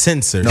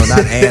Uncensored. No, not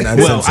and uncensored.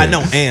 Well, I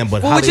know and,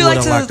 but Well, would you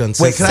Hollywood like to- Unlocked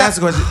Uncensored. Wait, can I ask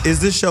a question?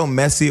 Is this show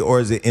messy or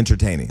is it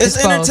entertaining? It's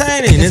It's both.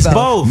 entertaining. It's It's both.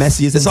 both.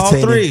 Messy is It's all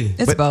entertaining. three.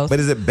 It's both. But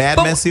is it bad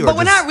But, messy or but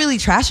we're just- not really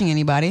trashing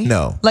anybody.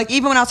 No. Like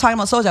even when I was talking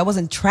about Soulja, I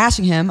wasn't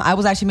trashing him. I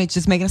was actually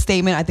just making a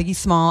statement. I think he's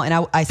small,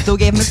 and I still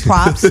gave him his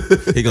props. He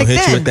gonna Like hit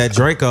you then. with that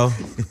Draco.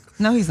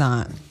 No, he's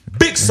not.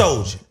 Big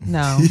soldier.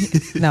 No,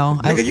 no.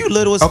 Nigga, you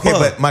little as Okay, fuck.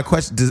 but my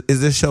question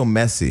is this show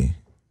messy?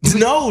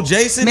 No,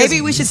 Jason. Maybe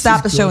it's- we should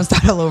stop the show and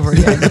start all over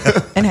again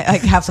and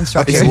like have some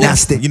structure. It's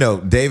nasty. You know,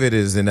 David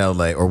is in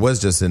LA or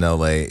was just in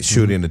LA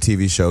shooting a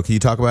TV show. Can you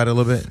talk about it a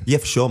little bit? Yeah,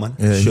 for sure, man.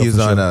 He was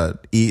on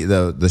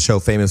the show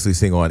Famously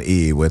Single on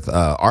E with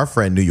our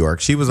friend New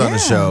York. She was on the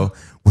Yeah. show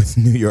with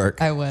New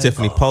York. I was.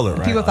 Tiffany Pollard,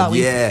 right? People thought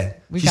we. Yeah,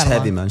 we she's got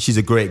heavy, along. man. She's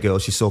a great girl.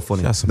 She's so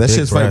funny. Got some That big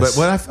shit's funny. But breasts.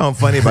 what I found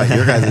funny about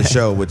your guys'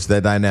 show, which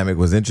that dynamic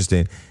was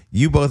interesting,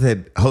 you both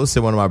had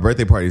hosted one of my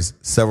birthday parties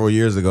several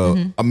years ago.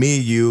 Mm-hmm. Me,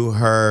 you,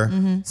 her,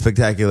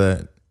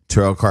 Spectacular.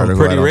 Terrell Carter, who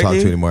Pretty I don't talk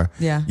Ricky? to anymore.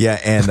 Yeah. Yeah,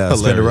 and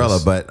Hilarious. Cinderella.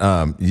 But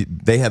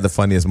they had the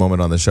funniest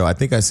moment on the show. I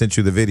think I sent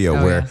you the video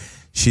Oh, where yeah.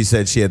 she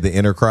said she had the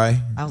inner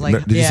cry. I was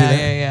like, Did you see that?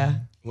 yeah.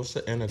 What's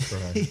the inner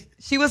cry?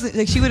 She wasn't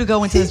like, she would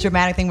go into this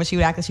dramatic thing where she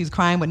would act like she was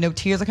crying, but no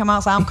tears would come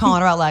out. So I'm calling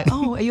her out like,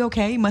 "Oh, are you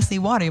okay? You must need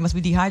water. You must be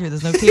dehydrated.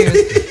 There's no tears."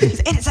 She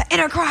said, "It's an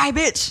inner cry,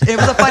 bitch." It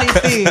was a funny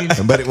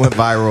scene. But it went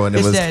viral, and it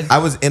It was. did. I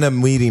was in a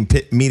meeting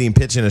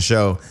pitching a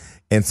show,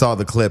 and saw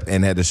the clip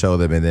and had to show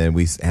them, and then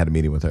we had a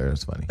meeting with her. It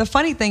was funny. The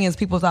funny thing is,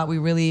 people thought we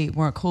really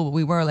weren't cool, but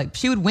we were. Like,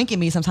 she would wink at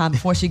me sometimes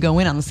before she'd go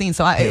in on the scene.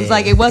 So it was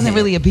like it wasn't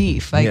really a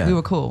beef. Like Yeah. we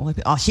were cool. Like,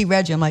 oh, she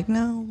read you. I'm like,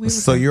 no. We were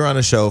So cool. you're on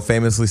a show,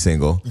 Famously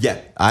Single. Yeah.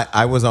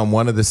 I was on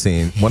one of the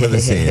scenes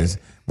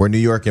where New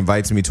York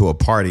invites me to a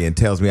party and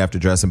tells me I have to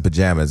dress in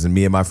pajamas, and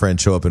me and my friend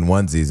show up in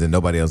onesies, and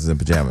nobody else is in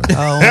pajamas.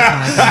 Oh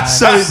my god.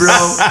 Sorry,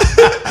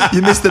 bro.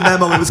 You missed the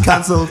memo. It was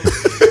cancelled.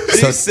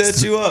 She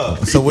set you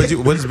up. So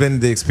what's been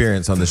the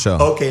experience on the show?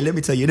 Okay, let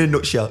me tell you in a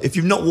nutshell. If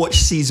you've not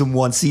watched season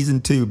 1,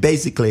 season 2,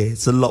 basically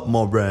it's a lot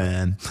more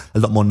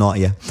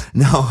naughtier.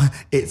 Now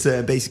it's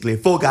basically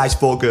 4 guys,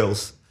 4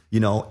 girls. You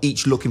know,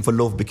 each looking for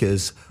love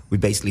because we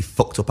basically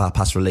fucked up our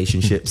past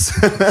relationships.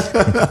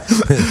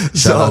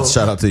 Shout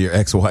out to your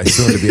ex-wife,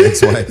 soon to be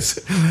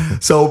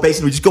ex-wife. So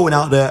basically, we're just going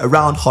out there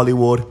around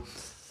Hollywood,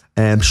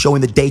 showing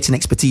the dating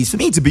expertise. For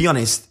me, to be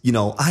honest, you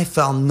know, I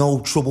found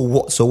no trouble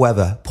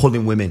whatsoever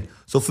pulling women.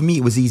 So for me,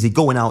 it was easy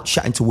going out,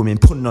 chatting to women,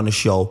 putting on a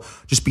show,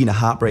 just being a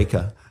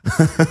heartbreaker.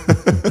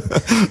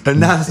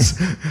 And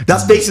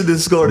that's basically the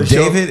score of the show.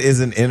 David is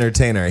an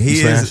entertainer.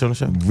 He is on the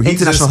show?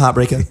 International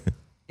heartbreaker.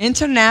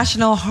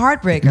 International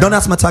heartbreaker. No,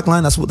 that's my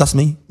tagline. That's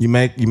me. You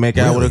make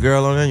out with a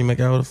girl on there? You make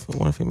out with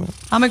one female?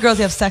 How many girls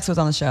you have sex with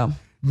on the show?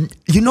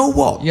 You know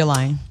what? You're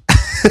lying.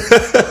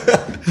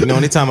 You know,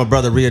 anytime a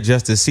brother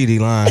readjusts his CD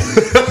line.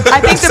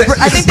 I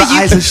think My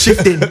eyes are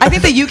shifting. I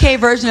think the UK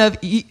version of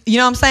you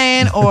know what I'm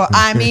saying, or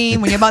I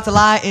mean, when you're about to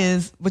lie,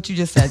 is what you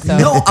just said. So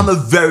No, I'm a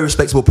very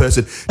respectable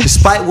person.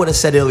 Despite what I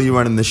said earlier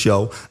on in the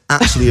show,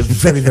 actually a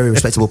very, very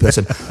respectable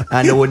person.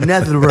 And I would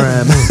never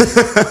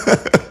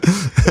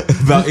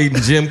About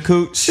eating Jim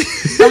Cooch.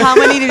 So how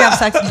many did you have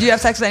sex? Did you have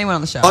sex with anyone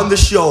on the show? on the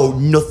show,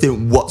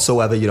 nothing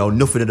whatsoever, you know,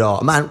 nothing at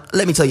all. Man,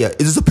 let me tell you, it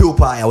was a pool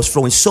party. I was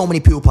throwing so many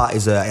pool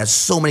parties there. I had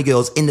so many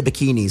girls in the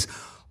bikinis,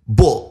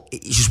 but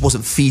it just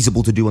wasn't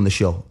feasible to do on the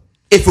show.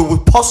 If it was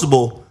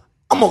possible,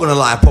 I'm not gonna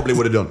lie, I probably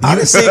would have done. I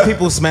done seen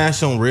people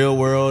smash on Real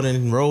World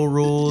and Road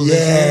Rules.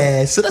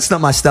 Yeah, so that's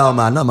not my style,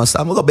 man. Not my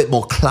style. I've got a bit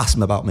more class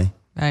about me.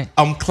 Right.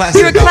 I'm classy.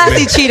 You're a about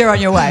classy me. cheater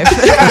on your wife.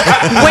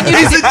 when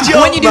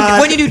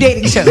you do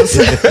dating shows.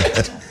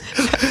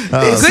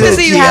 Good to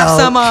see you have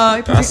some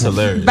That's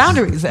hilarious.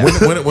 boundaries there.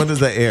 when does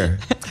that air?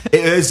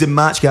 It is in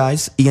March,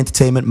 guys.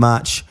 Entertainment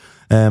March.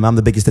 I'm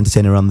the biggest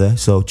entertainer on there,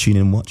 so tune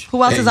in and watch.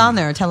 Who else is on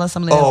there? Tell us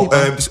some of the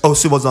other people.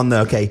 Someone's on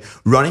there. Okay,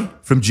 Ronnie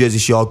from Jersey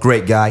Shore,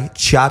 great guy.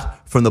 Chad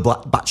from The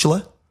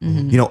Bachelor,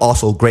 you know,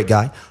 also great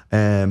guy.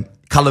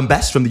 Callum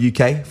Best from the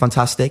UK,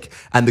 fantastic.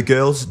 And the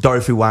girls,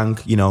 Dorothy Wang,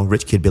 you know,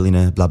 rich kid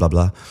billionaire, blah blah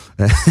blah.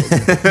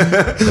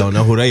 Don't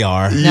know who they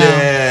are.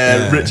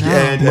 Yeah, rich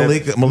kid.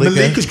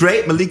 Malika's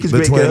great. Malika's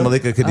great Between girl.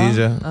 Malika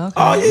Khadijah.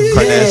 Oh yeah,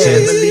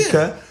 Kardashians.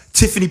 Malika.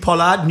 Tiffany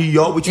Pollard, New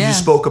York, which we just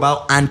spoke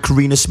about, and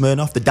Karina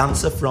Smirnoff, the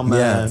dancer from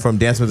From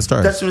Dance with the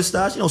Stars. Dance with the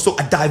Stars. You know, so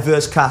a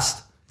diverse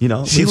cast. You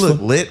know, She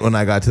looked lit when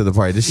I got to the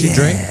party. Did she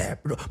drink?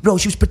 Bro,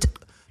 she was.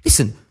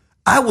 Listen,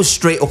 I was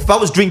straight up. If I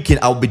was drinking,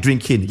 I would be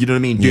drinking. You know what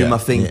I mean? Doing my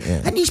thing.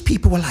 Yeah. And these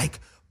people were like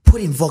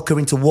putting vodka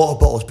into water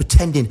bottles,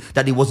 pretending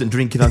that he wasn't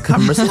drinking on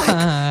camera. It's like,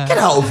 get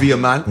out of here,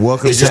 man.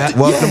 Welcome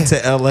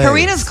to LA.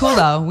 Karina's cool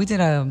though. We did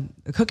a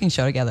cooking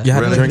show together. You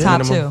had a drink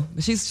top minimum? two.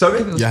 But she's Sorry?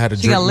 Y'all had a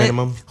she got drink lit.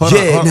 minimum? Hold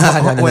Yeah, on.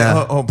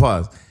 nah. Hold,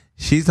 pause.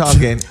 She's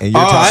talking and you're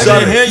Oh, I talking.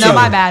 didn't hear you. No,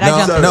 my bad.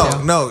 I jumped in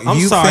too. No. I'm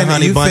you sorry, fin-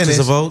 honey you bunches finished.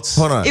 of oats.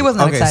 Hold on. It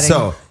wasn't okay, exciting.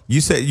 So you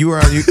said you were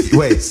on.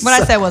 Wait.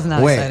 What I said was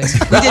not Wait.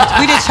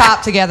 exciting. We did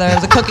chop together. It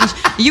was a cooking.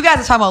 You guys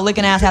are talking about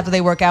licking ass after they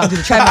work out and do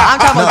the treadmill. I'm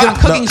talking about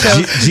doing cooking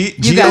shows.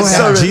 You guys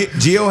are.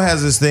 Gio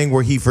has this thing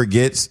where he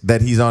forgets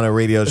that he's on a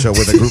radio show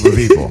with a group of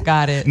people.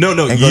 Got it. No, And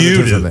goes you to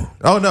do do. something.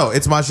 Oh no,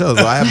 it's my show,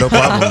 so I have no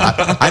problem.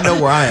 I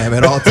know where I am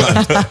at all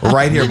times.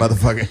 Right here,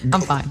 motherfucker. I'm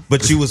fine.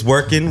 But you was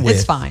working with.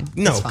 It's fine.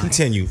 No, It's fine.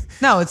 continue.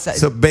 No, it's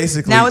So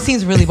basically, now it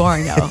seems really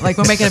boring though. Like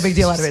we're making a big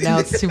deal out of it. Now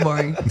it's too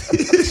boring.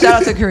 Shout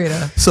out to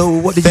Karina. So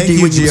what did thank you do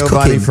you, when you was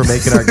Giovanni, cooking? for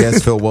making our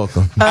guests feel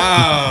welcome.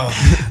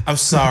 Oh, I'm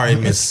sorry,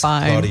 Miss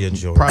fine. Claudia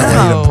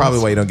Jordan. Probably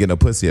why you don't get no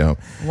pussy at home.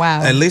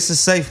 Wow. At least it's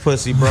safe,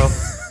 pussy, bro.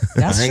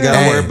 That's I ain't true.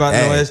 gotta worry about no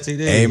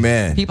STD.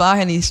 Amen. People out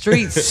here in these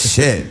streets,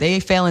 Shit. they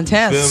failing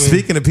tests. Feel me?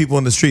 Speaking of people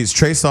in the streets,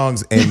 Trey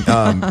Songz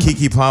and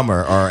Kiki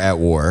Palmer are at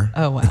war.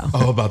 Oh wow.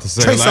 Oh, about to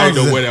say, Trey like, I Songz didn't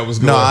know is- where that was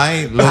going. No, I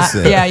ain't.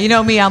 Listen. Yeah, you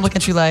know me. I'm looking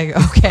at you like,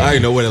 okay. I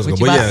didn't know where that was What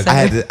going, you but about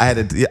yeah, to say? I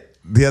had to.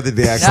 the other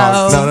day I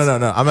called.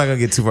 No. I'm not gonna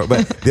get too far.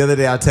 But the other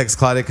day I text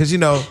Claudia because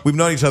we've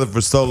known each other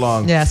for so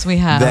long. Yes, we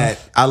have. That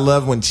I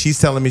love when she's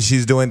telling me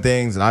she's doing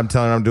things and I'm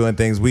telling her I'm doing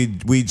things.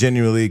 We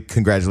genuinely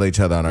congratulate each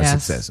other on our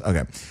success.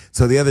 Okay.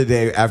 So the other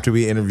day after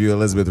we interview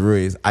Elizabeth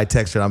Ruiz, I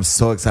text her. I'm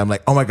so excited. I'm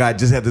like, oh my God,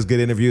 just had this good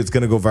interview. It's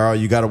gonna go viral.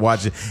 You got to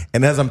watch it.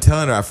 And as I'm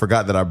telling her, I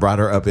forgot that I brought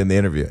her up in the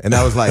interview, and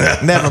I was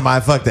like, never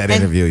mind. Fuck that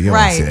interview. You don't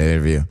want to see that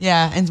interview.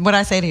 Yeah. And what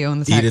I say to you in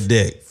the text? Eat a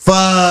dick.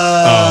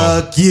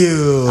 Fuck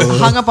you. I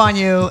hung up on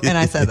you, and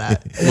I said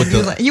that.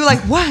 You were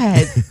like,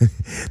 what?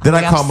 Then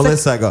I called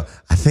Melissa. I go,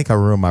 I think I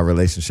ruined my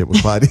relationship with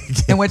Claudia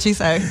again. And what'd she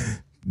say?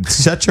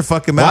 Shut your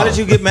fucking mouth. Why did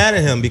you get mad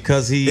at him?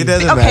 Because he... It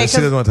doesn't matter. She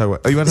doesn't want to talk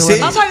about it. Oh, you want to talk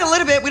about I'll talk a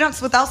little bit.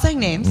 Without saying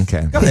names.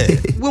 Okay. Go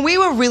ahead. When we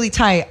were really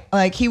tight,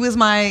 like he was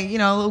my,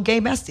 little gay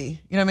bestie.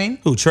 You know what I mean?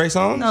 Who, Trey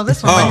Songz? No,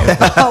 this one. Right here.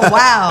 Oh,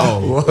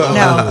 wow.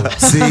 No.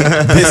 See,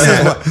 this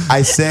is what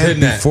I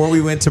said before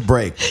we went to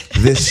break.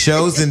 This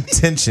show's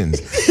intentions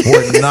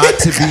were not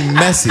to be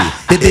messy.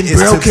 It is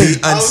to be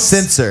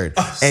uncensored.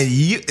 And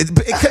you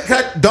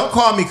don't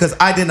call me because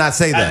I did not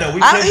say that.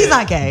 He's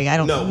not gay.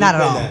 Not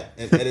at all.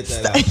 And edit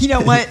that out. You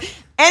know what?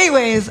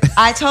 Anyways,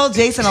 I told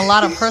Jason a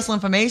lot of personal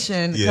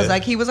information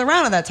because he was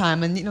around at that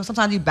time, and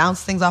sometimes you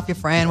bounce things off your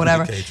friend,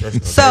 whatever.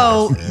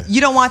 So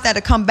you don't want that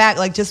to come back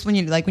just when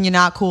you're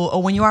not cool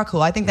or when you are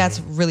cool. I think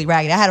that's really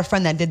ragged. I had a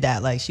friend that did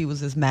that. Like she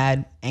was just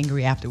mad,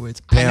 angry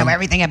afterwards. I know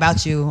everything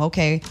about you.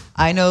 Okay,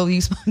 I know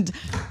you.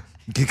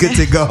 Good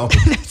to go.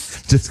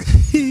 Just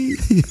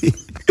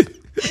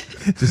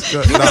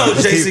go.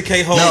 Jason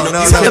K. Hold.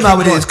 Come on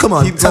with this. Come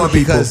on. Keep going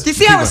because. Do you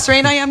see how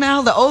restrained I am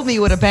now? The old me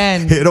would have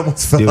been. It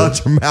almost fell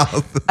out your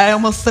mouth. I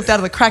almost slipped out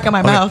of the crack of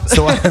my mouth.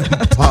 So I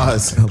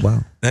pause. Oh,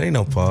 wow. That ain't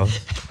no pause.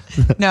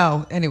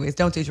 No. Anyways,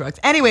 don't do drugs.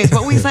 Anyways,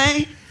 what were we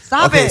saying?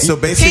 Stop it. So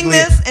basically, King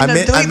this and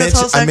delete this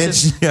whole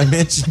section. I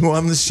mentioned you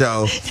on the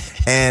show,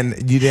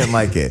 and you didn't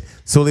like it.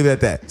 So we'll leave it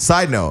at that.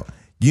 Side note,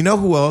 you know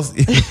who else?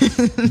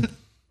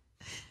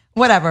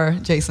 Whatever,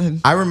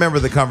 Jason. I remember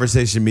the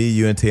conversation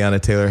you and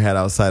Tiana Taylor had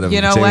outside of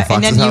Jamie Foxx's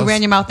and then you house.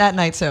 ran your mouth that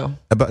night too.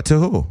 To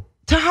who?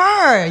 To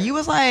her. You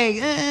was like,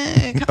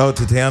 Oh,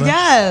 to Tiana?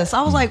 Yes.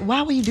 I was like,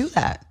 why would you do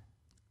that?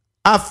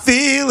 I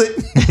feel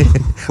it.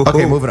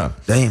 Okay, moving on.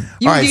 Damn.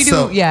 We have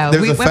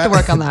to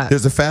work on that.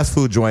 There's a fast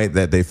food joint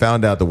that they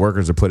found out the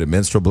workers are putting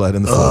menstrual blood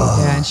in the food.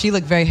 Yeah, and she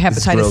looked very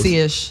hepatitis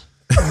C-ish.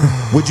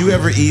 Would you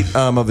ever eat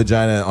a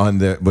vagina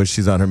when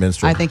she's on her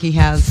menstrual? I think he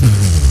has.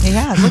 He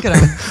has. Look at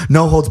him.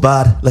 No holds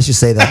barred. Let's just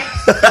say that.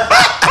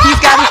 He's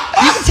got.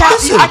 You can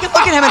tell. I can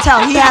look at him and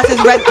tell he has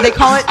his red. They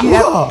call it.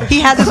 He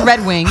has his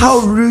red wings.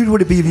 How rude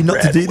would it be if you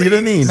not to do? You know what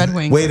I mean? Red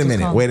wings. Wait a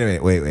minute.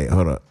 Wait.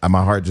 Hold on.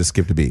 My heart just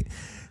skipped a beat.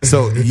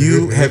 So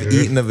you have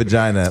eaten a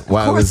vagina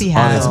while it was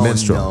on its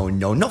menstrual?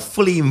 No, not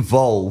fully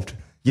involved.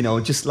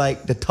 Just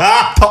like the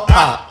top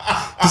part.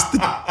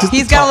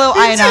 He's got a little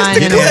iodine.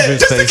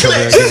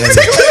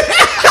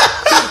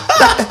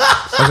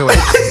 Okay, wait.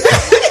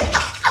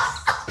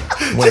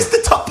 Just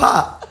the top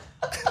part.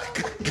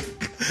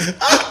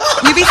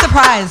 You'd be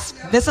surprised.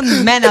 There's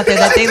some men out there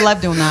that they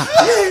love doing that.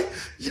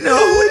 Just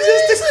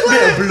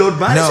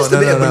a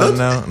bit of blood,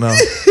 man. No.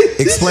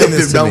 Explain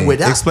this to me.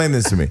 Explain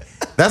this to me.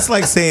 That's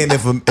like saying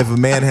if a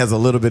man has a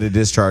little bit of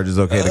discharge, it's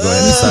okay to go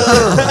ahead and suck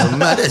it.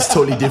 Man, that's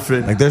totally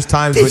different. Like there's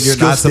times when you're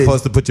not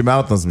supposed to put your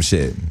mouth on some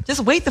shit.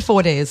 Just wait the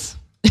 4 days.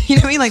 You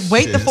know what I mean? Like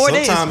wait the 4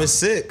 days. Sometimes it's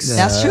 6.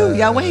 That's true.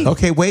 Y'all wait.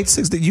 Okay, wait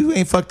 6 days. You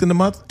ain't fucked in a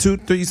month, 2,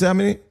 3. You say how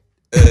many?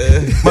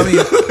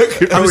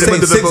 I'm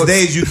saying 6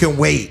 days you can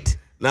wait.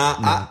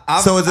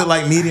 So is it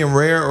like medium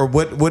rare or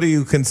what do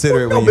you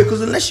consider? No,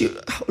 because unless you get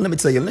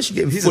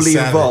him fully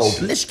involved,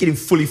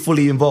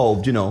 fully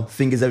involved,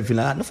 fingers, everything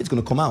like that, nothing's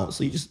gonna come out.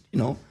 So you just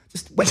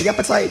whet the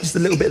appetite, just a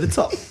little bit at the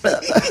top.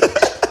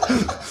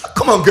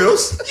 Come on,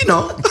 girls,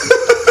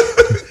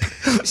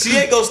 She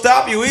ain't gonna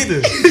stop you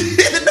either.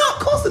 No, of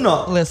course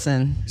not.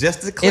 Listen,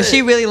 just to clear. If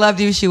she really loved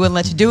you, she wouldn't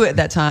let you do it at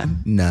that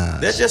time. Nah,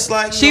 that's just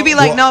like she'd be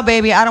like, "No,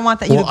 baby, I don't want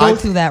that. You to go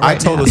through that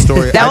right now." I told a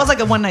story. That was like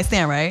a one night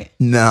stand, right?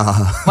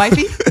 Nah,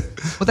 wifey.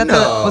 Was that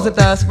was it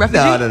the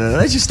refugee? No.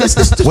 Let's just was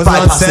it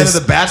on set of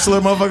The Bachelor,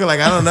 motherfucker? Like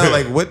I don't know,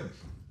 like what?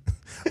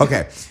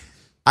 Okay.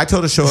 I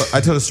told a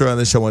story on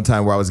this show one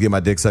time where I was getting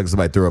my dick sucked,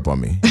 somebody threw up on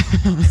me.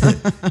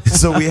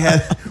 So we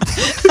had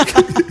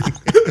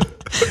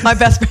my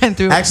best friend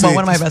threw one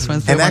of my best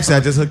friends. And actually, I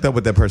just hooked up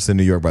with that person in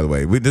New York, by the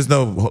way. There's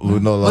no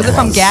was it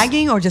from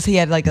gagging or just he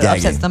had like an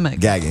upset stomach?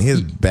 Gagging.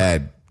 His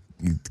bad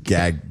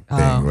gag thing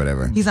or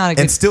whatever. He's not a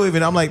good. And still,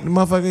 even I'm like,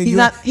 motherfucker.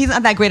 He's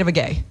not that great of a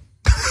gay.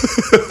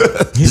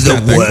 He's the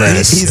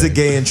worst. He's a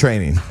gay in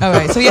training. All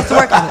right, so he has to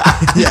work on it.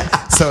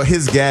 Yeah, so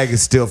his gag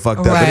is still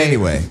fucked up. But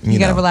anyway, you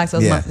gotta relax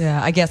those. Yeah,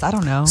 I guess I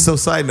don't know. So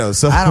side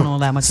note, I don't know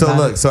that much. So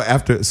look, so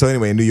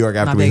anyway, in New York,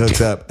 after we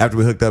hooked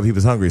up, he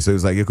was hungry. So he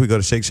was like, "If we go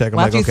to Shake Shack," I'm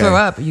like, "Okay." After you throw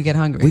up, you get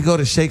hungry. We go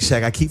to Shake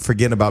Shack. I keep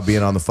forgetting about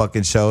being on the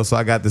fucking show, so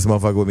I got this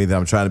motherfucker with me that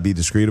I'm trying to be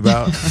discreet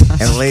about, and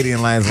the lady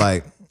in line's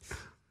like.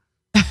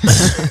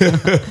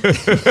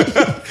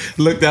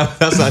 Look,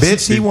 that's how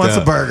bitch, he wants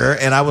a burger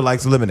and I would like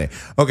some lemonade.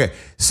 Okay,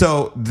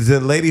 so the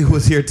lady who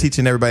was here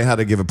teaching everybody how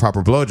to give a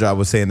proper blowjob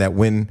was saying that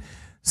when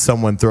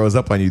someone throws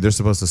up on you, they're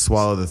supposed to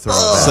swallow the throw.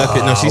 Suck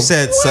it. No, she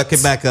said suck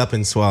it back up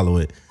and swallow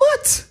it.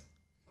 What?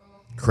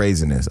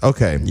 Craziness.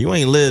 Okay. You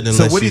ain't lived unless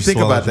So what do you think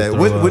about swallowed that?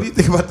 your throw What up. do you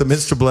think about the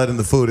menstrual blood in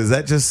the food? Is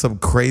that just some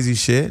crazy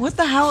shit? What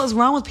the hell is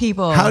wrong with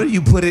people? How do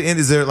you put it in?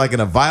 Is there like in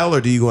a vial, or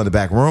do you go in the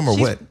back room, or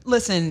She's- what?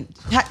 Listen,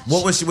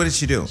 What did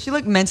she do? she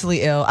looked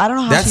mentally ill. I don't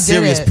know how That's she did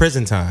serious it.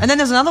 prison time. And then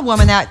there's another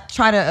woman that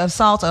tried to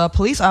assault a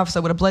police officer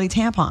with a bloody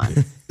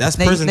tampon. That's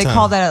They prison time.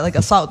 call that like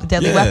assault with a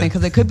deadly Yeah. weapon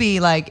because it could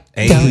be like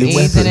AIDS.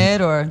 AIDS in it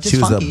or just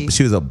funky.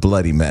 She was a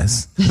bloody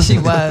mess. She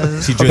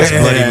was. She drinks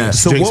bloody.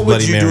 So drinks what would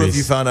Bloody you do Marys. if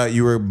you found out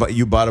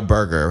you bought a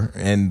burger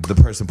and the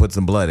person put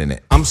some blood in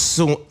it?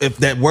 If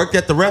that worked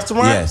at the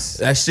restaurant, Yes.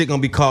 that shit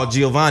gonna be called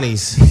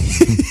Giovanni's.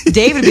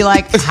 David would be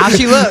like, "How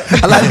she look?"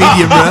 I like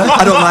medium rare.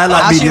 I don't lie. I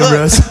like How she medium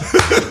look?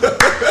 rare.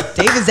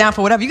 David's down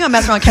for whatever. You gonna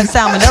mess around and catch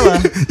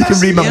salmonella. You can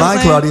read my You know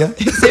mind, what I'm saying?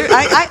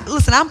 Claudia.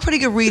 Listen, I'm a pretty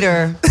good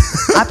reader.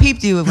 I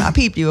peeped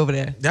you over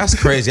there. That's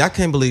crazy. I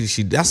can't believe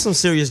that's some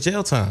serious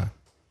jail time.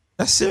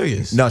 That's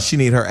serious. No, she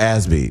need her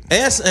ass beat.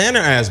 And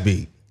her ass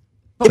beat.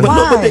 But But why?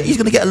 look, but he's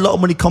going to get a lot of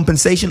money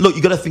compensation. Look,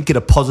 you got to think of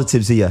the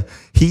positives here.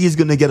 He is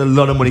going to get a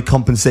lot of money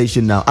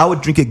compensation now. I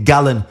would drink a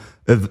gallon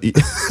of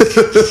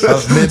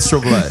Of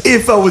menstrual blood.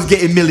 if I was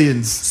getting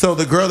millions. So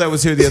the girl that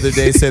was here the other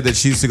day said that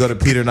she used to go to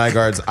Peter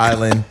Nygaard's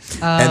island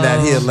and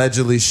that he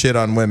allegedly shit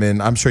on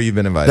women. I'm sure you've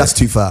been invited. That's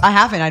too far. I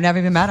haven't. I never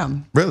even met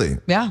him. Really?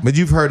 Yeah. But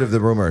you've heard of the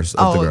rumors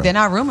of the Oh, girl. they're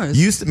not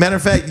rumors. Matter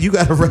of fact, you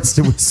got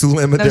arrested with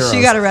Sulema No,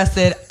 she got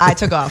arrested. I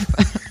took off.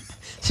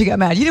 She got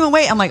mad. You didn't even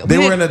wait. I'm like, They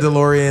we were in didn't- a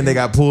DeLorean. They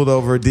got pulled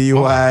over,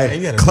 DUI. Oh,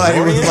 you got a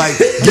Claudia was DeLorean? like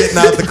getting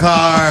out the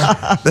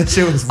car. That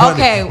shit was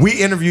funny. Okay. We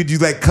interviewed you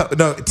like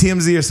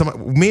TMZ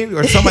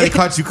or somebody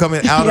caught you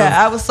coming out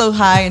Yeah, I of. was so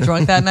high and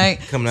drunk that night.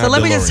 Coming So out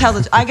let me just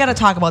DeLorean. I got to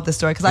talk about this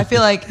story because I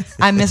feel like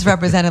I'm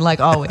misrepresented like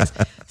always.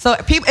 So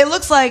people, it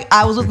looks like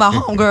I was with my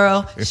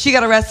homegirl. She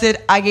got arrested.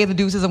 I gave the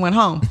deuces and went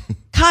home.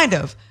 Kind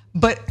of.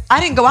 But I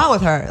didn't go out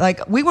with her.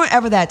 Like, we weren't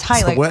ever that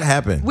tight. So like, what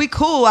happened? We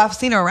cool. I've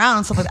seen her around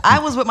and stuff like that. I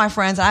was with my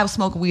friends and I was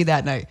smoking weed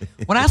that night.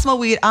 When I smoke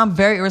weed, I'm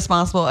very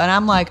irresponsible and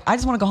I'm like, I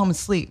just want to go home and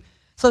sleep.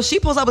 So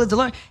she pulls up with a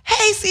DeLorean.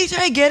 Hey,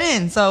 CJ, get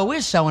in. So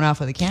we're showing off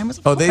for the cameras.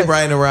 Of Oh, they course.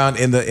 riding around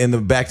in the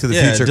Back to the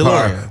Yeah, Future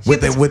DeLorean. car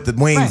with the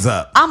wings Right.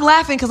 up. I'm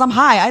laughing because I'm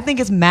high. I think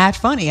it's mad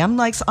funny. I'm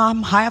like,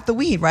 I'm high off the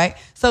weed, right?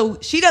 So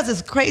she does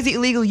this crazy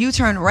illegal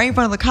U-turn right in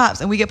front of the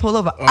cops and we get pulled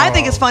over. I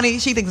think it's funny.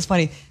 She thinks it's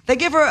funny. They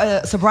give her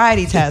a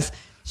sobriety test.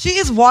 She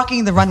is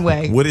walking the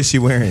runway. What is she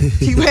wearing?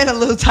 She wearing a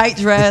little tight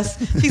dress.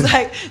 She's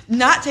like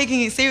not taking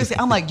it seriously.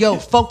 I'm like, yo,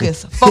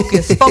 focus,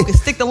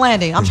 stick the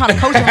landing. I'm trying to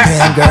coach her.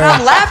 And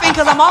I'm laughing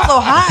because I'm also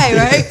high,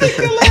 right?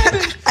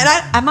 And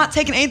I'm not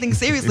taking anything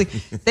seriously.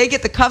 They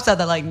get the cuffs out.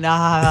 They're like,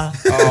 nah.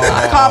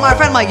 I call my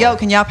friend. I'm like, yo,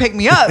 can y'all pick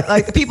me up?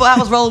 Like the people I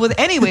was rolling with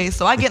anyway.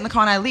 So I get in the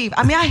car and I leave.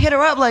 I mean, I hit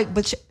her up like,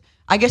 but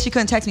I guess she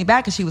couldn't text me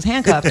back because she was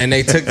handcuffed. And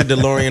they took the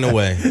DeLorean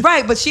away.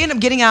 Right, but she ended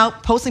up getting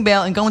out, posting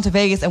bail, and going to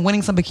Vegas and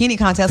winning some bikini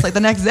contest like the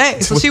next day.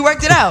 So she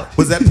worked it out.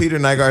 Was that Peter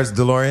Nygaard's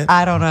DeLorean?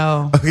 I don't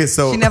know. Okay,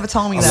 so she never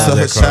told me I that. love So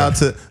that shout car. out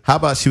to how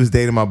about she was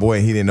dating my boy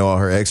and he didn't know all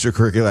her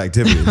extracurricular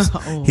activities.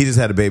 He just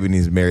had a baby and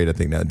he's married, I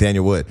think now.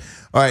 Daniel Wood.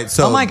 All right,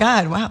 so Oh my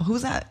God! Wow,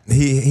 who's that?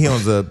 he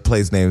owns a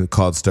place named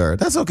called Stir.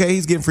 That's okay.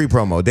 He's getting free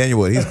promo. Daniel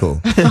Wood, he's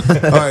cool.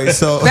 All right,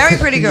 so Very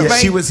pretty girl,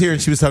 right? She was here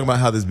and she was talking about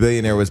how this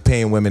billionaire was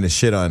paying women to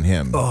shit on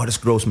him. Oh, that's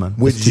gross, man.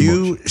 Would That's too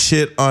you much.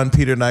 shit on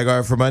Peter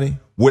Nygaard for money?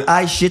 Would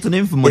I shit on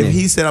him for money? If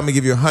he said I'm gonna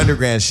give you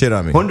 $100,000, shit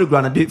on me. 100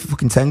 grand, I'd do it for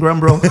fucking 10 grand,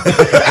 bro.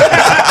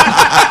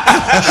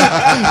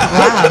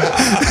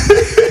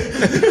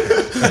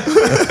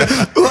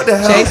 What the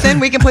hell? Jason,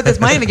 we can put this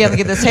money together and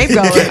get this tape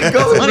going.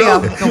 This money go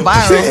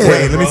viral.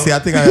 Wait, let me see. I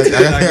think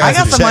I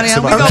got some money. checks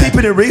We about go- that.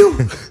 Keeping it real?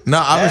 No,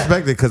 I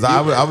respect it because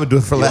I would do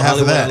it for like half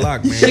of Hollywood that.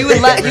 Unlocked,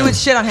 man. You would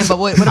shit on him, but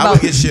what I about?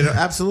 would get shit.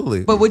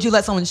 Absolutely. But would you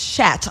let someone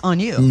shat on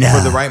you? Nah.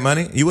 For the right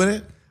money, you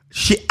wouldn't?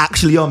 Shit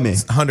actually on me.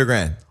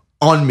 $100,000.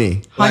 On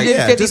me. Like,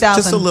 yeah, just a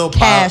 150,000 little pile,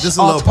 cash, just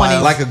a all little 20.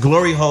 pile. Like a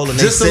glory hole and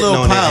they Just a sitting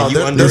little on it pile. and you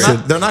They're, under they're it.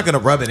 not, they're not gonna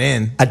rub it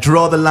in. I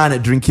draw the line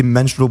at drinking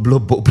menstrual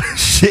blood, but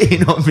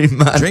shitting on me,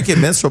 man. Drinking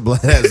menstrual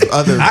blood has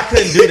other. I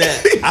couldn't do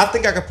that. I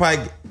think I could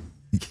probably.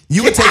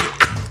 You would take.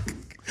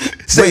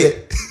 Say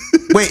it.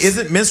 Wait,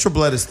 isn't menstrual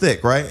blood is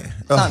thick, right?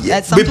 Some- Yeah,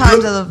 at sometimes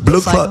with blood, of the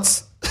blood cycle.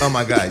 clots. Oh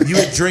my god, you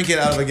would drink it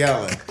out of a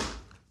gallon.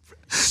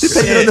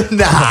 Depending on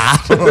the, nah.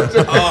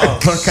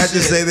 Can I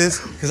just say this?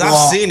 Because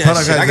I've seen that Hold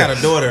on, shit. guys. I got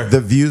a daughter. The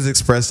views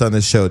expressed on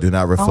this show do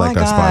not Oh my reflect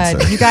our God.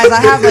 sponsor. You guys,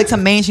 I have like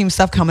some mainstream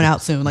stuff coming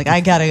out soon. Like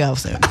I gotta go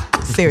soon.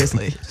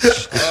 Seriously.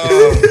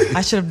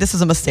 I should have. This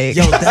was a mistake.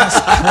 Yo, that's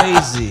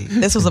crazy.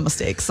 This was a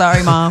mistake.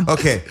 Sorry, Mom.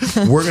 Okay,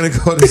 we're gonna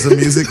go to some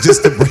music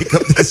just to break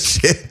up this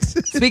shit.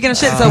 Speaking of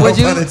shit, so No would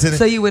you? pun intended.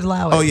 So you would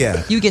allow it? Oh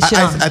yeah, You get shit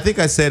on. I think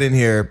I said in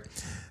here,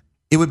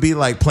 it would be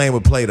like playing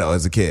with Play-Doh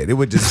as a kid. It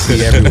would just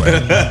be everywhere.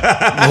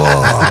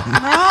 No.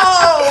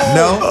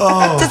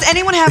 No. Does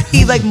anyone have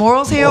any like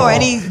morals here or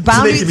any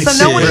boundaries? So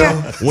no one here.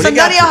 So none of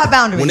y'all have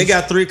boundaries. When they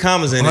got 3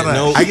 commas in it,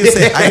 no. I can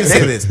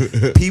say this.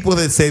 People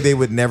that say they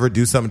would never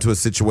do something to a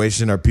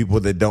situation are people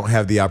that don't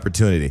have the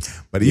opportunity.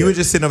 But you were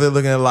just sitting over there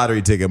looking at a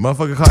lottery ticket.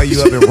 Motherfucker call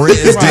you up and rent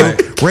is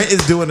due. Rent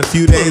is due in a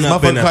few days.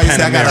 Motherfucker call you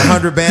say I got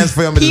 100 bands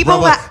for you. I'm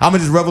gonna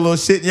just rub a little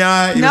shit in your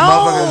eye.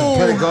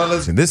 No.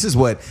 This is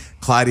what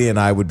Claudia and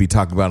I would be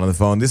talking about on the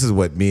phone. This is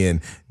what me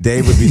and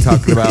Dave would be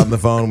talking about on the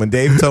phone. When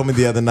Dave told me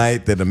the other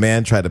night that a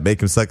man tried to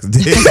make him suck his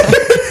dick,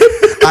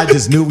 I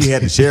just knew we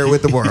had to share it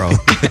with the world.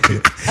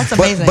 That's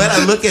amazing. But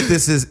I look at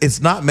this as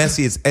it's not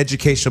messy, it's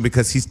educational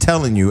because he's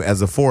telling you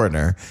as a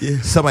foreigner,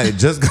 somebody that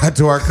just got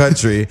to our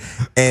country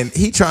and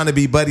he trying to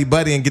be buddy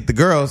and get the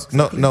girls.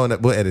 No,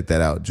 we'll edit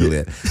that out,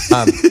 Juliet.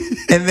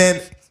 And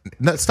then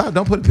no, stop!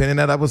 Don't put a pin in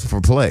that. That was for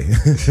play.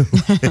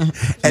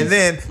 And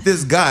then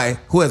this guy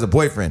who has a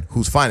boyfriend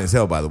who's fine as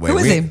hell, by the way. Who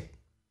is he?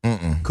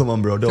 Come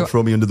on, bro. Don't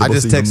throw me under the bus. I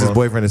just texted his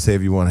boyfriend to say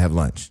if you want to have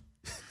lunch.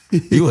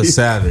 You a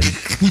savage.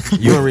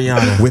 You and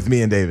Rihanna. With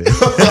me and David.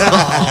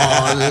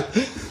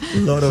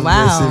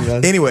 Wow.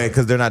 Anyway,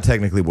 because they're not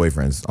technically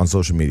boyfriends on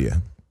social media.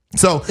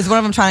 So is one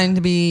of them trying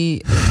to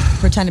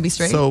pretend to be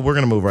straight? So we're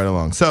gonna move right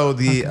along. So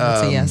the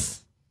yes.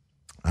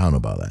 I don't know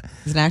about that.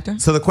 He's an actor?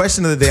 So the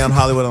question of the day on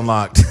Hollywood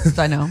Unlocked.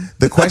 I know.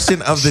 The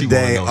question of the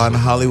day on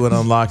Hollywood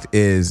Unlocked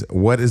is,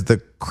 what is the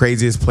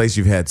craziest place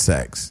you've had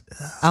sex?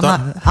 I'm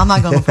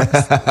not going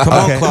first. Come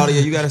on,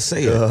 Claudia, you gotta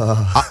say it.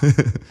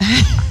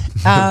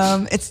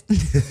 It's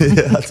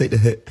I'll take the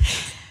hit.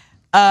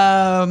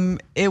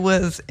 It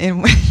was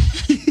in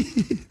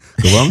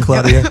Go on,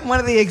 Claudia. one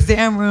of the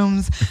exam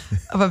rooms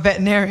of a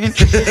veterinarian.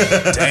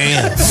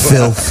 Damn.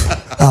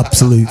 Filth.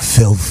 Absolute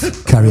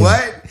filth. Carry on.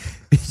 What?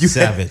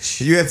 Savage.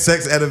 You had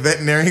sex at a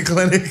veterinarian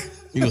clinic?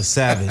 You a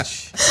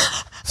savage.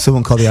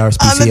 Someone call the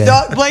RSPCA. On the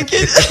dog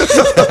blanket.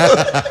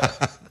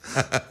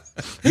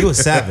 You a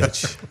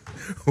savage.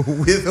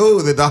 With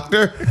who? The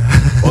doctor?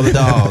 Or the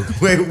dog?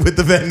 Wait, with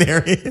the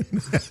veterinarian?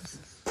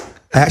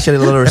 I actually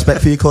had a lot of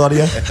respect for you,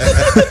 Claudia.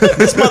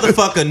 This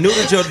motherfucker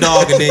neutered your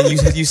dog and then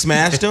you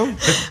smashed him?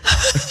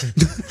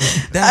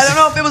 I don't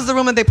know if it was the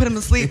room that they put him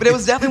to sleep, but it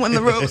was definitely one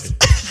of the rooms.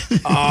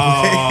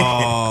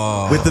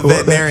 Oh. With the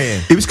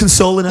veterinarian. He was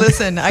consoling her.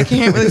 Listen, I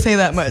can't really say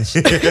that much.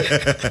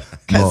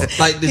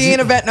 Like, He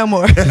ain't a vet no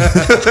more. Did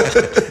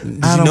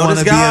you know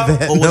this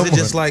guy? Or was it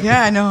just like...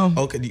 Yeah, I know.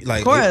 Okay, like,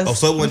 Of course. Oh,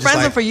 so it We're wasn't friends just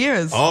like, with for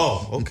years.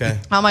 Oh, okay.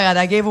 Oh my God,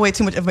 I gave away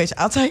too much information.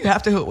 I'll tell you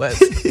after who it was.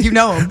 You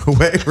know him.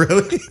 Wait,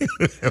 really?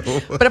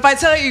 But if I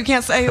tell you, you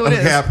can't say who it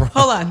is.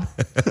 Hold on.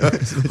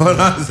 Hold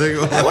on a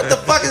second. Hey, what the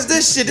fuck is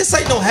this shit? This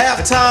ain't no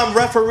halftime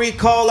referee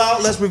call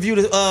out. Let's review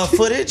the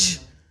footage.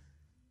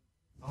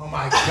 Oh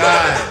my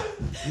God.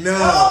 No.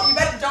 Oh, you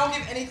better don't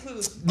give any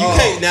clues. You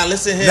can't. Now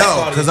listen here.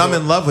 No, because I'm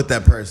in love with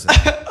that person.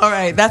 All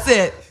right, that's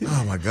it.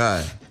 Oh my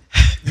God.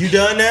 You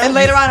done now? And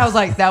later on, I was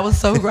like, that was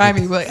so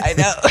grimy. But I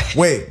know.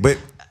 Wait,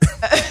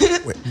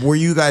 were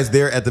you guys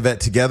there at the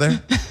vet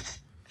together?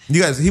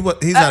 You guys, he's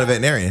not a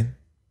veterinarian.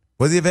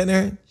 Was he a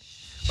veterinarian?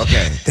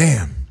 Okay,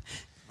 damn.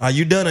 Are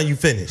you done or you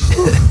finished?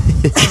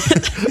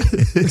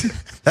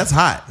 That's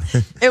hot.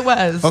 It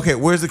was. Okay,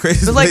 where's the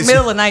craziest It was like place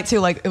middle of the night too.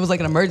 Like it was like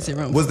an emergency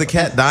room. Was the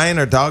cat dying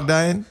or dog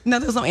dying? No,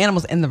 there was no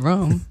animals in the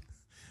room.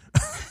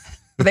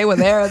 They were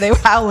there. They were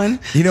howling.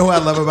 You know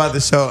what I love about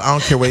the show? I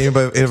don't care what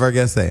anybody of our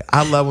guests say.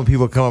 I love when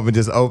people come up and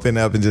just open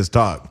up and just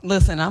talk.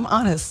 Listen, I'm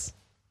honest.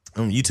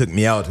 You took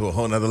me out to a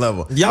whole nother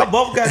level. Y'all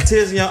both got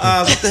tears in your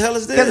eyes. What the hell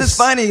is this? Because it's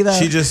funny though.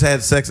 She just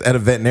had sex at a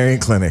veterinarian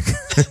clinic.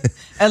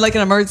 At like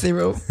an emergency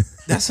room.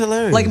 That's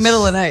hilarious. Like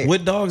middle of the night.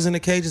 With dogs in the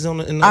cages on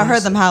the. I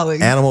heard them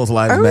howling. Animals'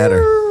 lives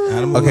matter.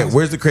 Okay,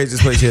 where's the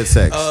craziest place you had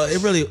sex?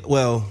 It wasn't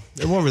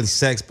really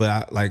sex, but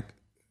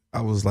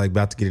I was like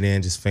about to get it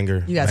in, just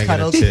finger. You guys banging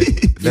cuddled?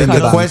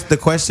 that chick. The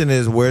question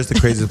is, where's the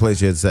craziest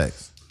place you had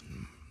sex?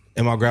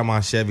 In my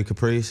grandma's Chevy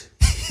Caprice.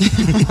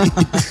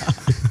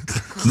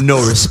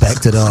 No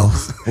respect at all.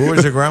 Where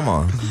was your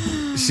grandma?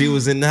 She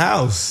was in the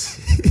house.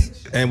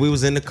 And we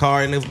was in the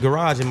car in the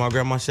garage in my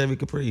grandma's Chevy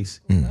Caprice.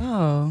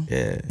 Oh.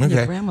 Yeah.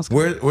 Okay. grandma's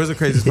Where's the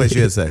craziest place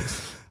you had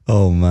sex?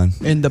 Oh man,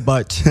 In the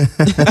butt.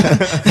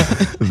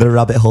 the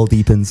rabbit hole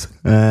deepens.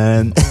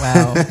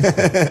 Wow.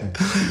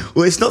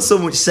 Well, it's not so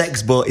much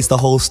sex, but it's the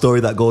whole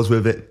story that goes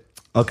with it.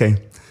 Okay,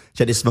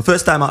 check this. My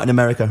first time out in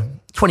America,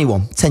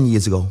 21, 10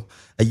 years ago.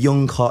 A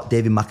young, hot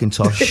David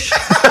McIntosh.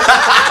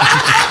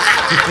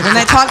 When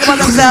they talk about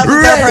themselves,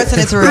 it's that person,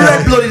 it's real.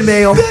 Red-blooded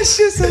male. That's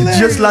just hilarious.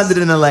 Just landed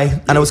in LA,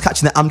 and I was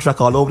catching the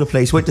Amtrak all over the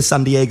place. Went to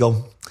San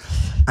Diego,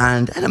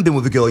 and I hadn't been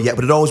with a girl yet,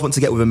 but I'd always want to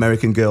get with an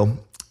American girl.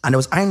 And I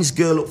was eyeing this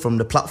girl up from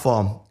the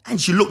platform, and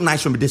she looked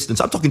nice from a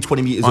distance. I'm talking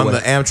 20 meters away. On the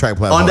Amtrak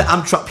platform. On the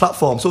Amtrak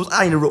platform. So I was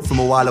eyeing her up from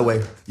a while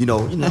away. You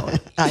know.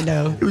 I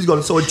know. It was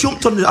going. So I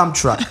jumped on the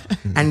Amtrak,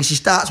 and she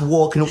starts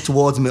walking up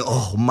towards me.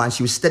 Oh man,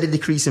 she was steadily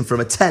decreasing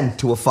from a 10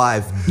 to a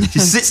 5. She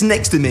sits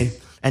next to me,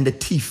 and the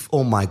teeth.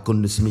 Oh my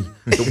goodness me,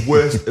 the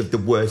worst of the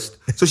worst.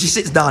 So she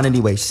sits down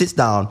anyway. She sits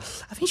down.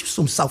 I think she was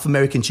some South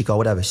American chick or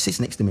whatever. She sits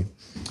next to me,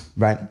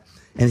 right?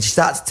 And she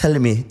starts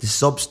telling me the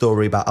sob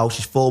story about how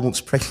she's 4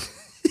 months pregnant.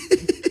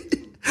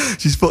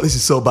 She's thought this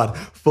is so bad.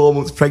 4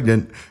 months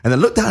pregnant. And then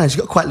looked down and she's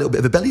got quite a little bit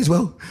of a belly as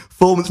well.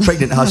 4 months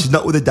pregnant, how she's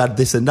not with her dad,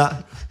 this and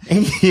that.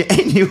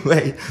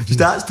 Anyway, she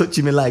starts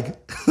touching me leg.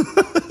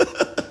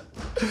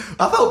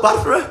 I felt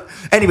bad for her.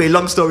 Anyway,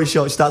 long story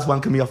short, she starts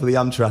wanking me off of the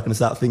Amtrak and I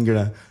start fingering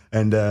her.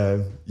 And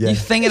You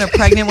fingered a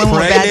pregnant woman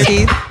with bad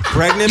teeth?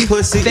 Pregnant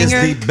pussy is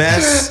the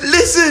best.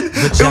 Listen,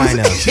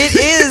 vagina. It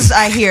is,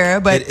 I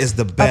hear, but it is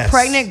the best. A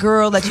pregnant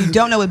girl that you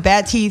don't know with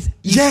bad teeth,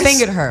 you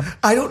fingered her.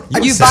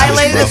 You savage,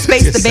 violated bro. the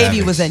space You're the baby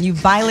savage. was in. You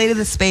violated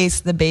the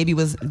space the baby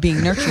was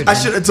being nurtured I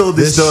in. should have told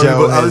this story,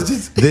 show but I was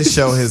just. this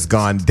show has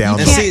gone down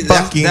the You can't-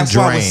 fucking that's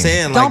drain. what I was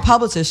saying. Don't Like,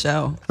 publish this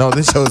show. No,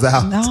 this show's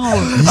out. No.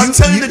 I'm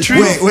telling the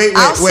truth. Wait,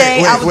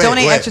 I'll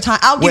donate wait. extra time.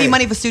 I'll give you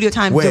money for studio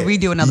time to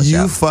redo another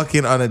show. You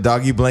fucking on a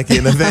doggy blanket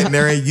in the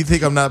veterinary? You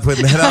think I'm not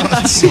putting that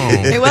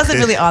out? It wasn't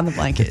really on the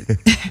blanket.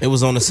 it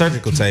was on the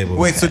surgical table.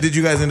 Wait, so did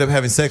you guys end up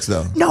having sex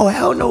though? No,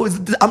 hell no.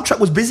 The Amtrak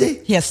was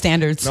busy. He has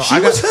standards. No, She I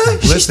got- was her.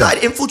 She listen.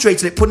 started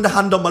infiltrating it, putting a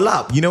hand on my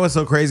lap. You know what's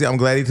so crazy? I'm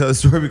glad he told the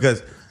story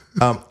because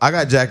I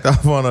got jacked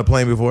off on a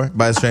plane before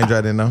by a stranger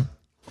I didn't know.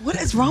 What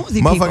is wrong with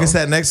you Motherfucker people?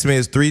 sat next to me.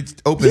 There's 3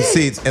 open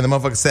seats, and the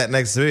motherfucker sat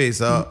next to me.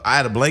 So I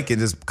had a blanket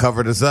just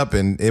covered us up,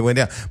 and it went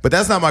down. But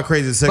that's not my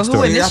craziest sex But who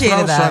story. That's what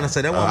I was initiated trying that? to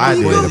say. That I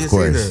did, wasn't of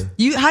course.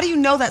 either. How do you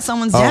know that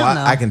someone's Oh, down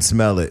though? I can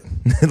smell it.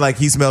 Like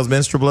he smells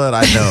menstrual blood.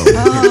 I know.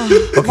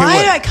 Okay, Why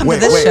wait, did I come wait,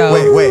 to this wait,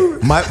 show?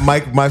 Wait.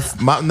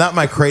 My not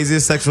my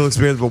craziest sexual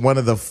experience, but one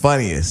of the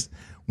funniest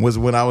was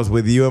when I was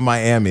with you in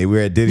Miami. We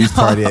were at Diddy's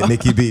party at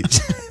Nikki Beach.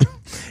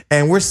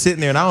 And we're sitting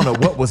there, and I don't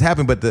know what was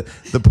happening, but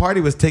the party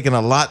was taking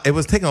a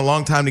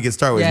long time to get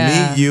started. It was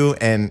Yeah. me, you,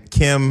 and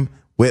Kim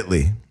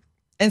Whitley.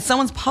 And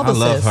someone's I publicist.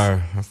 love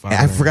her.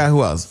 I forgot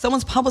who else.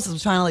 Someone's publicist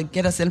was trying to like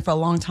get us in for a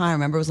long time.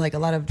 Remember, it was like a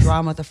lot of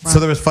drama at the front. So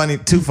there was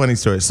two funny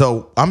stories.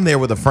 So I'm there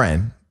with a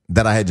friend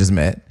that I had just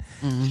met.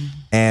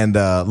 And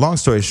long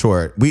story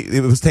short,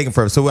 it was taking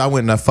forever. So I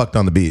went and I fucked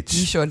on the you beach.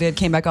 sure did.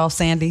 Came back all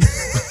sandy.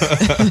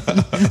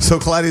 So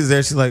Claudia's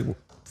there. She's like,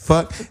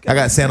 fuck, I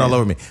got sand all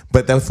over me.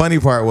 But the funny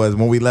part was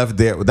when we left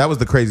there, that was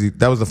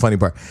the funny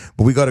part.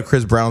 But we go to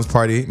Chris Brown's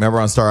party, remember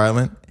on Star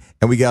Island?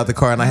 And we got out the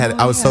car and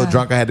I was so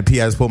drunk I had to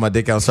pee. I just pulled my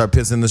dick out and started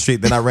pissing in the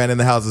street. Then I ran in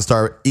the house and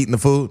started eating the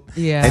food.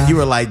 Yeah. And you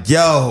were like,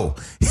 yo,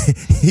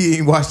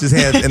 he washed his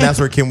hands. And that's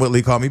where Kim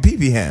Whitley called me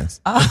pee-pee hands.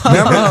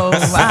 Remember? Oh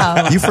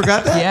wow. You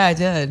forgot that? Yeah, I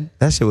did.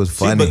 That shit was She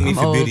funny. booked me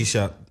for old. beauty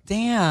shop.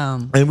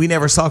 Damn. And we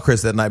never saw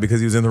Chris that night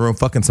because he was in the room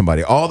fucking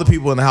somebody. All the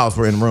people in the house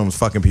were in rooms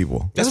fucking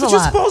people. That's was what a you're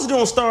lot. supposed to do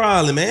on Star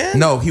Island, man.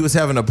 No, he was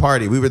having a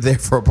party. We were there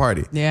for a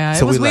party. Yeah,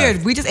 So it was we weird.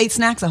 left. We just ate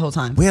snacks the whole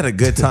time. We had a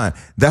good time.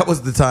 That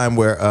was the time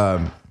where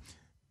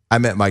I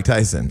met Mike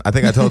Tyson. I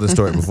think I told this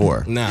story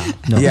before. Nah.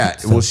 Yeah,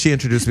 well, she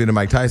introduced me to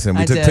Mike Tyson.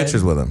 We I took did.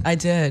 pictures with him. I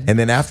did. And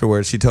then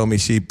afterwards, she told me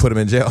she put him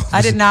in jail.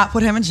 I did not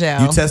put him in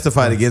jail. You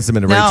testified against him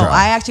in a No, rape trial.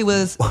 I actually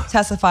was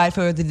testified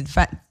for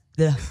the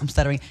I'm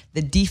stuttering.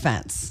 The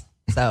defense.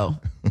 So,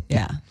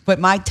 yeah. But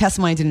my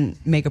testimony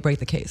didn't make or break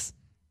the case.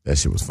 That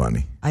shit was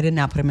funny. I did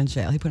not put him in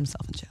jail. He put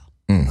himself in jail.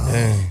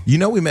 You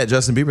know, we met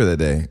Justin Bieber that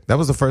day. That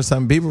was the first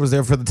time Bieber was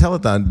there for the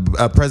telethon.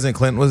 President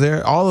Clinton was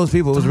there. All those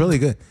people. It was really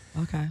good.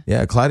 Okay.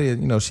 Yeah,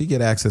 Claudia, she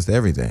get access to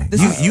everything.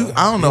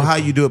 I don't know how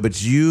you do it, but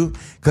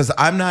because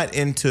I'm not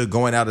into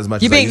going out as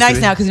much. You're as I being used to nice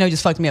be. now because you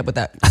just fucked me up with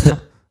that.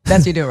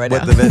 That's what you're doing right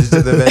What now.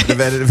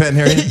 the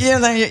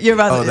veterinarian? You're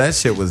about Oh, to.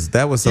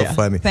 that was so Yeah.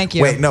 funny. Thank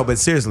you. Wait, no, but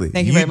seriously,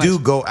 Thank you very do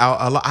much. go out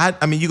a lot.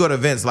 I mean, you go to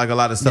events like a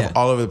lot of stuff Yeah.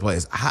 all over the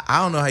place. I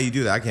don't know how you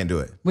do that. I can't do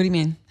it. What do you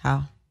mean?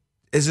 How?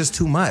 It's just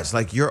too much.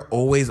 Like you're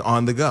always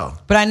on the go.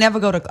 But I don't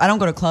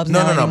go to clubs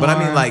No, now no. But I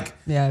mean, anymore. like,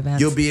 yeah, events.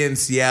 you'll be in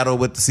Seattle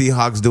with the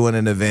Seahawks doing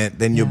an event,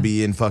 then you'll Yeah.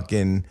 be in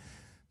fucking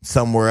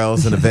somewhere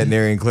else in a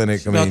veterinarian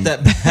clinic. I mean,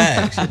 About that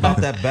bag. She about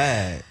that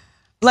bag.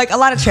 like a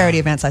lot of charity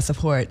events I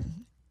support.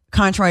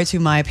 Contrary to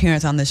my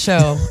appearance on this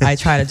show, I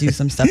try to do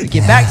some stuff to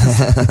give back to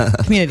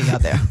the community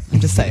out there. I'm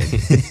just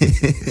saying.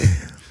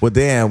 well,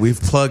 Dan,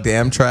 we've plugged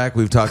Amtrak.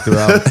 We've talked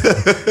about.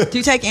 Do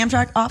you take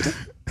Amtrak often?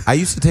 I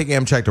used to take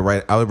Amtrak to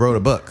write. I wrote a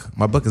book.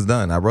 My book is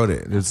done. I wrote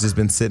it. It's just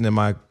been sitting in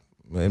my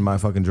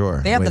fucking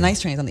drawer. They have the waiting.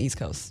 nice trains on the East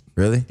Coast.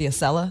 Really? The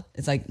Acela.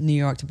 It's like New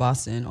York to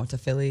Boston or to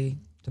Philly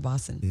to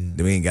Boston.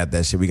 We ain't got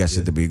that shit. We got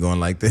shit to be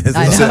going like this.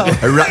 I know.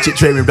 A ratchet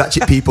train with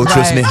ratchet people,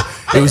 trust Right. me.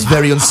 It was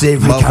very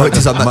unsavory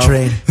characters on that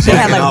train. They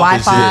had like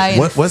Wi-Fi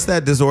and What's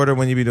that disorder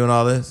when you be doing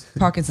all this?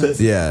 Parkinson's.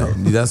 Yeah,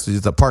 that's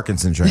just a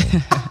Parkinson train.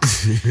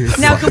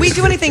 Now, can we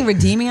do anything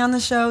redeeming on the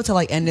show to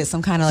like end it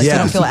some kind of like Yeah. so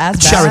I don't feel as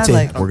bad? Charity.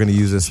 Like, We're gonna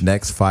use this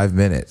next 5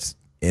 minutes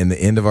in the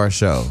end of our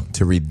show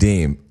to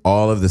redeem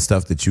all of the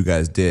stuff that you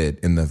guys did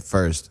in the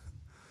first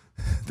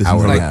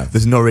hour and a half.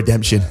 There's no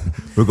redemption.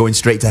 We're going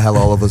straight to hell,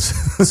 all of us.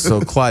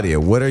 So, Claudia,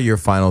 what are your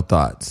final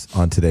thoughts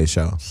on today's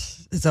show?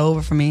 it's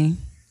over for me.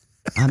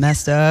 I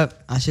messed up.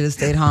 I should have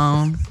stayed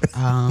home.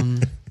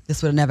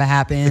 This would have never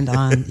happened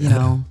on,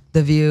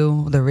 The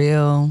View, The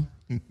Real,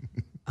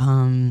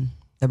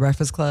 The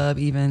Breakfast Club,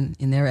 even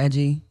in their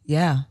edgy.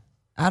 Yeah.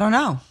 I don't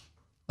know.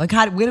 Like,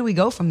 where do we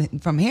go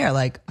from here?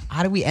 Like,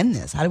 how do we end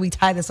this? How do we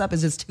tie this up?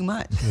 Is this too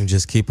much? And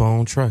just keep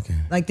on trucking.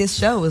 Like, this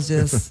show is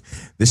just.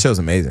 This show's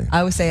amazing.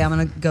 I would say I'm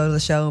gonna go to the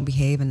show and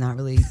behave and not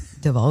really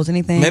divulge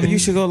anything. Maybe you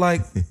should go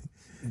like.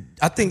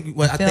 I think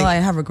like I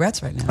have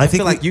regrets right now. I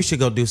feel like you should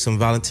go do some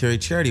voluntary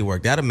charity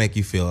work. That'll make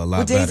you feel a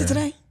lot better. What day is it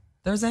today?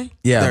 Thursday?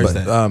 Yeah,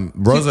 Thursday. But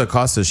Rosa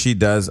Acosta, she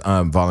does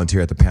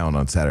volunteer at the Pound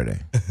on Saturday.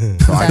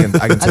 So I can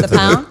At the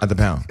Pound? At the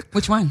Pound.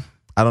 Which one?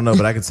 I don't know,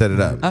 but I can set it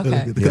up.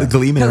 Okay. The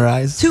gleam in her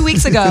eyes. 2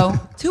 weeks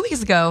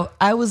ago,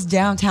 I was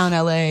downtown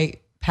LA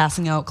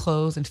passing out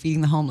clothes and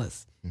feeding the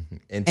homeless.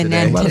 And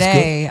then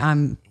today,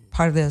 I'm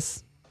part of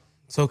this.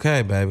 It's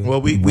okay, baby.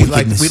 Well, we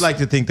like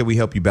to think that we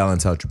help you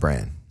balance out your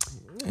brand.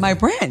 My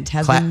brand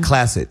has been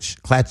Clatchit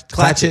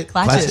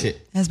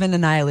has been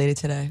annihilated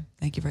today.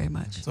 Thank you very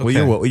much.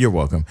 Okay. Well, you're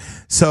welcome.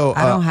 So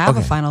I don't have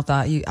a final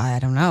thought. I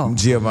don't know.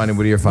 Giovanni,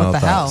 what are your final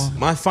thoughts? Hell?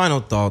 My final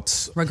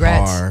thoughts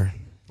Regrets. are.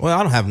 Well,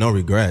 I don't have no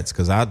regrets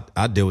because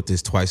I deal with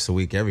this twice a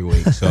week, every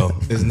week. So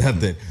there's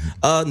nothing.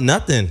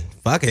 Nothing.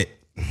 Fuck it.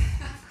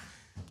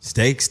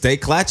 Stay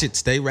clatchet,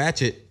 stay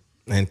ratchet,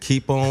 and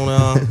keep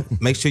on.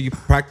 Make sure you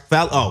practice.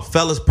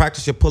 Fellas,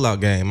 practice your pullout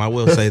game. I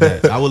will say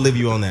that. I will leave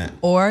you on that.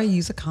 Or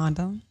use a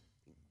condom.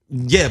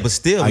 Yeah, but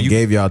still, I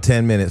gave y'all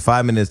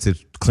 5 minutes to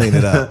clean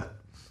it up,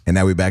 and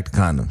now we back to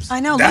condoms.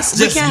 I know. That's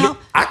we just can't me. help.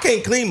 I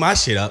can't clean my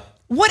shit up.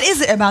 What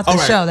is it about the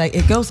show that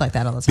it goes like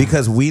that all the time?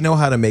 Because we know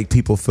how to make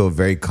people feel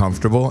very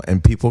comfortable,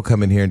 and people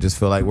come in here and just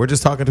feel like we're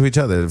just talking to each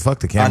other.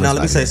 Fuck the camera. Now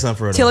let me say something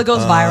for it. Till it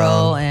goes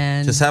viral,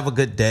 and just have a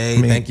good day.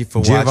 Thank you for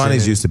watching.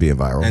 Giovanni's used to being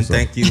viral, and so.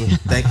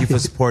 thank you for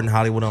supporting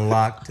Hollywood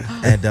Unlocked,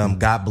 and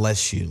God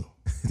bless you.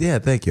 Yeah,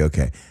 thank you.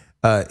 Okay.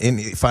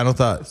 Any final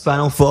thoughts?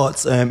 Final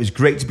thoughts. It's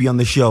great to be on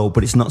the show,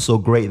 but it's not so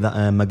great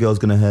that my girl's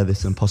going to hear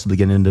this and possibly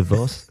get a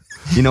divorce.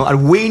 You know, I'd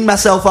weaned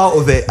myself out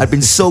of it. I'd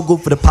been so good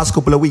for the past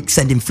couple of weeks,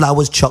 sending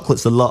flowers,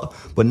 chocolates a lot.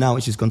 But now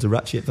it's just gone to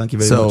rat shit. Thank you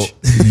very much.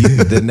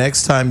 The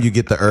next time you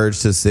get the urge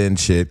to send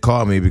shit,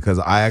 call me because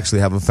I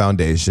actually have a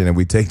foundation and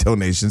we take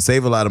donations,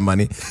 save a lot of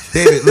money.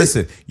 David,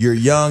 listen, you're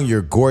young,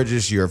 you're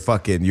gorgeous, you're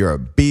a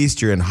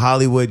beast, you're in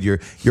Hollywood, you're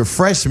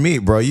fresh meat,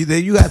 bro.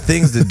 You got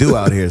things to do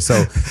out here.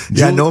 So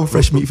yeah, no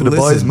fresh meat for the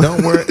boys, man.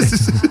 Don't worry.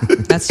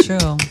 That's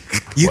true.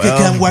 You can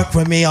come work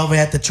for me over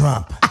at the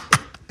Trump.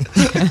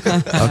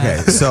 Okay,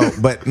 so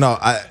but no,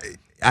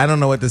 I don't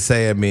know what to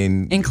say. I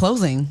mean, in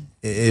closing,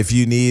 if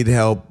you need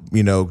help,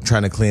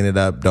 trying to clean it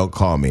up, don't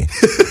call me.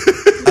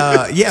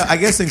 Yeah, I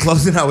guess in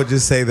closing, I would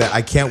just say that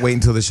I can't wait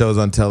until the show's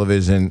on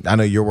television. I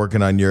know you're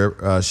working on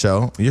your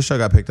show. Your show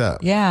got picked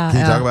up. Yeah.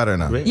 Can you talk about it or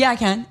not? Yeah, I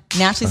can.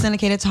 Nationally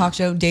syndicated talk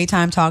show,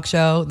 daytime talk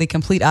show, the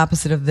complete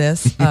opposite of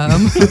this.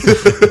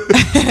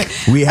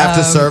 We have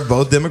to serve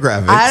both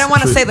demographics. I don't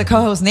want to say the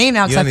co-host name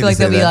now because I feel like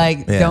they'll be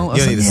like, don't.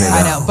 You don't need to say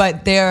I that. know,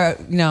 but they're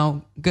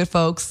good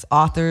folks,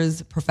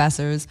 authors,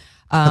 professors.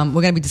 We're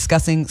going to be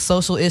discussing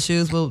social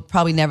issues. We'll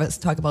probably never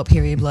talk about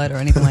period blood or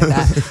anything like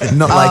that.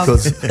 Not like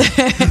us.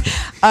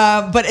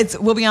 But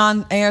we'll be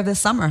on air this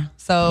summer.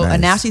 So Nice. a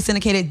nationally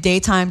syndicated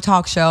daytime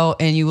talk show,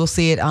 and you will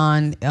see it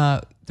on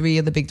 3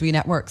 of the big 3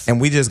 networks.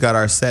 And we just got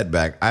our set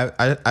back.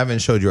 I haven't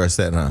showed you our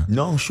set, huh?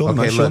 No, show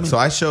me. Okay, Show look. me. So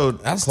I showed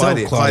That's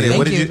Claudia. dope, Claudia.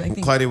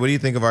 Claudia, what do you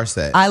think of our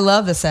set? I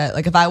love the set.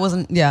 Like if I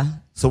wasn't,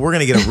 So we're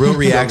gonna get a real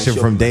reaction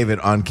Show from me. David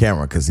on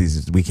camera because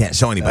we can't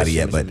show anybody Show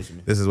yet. me, But show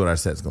me. this is what our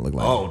set's gonna look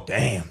like. Oh,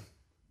 damn.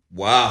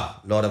 Wow.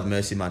 Lord have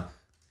mercy, man.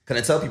 Can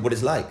I tell people what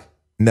it's like?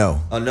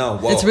 No. Oh, no.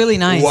 Whoa. It's really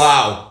nice.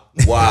 Wow.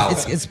 Wow.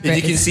 It's if great.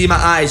 you can see my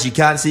eyes, you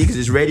can't see because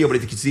it's radio, but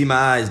if you can see my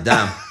eyes,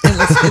 damn. it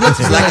looks It's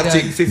really like I'm good.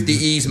 taking 50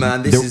 E's,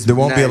 man. There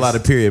won't be a lot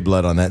of period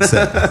blood on that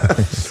set.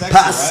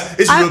 Pass.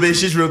 It's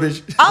rubbish. It's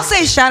rubbish. I'll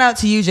say shout out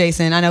to you,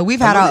 Jason. I know we've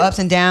had our ups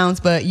and downs,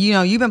 but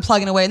you've been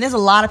plugging away. And there's a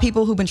lot of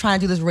people who've been trying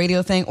to do this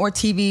radio thing or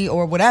TV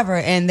or whatever,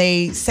 and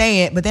they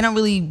say it, but they don't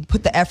really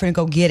put the effort and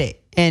go get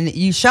it. And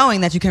you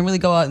showing that you can really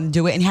go out and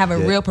do it and have a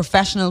real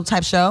professional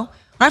type show.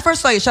 When I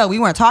first saw your show, we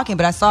weren't talking,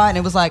 but I saw it and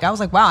it was like, I was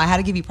like, wow, I had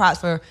to give you props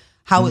for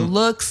how it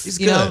looks. It's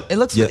you know, good. it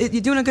looks, Yeah.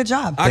 you're doing a good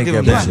job. I give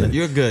him you. that.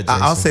 You're good,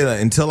 Jason. I'll say that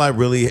until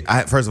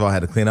first of all, I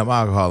had to clean up my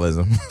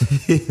alcoholism.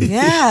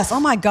 Yes. Oh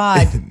my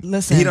God.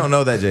 Listen. He don't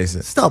know that,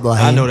 Jason. Stop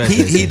lying. I know that.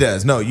 He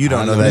does. No, you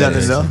don't know know that. that.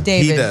 Jason.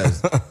 David. He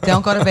does.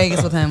 Don't go to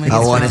Vegas with him. When he I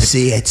gets want to drunk.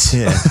 see it.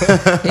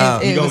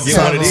 It gonna was get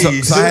one of terrible.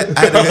 these. So I had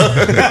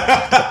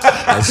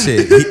that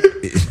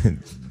shit.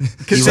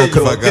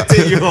 Continue on.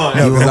 Continue on.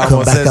 No, You because won't I come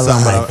almost back said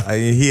something. alive. but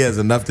he has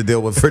enough to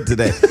deal with for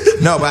today.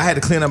 No, but I had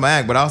to clean up my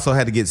act, but I also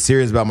had to get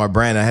serious about my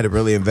brand. I had to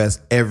really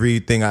invest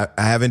everything I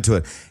have into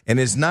it. And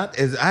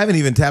I haven't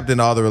even tapped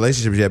into all the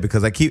relationships yet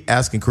because I keep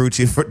asking crew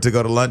chief to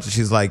go to lunch and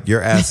she's like,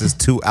 your ass is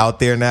too out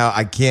there now.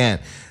 I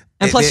can't.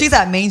 And plus, she's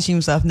at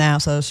mainstream stuff now,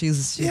 so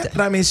she's Yeah, but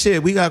I mean,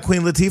 shit, we got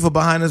Queen Latifah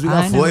behind us. We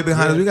got I know. Floyd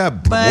behind us. We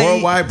got But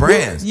worldwide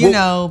brands. You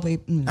know, but,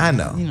 I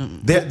know.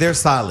 They're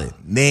solid.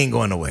 They ain't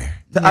going nowhere.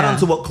 To add Yeah. on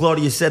to what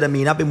Claudia said, I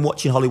mean, I've been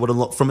watching Hollywood a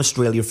lot from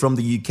Australia, from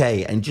the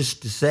UK, and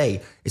just to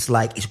say, it's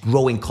like it's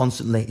growing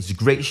constantly. It's a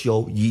great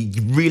show.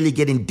 You're really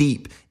getting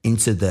deep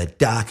into the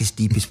darkest,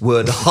 deepest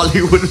world of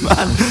Hollywood,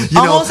 man.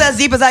 Almost as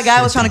deep as that guy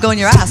was trying to go in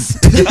your ass.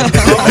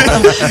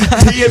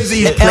 TMZ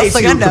is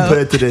playful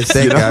compared to this.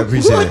 Thank you, I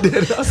appreciate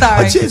it.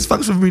 Sorry. Cheers,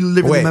 thanks for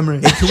reliving the memory.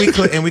 And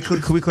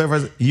can we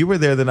clarify? You were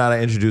there the night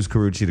I introduced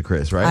Karrueche to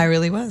Chris, right? I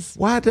really was.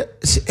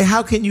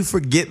 How can you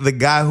forget the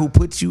guy who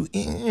put you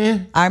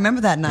in? I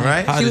remember that night.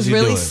 Right? She was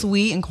really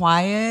sweet and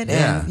quiet.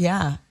 Yeah. And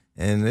yeah.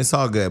 And it's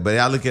all good. But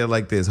I look at it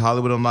like this.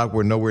 Hollywood Unlocked,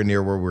 we're nowhere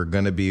near where we're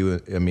going to be.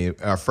 I mean,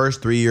 our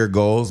first 3-year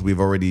goals, we've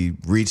already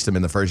reached them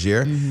in the first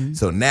year. Mm-hmm.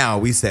 So now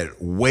we set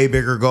way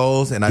bigger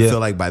goals. And I feel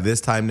like by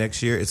this time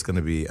next year, it's going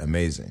to be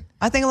amazing.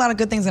 I think a lot of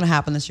good things are going to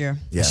happen this year.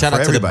 Yeah, Shout out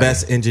to everybody. the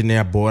best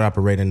engineer board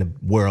operator in the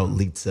world,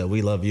 Lisa.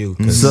 We love you.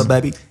 What's up,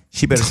 baby?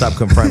 She better stop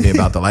confronting me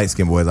about the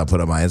light-skinned boys I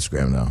put on my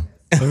Instagram, though.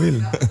 Oh,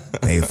 really?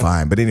 Hey,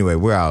 fine. But anyway,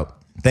 we're out.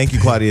 Thank you,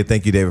 Claudia.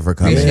 Thank you, David, for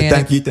coming. Appreciate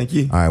it. Thank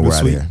you. All right, we're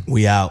out of here.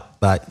 We out.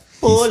 Bye.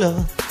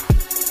 Hola.